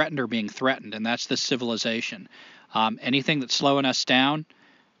want threatened are being threatened, and that's this civilization. Anything that's slowing us down,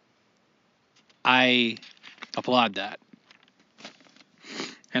 I applaud that.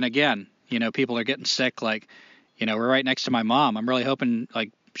 And again, people are getting sick. Like, we're right next to my mom. I'm really hoping,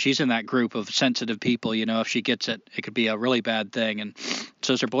 like, she's in that group of sensitive people. If she gets it, it could be a really bad thing. And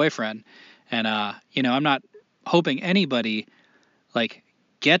so's her boyfriend. And, I'm not hoping anybody, like,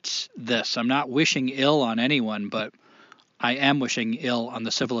 gets this. I'm not wishing ill on anyone, but I am wishing ill on the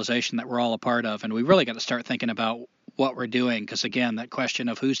civilization that we're all a part of. And we really got to start thinking about what we're doing. Because, again, that question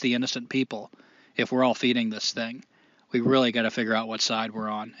of who's the innocent people, if we're all feeding this thing, we really got to figure out what side we're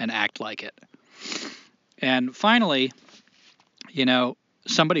on and act like it. And finally,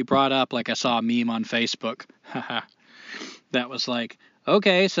 somebody brought up, like I saw a meme on Facebook, that was like,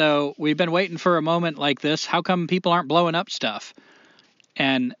 okay, so we've been waiting for a moment like this. How come people aren't blowing up stuff?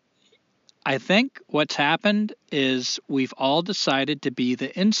 And I think what's happened is we've all decided to be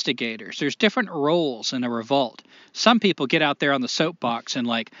the instigators. There's different roles in a revolt. Some people get out there on the soapbox and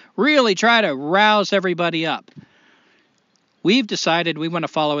like really try to rouse everybody up. We've decided we want to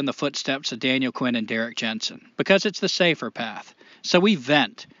follow in the footsteps of Daniel Quinn and Derrick Jensen because it's the safer path. So we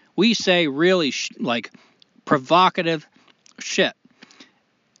vent. We say really provocative shit.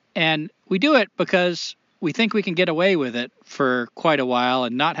 And we do it because we think we can get away with it for quite a while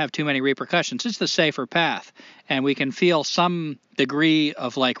and not have too many repercussions. It's the safer path. And we can feel some degree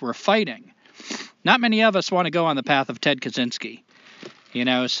of like we're fighting. Not many of us want to go on the path of Ted Kaczynski.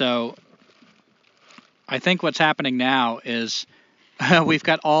 So I think what's happening now is we've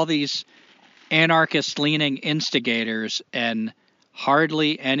got all these anarchist-leaning instigators and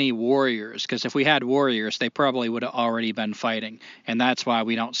hardly any warriors. Because if we had warriors, they probably would have already been fighting. And that's why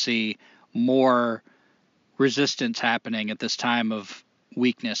we don't see more resistance happening at this time of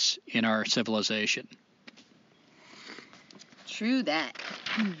weakness in our civilization. True that.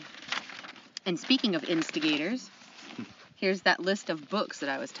 And speaking of instigators, here's that list of books that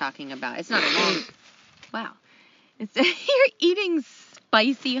I was talking about. It's not a long... Wow. You're eating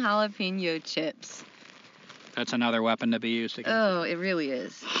spicy jalapeno chips. That's another weapon to be used against. Oh, it really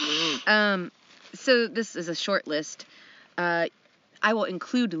is. So this is a short list. I will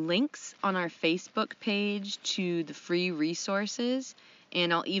include links on our Facebook page to the free resources,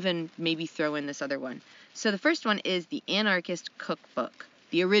 and I'll even maybe throw in this other one. So the first one is the Anarchist Cookbook,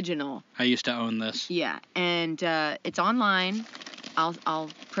 the original. I used to own this. Yeah, and it's online. I'll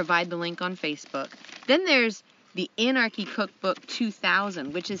provide the link on Facebook. Then there's the Anarchy Cookbook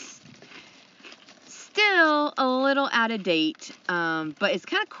 2000, which is still still a little out of date, but it's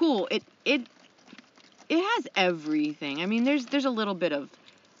kind of cool. It has everything. I mean, there's a little bit of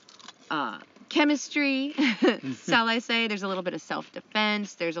chemistry, shall I say? There's a little bit of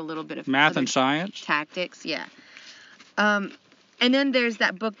self-defense. There's a little bit of math and science, tactics. Yeah. And then there's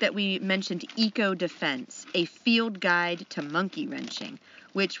that book that we mentioned, Eco Defense: A Field Guide to Monkey Wrenching,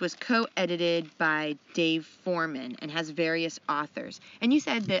 which was co-edited by Dave Foreman and has various authors. And you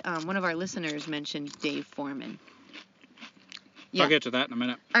said that one of our listeners mentioned Dave Foreman. Yeah. I'll get to that in a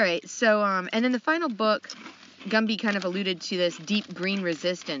minute. All right. So, and then the final book, Gumby kind of alluded to this, Deep Green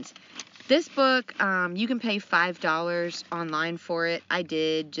Resistance. This book, you can pay $5 online for it. I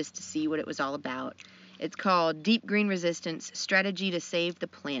did, just to see what it was all about. It's called Deep Green Resistance: Strategy to Save the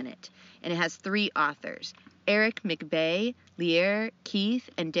Planet. And it has 3 authors: Eric McBay, Lierre Keith,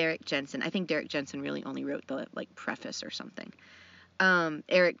 and Derrick Jensen. I think Derrick Jensen really only wrote the preface or something.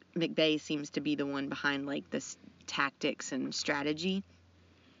 Eric McBay seems to be the one behind this tactics and strategy.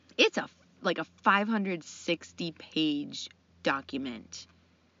 It's a 560-page document.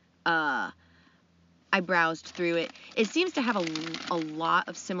 I browsed through it. It seems to have a lot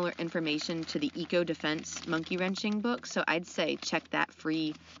of similar information to the Eco Defense Monkey Wrenching book, so I'd say check that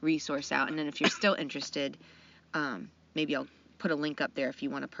free resource out. And then if you're still interested, maybe I'll put a link up there if you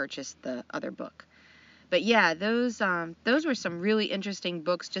want to purchase the other book. But yeah, those were some really interesting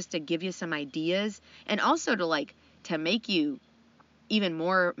books just to give you some ideas, and also to make you even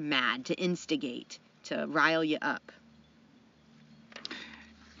more mad, to instigate, to rile you up.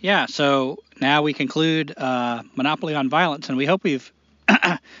 Yeah, so now we conclude Monopoly on Violence, and we hope we've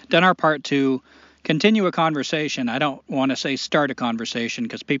done our part to continue a conversation. I don't want to say start a conversation,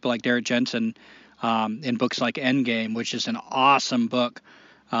 because people like Derrick Jensen in books like Endgame, which is an awesome book,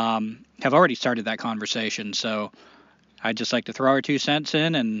 have already started that conversation. So I'd just like to throw our 2 cents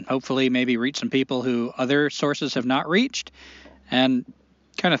in and hopefully maybe reach some people who other sources have not reached and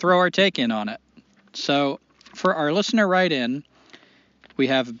kind of throw our take in on it. So for our listener write-in, we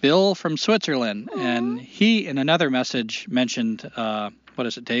have Bill from Switzerland, and he, in another message, mentioned,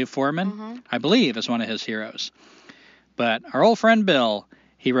 Dave Foreman, I believe, is one of his heroes. But our old friend Bill,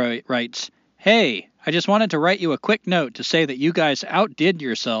 he writes, "Hey, I just wanted to write you a quick note to say that you guys outdid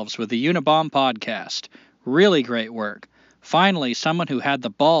yourselves with the Unabomb podcast. Really great work. Finally, someone who had the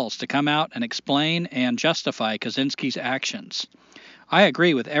balls to come out and explain and justify Kaczynski's actions. I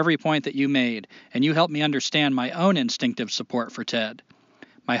agree with every point that you made, and you helped me understand my own instinctive support for Ted.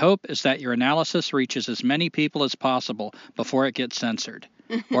 My hope is that your analysis reaches as many people as possible before it gets censored.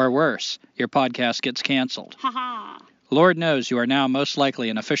 Or worse, your podcast gets canceled. Lord knows you are now most likely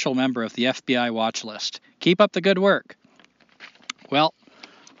an official member of the FBI watch list. Keep up the good work." Well,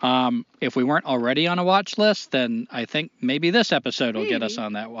 if we weren't already on a watch list, then I think maybe this episode will get us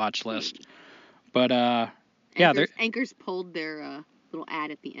on that watch list. But, yeah. Anchor's pulled their little ad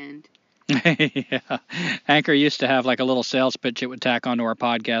at the end. Yeah. Anchor used to have a little sales pitch it would tack onto our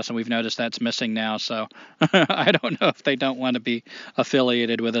podcast, and we've noticed that's missing now. So I don't know if they don't want to be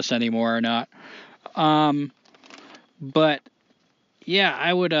affiliated with us anymore or not. But yeah,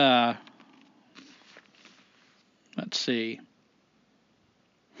 I would, let's see.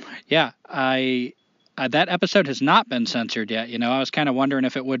 Yeah, that episode has not been censored yet. I was kind of wondering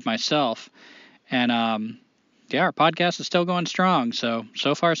if it would myself. And, yeah, our podcast is still going strong. So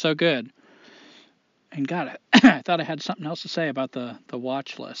far, so good. And God, I thought I had something else to say about the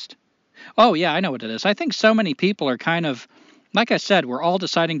watch list. Oh, yeah, I know what it is. I think so many people are kind of, like I said, we're all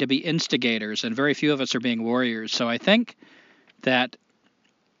deciding to be instigators, and very few of us are being warriors. So I think that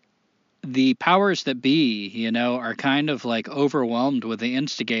the powers that be, are kind of overwhelmed with the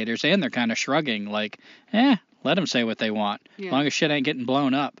instigators, and they're kind of shrugging let them say what they want, as long as shit ain't getting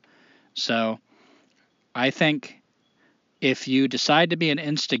blown up. So I think if you decide to be an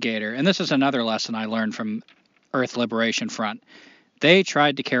instigator, and this is another lesson I learned from Earth Liberation Front, they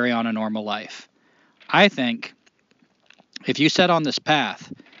tried to carry on a normal life. I think if you set on this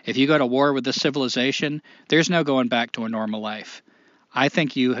path, if you go to war with this civilization, there's no going back to a normal life. I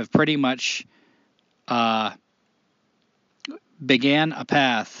think you have pretty much began a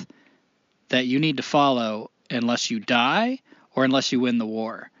path that you need to follow unless you die or unless you win the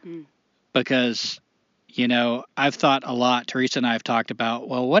war. Because, I've thought a lot, Teresa and I have talked about,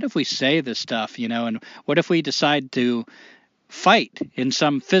 well, what if we say this stuff, and what if we decide to fight in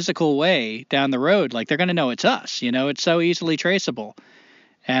some physical way down the road? They're going to know it's us, it's so easily traceable.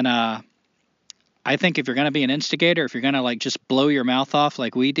 And I think if you're going to be an instigator, if you're going to just blow your mouth off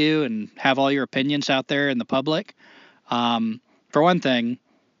like we do and have all your opinions out there in the public, for one thing,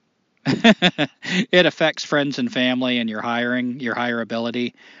 It affects friends and family and your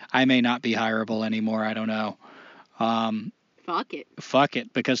hireability. I may not be hireable anymore. I don't know. Fuck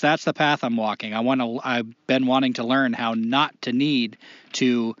it, because that's the path I'm walking. I've been wanting to learn how not to need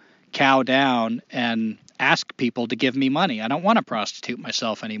to cow down and ask people to give me money. I don't want to prostitute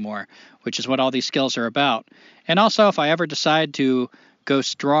myself anymore, which is what all these skills are about. And also, if I ever decide to go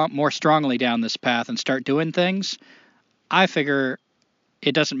more strongly down this path and start doing things, I figure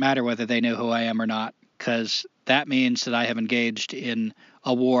it doesn't matter whether they know who I am or not, because that means that I have engaged in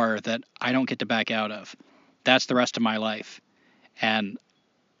a war that I don't get to back out of. That's the rest of my life. And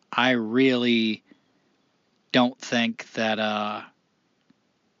I really don't think that,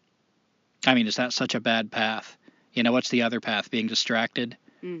 is that such a bad path? What's the other path? Being distracted?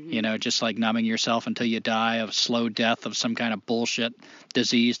 Mm-hmm. Just like numbing yourself until you die of slow death of some kind of bullshit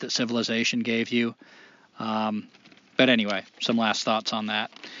disease that civilization gave you. But anyway, some last thoughts on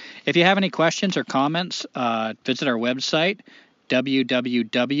that. If you have any questions or comments, visit our website,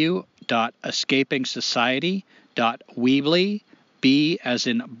 www.escapingsociety.weebly, B as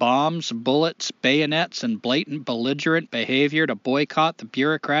in bombs, bullets, bayonets, and blatant belligerent behavior to boycott the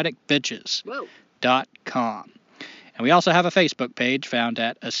bureaucratic bitches. .com. And we also have a Facebook page found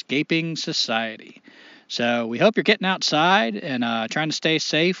at Escaping Society. So we hope you're getting outside and trying to stay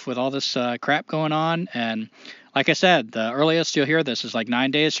safe with all this crap going on. And like I said, the earliest you'll hear this is like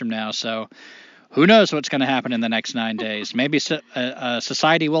 9 days from now. So who knows what's going to happen in the next 9 days? Maybe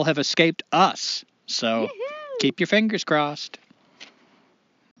society will have escaped us. So keep your fingers crossed.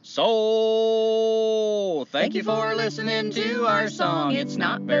 So, thank you for listening to our song. It's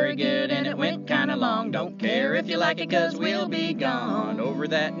not very good and it went kind of long. Don't care if you like it, 'cause we'll be gone over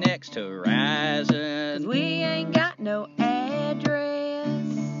that next horizon. 'Cause we ain't got no address.